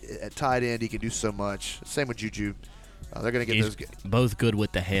at tight end. He can do so much. Same with Juju. They're going to get those. Both good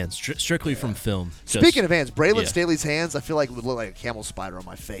with the hands, strictly from film. Speaking of hands, Braylon Staley's hands, I feel like would look like a camel spider on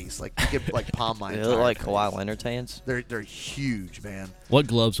my face. Like he could palm my. They look like Kawhi Leonard's hands. They're huge, man. What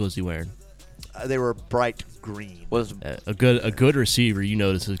gloves was he wearing? They were bright green. Was a good receiver? You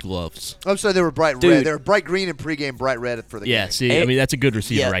notice his gloves. I'm sorry, they were bright red. They were bright green in pregame, bright red for the game. Yeah, see, I mean that's a good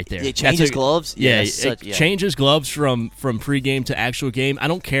receiver right there. Yeah, changes gloves. Yeah, changes gloves from pregame to actual game. I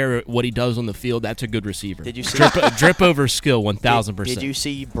don't care what he does on the field. That's a good receiver. Did you see drip over skill 1,000%? Did you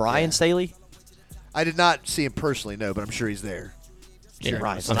see Brian Staley? I did not see him personally, no, but I'm sure he's there. Yeah,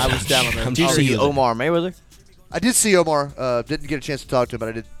 right. I was down on the. Did you see Omar Mayweather? I did see Omar. Didn't get a chance to talk to him,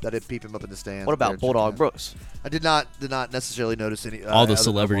 but I did peep him up in the stands. What about Bulldog Brooks? I did not necessarily notice any. All the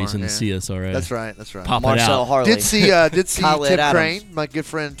celebrities in the CSRA. That's right. Pop Marcel it out. Harley. Did see Tim Adams. Crane, my good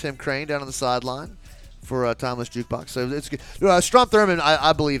friend Tim Crane, down on the sideline for Timeless Jukebox. So it's good. Strom Thurmond,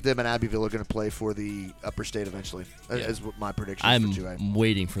 I believe them and Abbeville are going to play for the upper state eventually. Is what my prediction is for 2A. I'm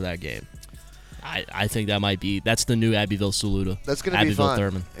waiting for that game. I think that's the new Abbeville Saluda. That's going to be fun.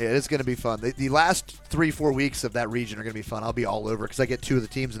 Thurman. Yeah, it's going to be fun. The last 3-4 weeks of that region are going to be fun. I'll be all over because I get 2 of the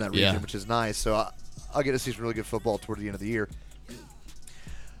teams in that region, which is nice. So I'll get to see some really good football toward the end of the year.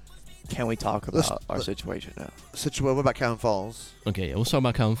 Can we talk about our situation now? What about Cowan Falls? Okay, yeah, we'll talk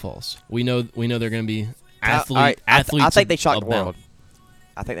about Cowan Falls. We know they're going to be athletes. I think they shocked the world.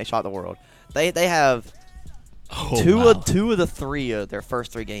 I think they shocked the world. They have two of the 3 of their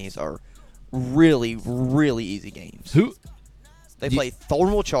first 3 games are really, really easy games. Who? They play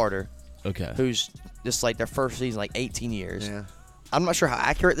Thornville Charter. Okay. Who's just like their first season, like 18 years. Yeah. I'm not sure how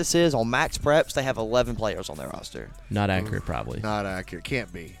accurate this is. On Max Preps, they have 11 players on their roster. Not accurate, probably. Not accurate.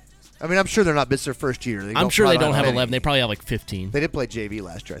 Can't be. I mean, I'm sure they're not. It's their first year. I'm sure they don't have 11. They probably have like 15. They did play JV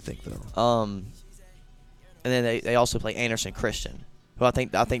last year, I think, though. And then they also play Anderson Christian, who I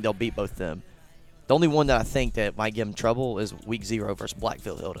think they'll beat both of them. The only one that I think that might give them trouble is week 0 versus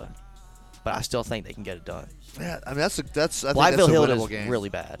Blackville Hilda. But I still think they can get it done. Yeah, I mean that's I think Blackville that's a Hilda winnable is game. really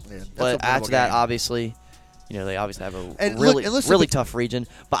bad. Yeah, but after that, obviously, they obviously have a really really tough region.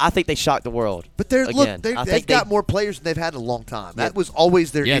 But I think they shocked the world. But they've got more players than they've had in a long time. That was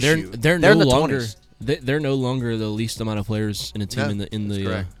always their issue. They're in no the longer 20s. they're no longer the least amount of players in a team in the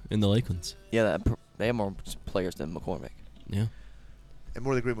Lakelands. Yeah, they have more players than McCormick. Yeah. And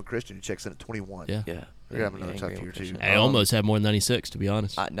more than Greenwood Christian, who checks in at 21. Yeah. They're having another tough year too. I almost have more than 96, to be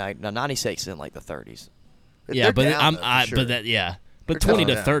honest. No, 96 is in like the 30s. They're but down, But 20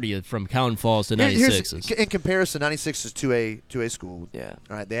 to 30 from Cowan Falls to 96 is in comparison. 96 is 2A school. Yeah.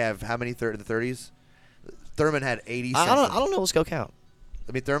 All right. They have how many in the 30s? Thurman had 80. I don't know. Let's go count.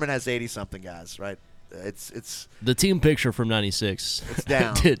 I mean, Thurman has 80 something guys, right? It's the team picture from 96. It's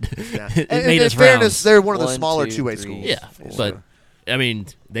down. It's down. It made in us fairness, round. they're one of the smaller 2A schools. Yeah, but I mean,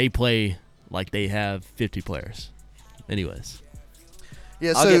 they play like they have 50 players. Anyways.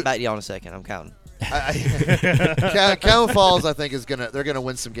 Yeah, I'll get back to you in a second. I'm counting. Cowan Falls, I think, they're gonna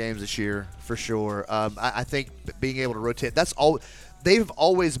win some games this year for sure. I think being able to rotate, that's all. They've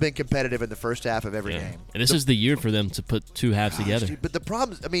always been competitive in the first half of every game. And this is the year for them to put 2 halves together. Dude, but the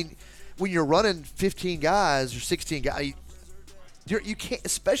problem is, I mean, when you're running 15 guys or 16 guys, you can't,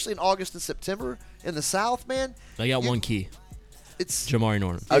 especially in August and September in the South, man. They got one key. It's Jamari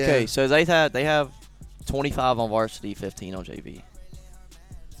Norton. Okay, so they have 25 on varsity, 15 on JV.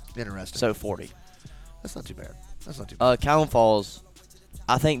 Interesting. So 40. That's not too bad. Cowan Falls,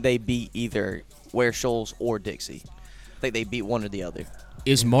 I think they beat either Ware Shoals or Dixie. I think they beat one or the other.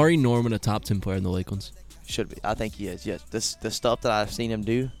 Is Mari Norman a top 10 player in the Lakelands? Should be. I think he is, yes. The stuff that I've seen him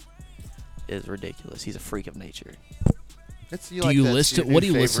do is ridiculous. He's a freak of nature. What do you list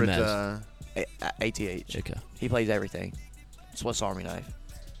him as? ATH. Okay. He plays everything. Swiss Army knife.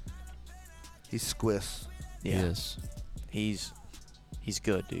 He's squiss. Yeah. Yes. He's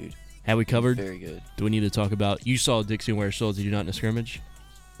good, dude. Have we covered? He's very good. Do we need to talk about? You saw Dixie and Ware Shoals. Did you not in a scrimmage?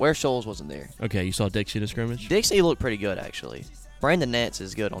 Ware Shoals wasn't there. Okay, you saw Dixie in a scrimmage? Dixie looked pretty good, actually. Brandon Nance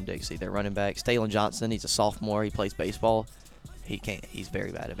is good on Dixie. Their running back. Stalen Johnson, he's a sophomore. He plays baseball. He's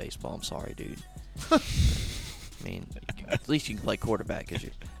very bad at baseball. I'm sorry, dude. I mean, at least you can play quarterback.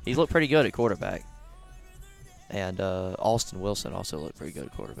 He's looked pretty good at quarterback. And Austin Wilson also looked pretty good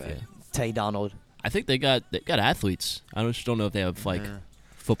at quarterback. Yeah. Tay Donald. I think they got athletes. I just don't know if they have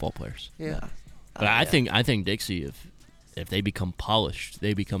football players. Yeah. But I think Dixie, if they become polished,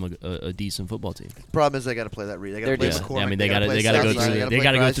 they become a decent football team. Problem is they got to play that read. They got They're to play decent. McCormick. Yeah, I mean they got to play go Southside, through they they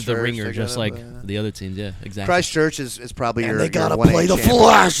got to go through the Christchurch, ringer they just gotta, like the other teams. Yeah, exactly. Christchurch is probably And your they gotta your 1A play the champion.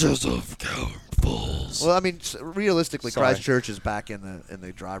 flashes of Bulls. Well, I mean, realistically, Sorry. Christchurch is back in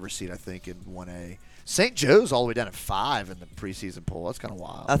the driver's seat. I think in 1A. St. Joe's all the way down at 5 in the preseason poll. That's kind of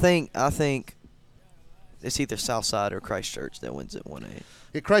wild. I think it's either Southside or Christchurch that wins at 1A.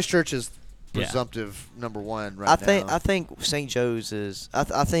 Yeah, Christchurch is Yeah. presumptive number 1 right I now. think St. Joe's is.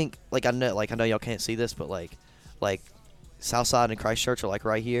 I think I know y'all can't see this, but like Southside and Christchurch are like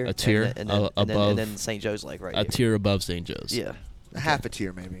right here, A tier and then St. Joe's like right a here. tier above St. Joe's. Yeah. half a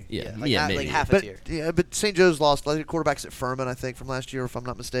tier maybe. Yeah, like, yeah, like maybe. half a But tier. but St. Joe's lost quarterbacks at Furman, I think, from last year, if I'm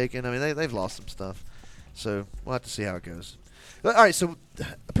not mistaken. I mean, they've lost some stuff, so we'll have to see how it goes. But, all right, so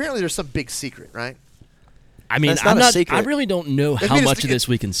apparently there's some big secret, right? I mean, That's not a secret. I really don't know I how mean, much of this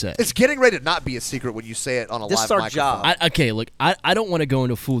we can say. It's getting ready to not be a secret when you say it on a This live is our microphone. job. Okay, look, I don't want to go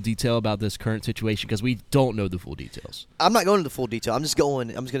into full detail about this current situation because we don't know the full details. I'm not going into full detail. I'm just going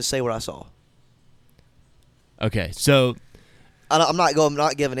to say what I saw. Okay, so I'm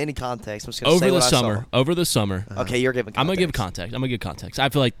not giving any context. I'm just going to say over what the summer, I saw. Okay, you're giving context. I'm gonna give context. I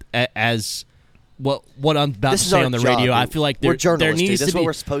feel like as what I'm about This to is say our on the job, radio, I dude. feel like We're there journalists, dude. needs That's to what be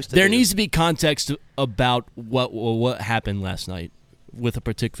we're supposed to there do. needs to be context about what happened last night with a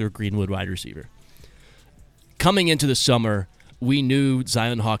particular Greenwood wide receiver. Coming into the summer, we knew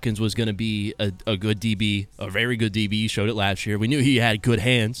Zion Hawkins was going to be a good DB, a very good DB. He showed it last year. We knew he had good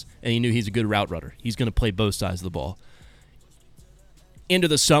hands, and he knew he's a good route runner. He's going to play both sides of the ball. Into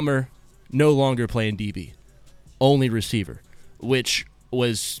the summer, no longer playing DB, only receiver, which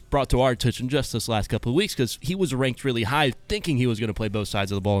was brought to our attention just this last couple of weeks because he was ranked really high, thinking he was going to play both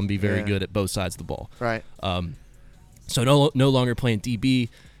sides of the ball and be very good at both sides of the ball. Right. So no longer playing DB,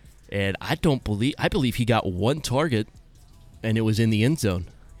 and I believe he got one target, and it was in the end zone.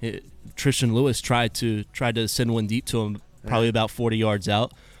 Tristan Lewis tried to send one deep to him, probably about 40 yards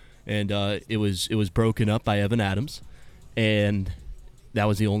out, and it was broken up by Evan Adams, and that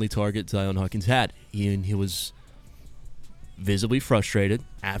was the only target Zion Hawkins had. He was visibly frustrated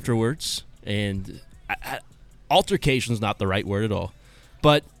afterwards, and altercation is not the right word at all,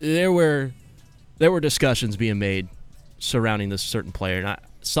 but there were discussions being made surrounding this certain player, and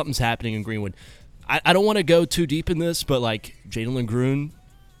something's happening in Greenwood. I don't want to go too deep in this, but like Jalen Gruen,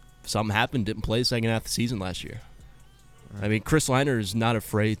 something happened, didn't play the second half of the season last year. I mean, Chris Liner is not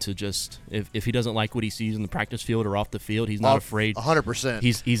afraid to just if he doesn't like what he sees in the practice field or off the field, he's not afraid. 100%.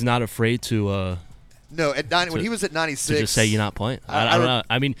 He's not afraid to. No, when he was at 96, to just say you're not playing. I I don't don't- know.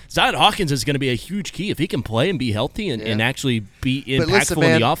 I mean, Zion Hawkins is going to be a huge key if he can play and be healthy and actually be But impactful listen, in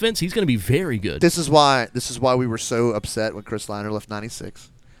man, the offense. He's going to be very good. This is why we were so upset when Chris Liner left 96.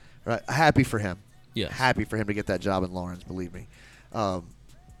 Right, happy for him. Yes. Happy for him to get that job in Lawrence. Believe me,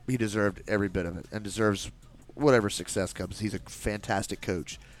 he deserved every bit of it and deserves whatever success comes. He's a fantastic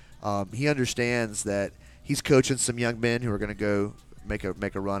coach. He understands that he's coaching some young men who are going to go make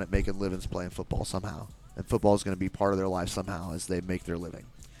a run at making livings playing football somehow, and football is going to be part of their life somehow as they make their living.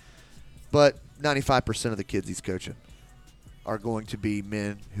 But 95% of the kids he's coaching are going to be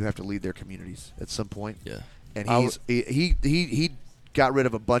men who have to lead their communities at some point. Yeah. And he got rid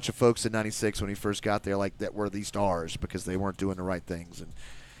of a bunch of folks in 96 when he first got there, like that were the stars because they weren't doing the right things. And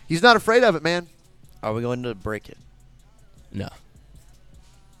he's not afraid of it, man. Are we going to break it? No.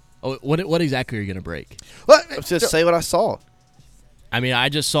 Oh, what exactly are you going to break? Let's just say what I saw. I mean, I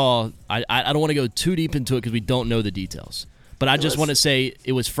just saw. I don't want to go too deep into it because we don't know the details. But I just want to say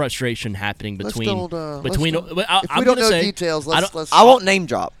it was frustration happening between. If we don't know details, let's. I won't name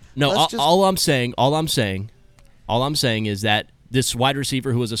drop. No, let's just- all I'm saying is that this wide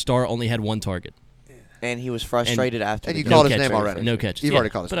receiver who was a star only had one target. And he was frustrated after. and the you game. called his catches. name already. No catches. You've Yeah. already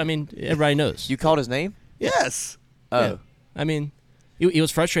called his But name. I mean, everybody knows. You called his name? Yes. Oh. Yeah. I mean, he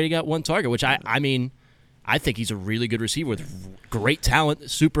was frustrated. He got one target, which I mean, I think he's a really good receiver with great talent,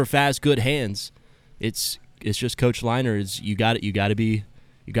 super fast, good hands. It's just Coach Liner is you got to be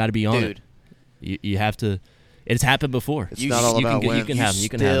on Dude. it. You have to. It's happened before. It's not all about you wins. can have him. You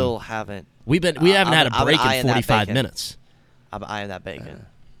can have Still him. haven't. We haven't had a I've been break in eyeing that 45 bacon. minutes. I'm eyeing that bacon.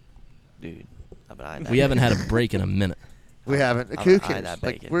 Dude, I've been eyeing that We haven't bacon. had a break in a minute. We haven't. I'm Who eyeing cares? that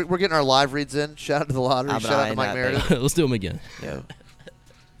Like, bacon. we're getting our live reads in. Shout out to the lottery. I'm Shout out to eyeing Mike that Meredith. Let's do them again. Yo.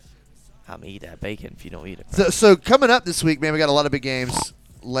 I'm going to eat that bacon if you don't eat it. So coming up this week, man, we got a lot of big games.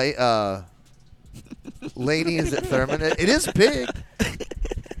 Laney is at Thurman. It is big.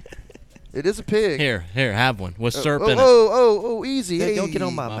 It is a pig. Here, have one with syrup oh, in it. oh, easy. Hey, Hey. don't get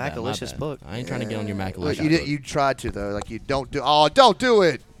on my My bad, Macalicious book. I ain't trying to get on your Macalicious. You did. You tried to though. Like you don't do. Oh, don't do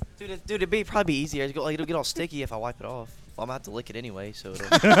it. Dude, it'd probably be easier. It'll get all sticky if I wipe it off. Well, I'm gonna have to lick it anyway, so it'll.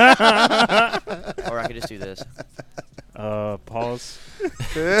 Or I could just do this. Pause.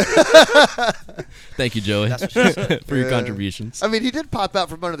 Thank you, Joey, That's what she said. for your contributions. I mean, he did pop out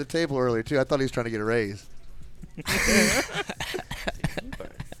from under the table earlier too. I thought he was trying to get a raise.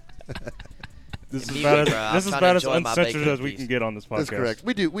 This is Me about neither, as, this is I'm trying about to as enjoy my uncensored bacon as we piece. can get on this podcast. That's correct.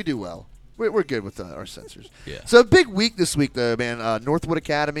 We do well. We're good with our censors. Yeah. So big week this week though, man. Northwood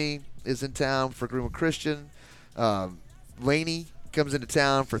Academy is in town for Greenwood Christian. Laney comes into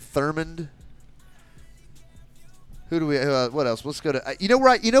town for Thurmond. Who do we? What else? Let's go to. You know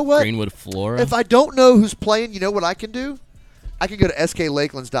right. You know what? Greenwood Flora. If I don't know who's playing, you know what I can do? I can go to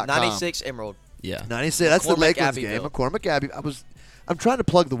sklakelands.com. 96 Emerald. Yeah. 96. That's the McCormick Lakelands game. Abbeville. McCormick Abbey. I'm trying to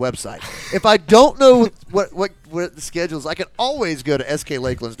plug the website. If I don't know what the schedule is, I can always go to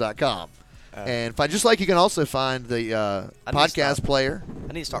sklakelands.com. And find, just like you can also find the I need to podcast stop. player.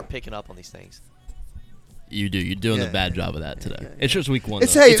 I need to start picking up on these things. You do. You're doing Yeah. a bad job of that today. It's just week 1.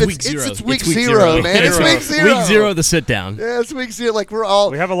 It's though. hey, it's week 0. It's week zero, man. It's week zero. Week 0, the sit down. Yeah, it's week zero. Like we're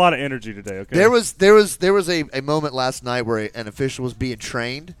all. We have a lot of energy today. Okay. There was a moment last night where an official was being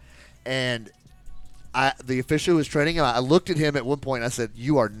trained, and the official who was training him. I looked at him at one point. And I said,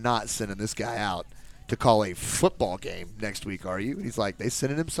 "You are not sending this guy out to call a football game next week, are you?" And he's like, "They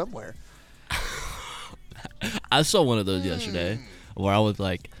sending him somewhere." I saw one of those yesterday where I was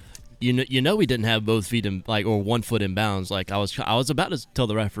like, you know, we didn't have both feet in or 1 foot in bounds. Like I was about to tell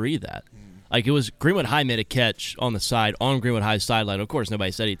the referee that. Like it was Greenwood High made a catch on the side on Greenwood High's sideline. Of course,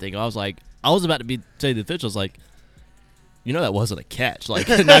 nobody said anything. I was about to say to the officials like, you know, that wasn't a catch. Like,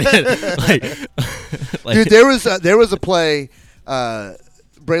 not even, like Dude, there was a play.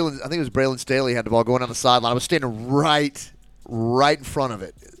 Braylon, I think it was Braylon Staley had the ball going down the sideline. I was standing right in front of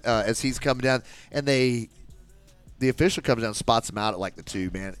it as he's coming down, and the official comes down and spots him out at like the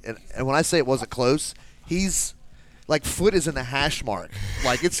 2, man. And when I say it wasn't close, he's like foot is in the hash mark.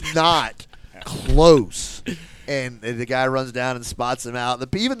 Like it's not close. And the guy runs down and spots him out.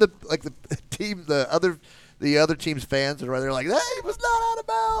 Even the other team's fans are right there like, hey, he was not out of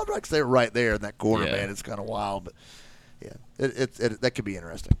bounds. Right, 'cause they're right there in that corner, Yeah. man. It's kind of wild, but yeah, that could be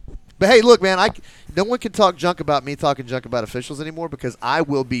interesting. But hey, look, man, no one can talk junk about me talking junk about officials anymore because I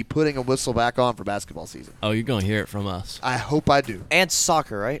will be putting a whistle back on for basketball season. oh, you're gonna hear it from us. I hope I do. And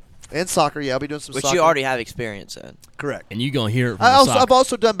soccer, right? And soccer, yeah, I'll be doing some Which soccer. you already have experience in. Correct. And you gonna hear it from I've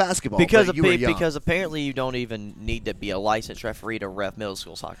also done basketball. Because but you were young. because apparently you don't even need to be a licensed referee to ref middle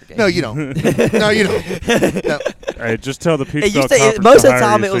school soccer games. No, you don't. No, you don't. No. Hey, just tell the Hey, Peach you Belt say- Conference most to of the hire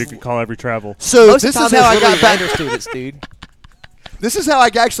time you it so was- you can call every travel. So Most this of is the time how I it was got literally back. Lander students, dude. This is how I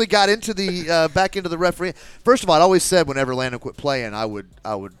actually got into the back into the referee. First of all, I always said whenever Landon quit playing, I would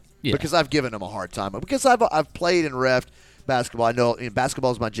Yeah. because I've given him a hard time because I've played and reffed basketball. I know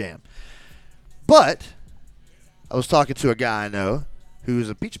basketball is my jam. But I was talking to a guy I know who's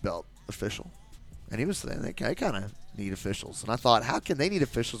a Peach Belt official, and he was saying they kind of need officials, and I thought, how can they need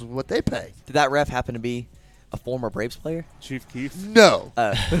officials with what they pay? Did that ref happen to be a former Braves player? Chief Keith. No,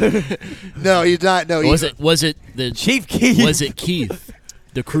 no, he's not. No, Was he's- it the Chief Keith. Was it Keith,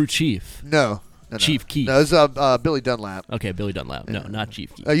 the crew chief? No. Chief Keith. No, it was Billy Dunlap. Okay, Billy Dunlap. No, not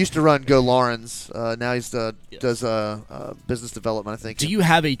Chief Keith. I used to run Go Lawrence. Now he's does business development, I think. Do you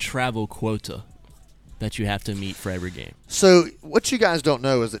have a travel quota that you have to meet for every game? So what you guys don't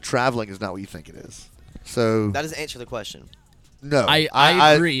know is that traveling is not what you think it is. So That doesn't answer the question. no,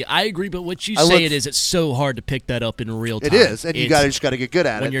 I agree. I agree, but what you I say look- it's so hard to pick that up in real time. It is, and you It's- just got to get good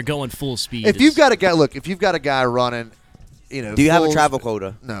at when it. you're going full speed. If you've got a guy, if you've got a guy running, Do you have a full travel sp-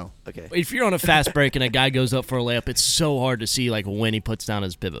 quota? No. Okay. if you're on a fast break and a guy goes up for a layup, it's so hard to see like when he puts down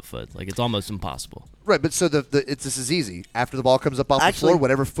his pivot foot. Like it's almost impossible. Right, but so this is easy. After the ball comes up off Actually- the floor,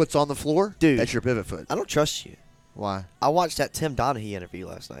 whatever foot's on the floor, Dude. that's your pivot foot. I don't trust you. Why? I watched that Tim Donaghy interview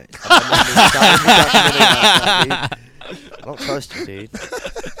last night. I don't trust you, dude.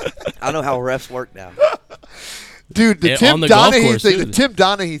 I know how refs work now. Dude, the Yeah, Tim on the golf Donaghy course, thing, too. the Tim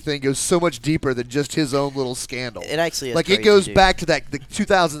Donaghy thing goes so much deeper than just his own little scandal. It actually is like it crazy, goes dude. back to the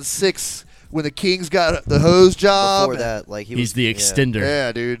 2006 when the Kings got the hose job. Before that, like he He's was, the yeah. extender.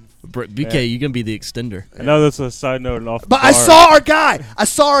 Yeah, dude. BK, you're gonna be the extender. I know that's a side note and off. But the I bar. saw our guy. I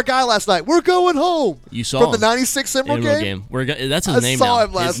saw our guy last night. We're going home. You saw from the him. '96 Emerald Emerald game. game. That's his I name saw now.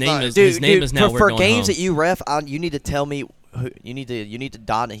 him last his name night. is Dude, his name is now. for We're going games home. that you ref, you need to tell me. You need to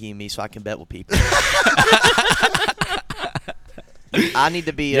Donaghy me so I can bet with people. I need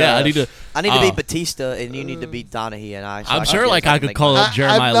to be. Yeah, I need to. I need to be Batista, and you need to be Donahue, and I. So I'm I sure, can like, get- I could make call my- up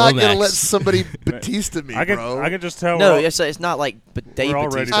Jeremiah I'm not Lomax. gonna let somebody Batista me, I can bro. I can just tell. No, we're all- it's not like Dave We're all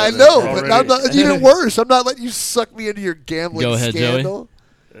ready Batista. to- I know, We're but already- I'm not. Even worse, I'm not letting you suck me into your gambling Go ahead, Joey. scandal.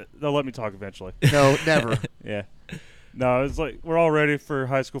 They'll let me talk eventually. No, never. Yeah. No, it's like we're all ready for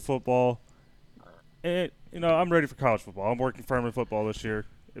high school football. And, I'm ready for college football. I'm working Furman football this year.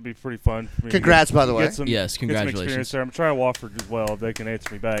 It'd be pretty fun for me. to Congrats, by the get way. some- Yes, Get some congratulations. experience there. I'm trying Wofford as well if they can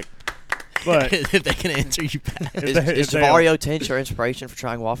answer me back. But if they can answer you back. if Is, they- is if they- Javario Tinch your inspiration for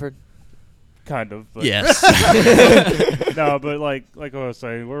trying Wofford? kind of. But Yes. No, but like what I was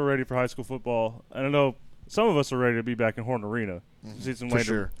saying, we're ready for high school football. And I know some of us are ready to be back in Horn Arena. See some For later,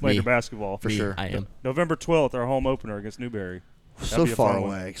 sure. later Me. basketball. For sure. I am. November 12th, our home opener against Newberry. So That'd be a far fun one.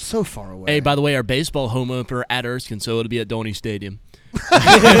 away. So far away. Hey, by the way, our baseball home opener at Erskine, so it'll be at Doney Stadium.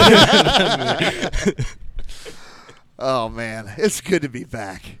 Oh man, it's good to be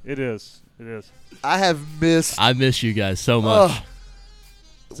back. It is. It is. I have missed. I miss you guys so much. Oh.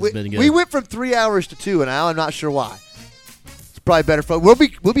 This we, has been good. we went from 3 hours to 2, and now I'm not sure why. It's probably better for we'll be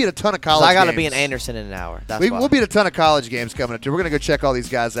at a ton of 'Cause college. I got to games. be in Anderson in an hour. That's why. We'll be at a ton of college games coming up too. We're gonna go check all these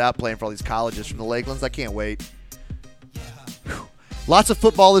guys out playing for all these colleges from the Lakelands. I can't wait. Whew. Lots of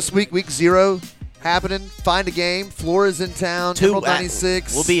football this week. Week 0 happening. Find a game. Flora's in town. Emerald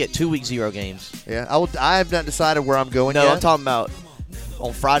 96. We'll be at 2 week 0 games. Yeah, I have not decided where I'm going No, yet. I'm talking about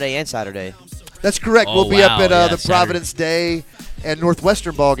on Friday and Saturday. That's correct. Oh, We'll be up wow. at Yeah, the Saturday. Providence Day and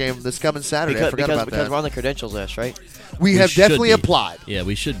Northwestern ball game this coming Saturday. I forgot about Because that. we're on the credentials list, right? We We have should definitely be. applied. Yeah,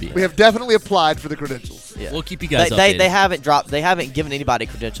 we should be. We have definitely applied for the credentials. Yeah. We'll keep you guys They updated. haven't dropped. They haven't given anybody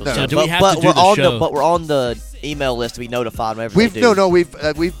credentials. No. yet. So do but, we have but to do we're the on show? But we're on the email list to be notified whenever We've they do.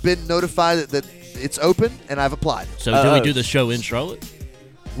 we've been notified that it's open and I've applied. So do we Oh. do the show in Charlotte?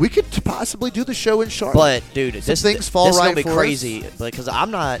 We could possibly do the show in Charlotte. But dude, this things fall this is right gonna be for us. crazy because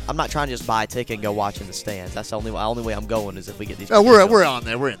I'm not trying to just buy a ticket and go watch in the stands. That's the only way I'm going is if we get these. no, we're credentials. on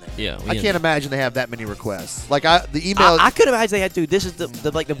there. We're in there. Yeah. I can't imagine they have that many requests. Like the email. I could imagine they had to. This is the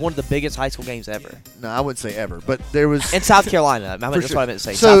one of the biggest high school games ever No, I wouldn't say ever, but there was. in South Carolina. That's sure. what I meant to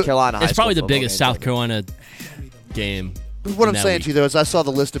say. So, South Carolina. high It's probably school the football biggest games South ever. Carolina game. What I'm in that saying week. to you though is I saw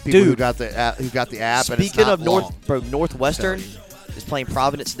the list of people who Dude. got the app, and it's Speaking not of long. Northwestern is playing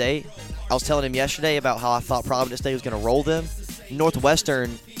Providence Day. I was telling him yesterday about how I thought Providence Day was going to roll them.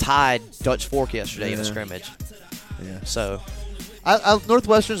 Northwestern tied Dutch Fork yesterday in a Yeah. scrimmage. Yeah. So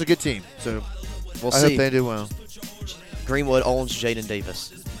Northwestern's a good team, so we'll I see. hope they do well. Greenwood owns Jaden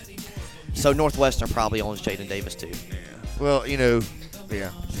Davis. So Northwestern probably owns Jaden Davis too. Well,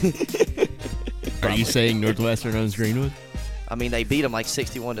 yeah. Are you saying Northwestern owns Greenwood? I mean, they beat them like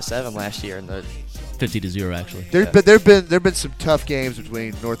 61-7 last year, 50-0 actually. But there've been some tough games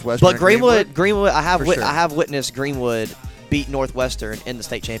between Northwestern. but and Greenwood, I have For sure. I have witnessed Greenwood beat Northwestern in the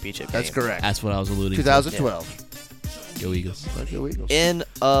state championship game. That's correct. That's what I was alluding 2012. to. Go Eagles. Let's go Eagles. In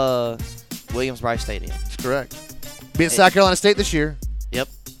Williams-Brice Stadium. That's correct. Be at South Carolina State this year. Yep,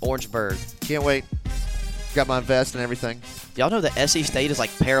 Orangeburg. Can't wait. Got my vest and everything. Y'all know that SC State is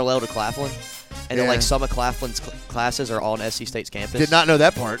like parallel to Claflin, and then Yeah. like some of Claflin's classes are on SC State's campus. Did not know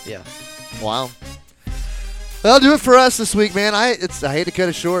that part. Yeah. Wow. That'll do it for us this week, man. I hate to cut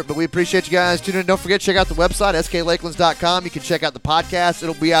it short, but we appreciate you guys tuning in. Don't forget to check out the website, sklakelands.com. You can check out the podcast.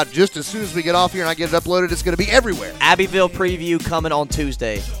 It'll be out just as soon as we get off here and I get it uploaded. It's going to be everywhere. Abbeville preview coming on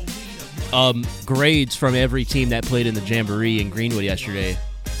Tuesday. Grades from every team that played in the Jamboree in Greenwood yesterday.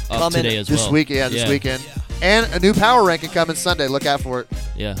 Up Coming today as well. This weekend. And a new power ranking coming Sunday. Look out for it.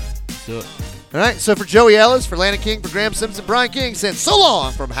 Yeah. Do it. All right, so for Joey Ellis, for Landon King, for Graeme Simpson, Brian King saying so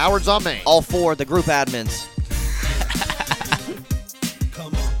long from Howard's on Main. All four, the group admins.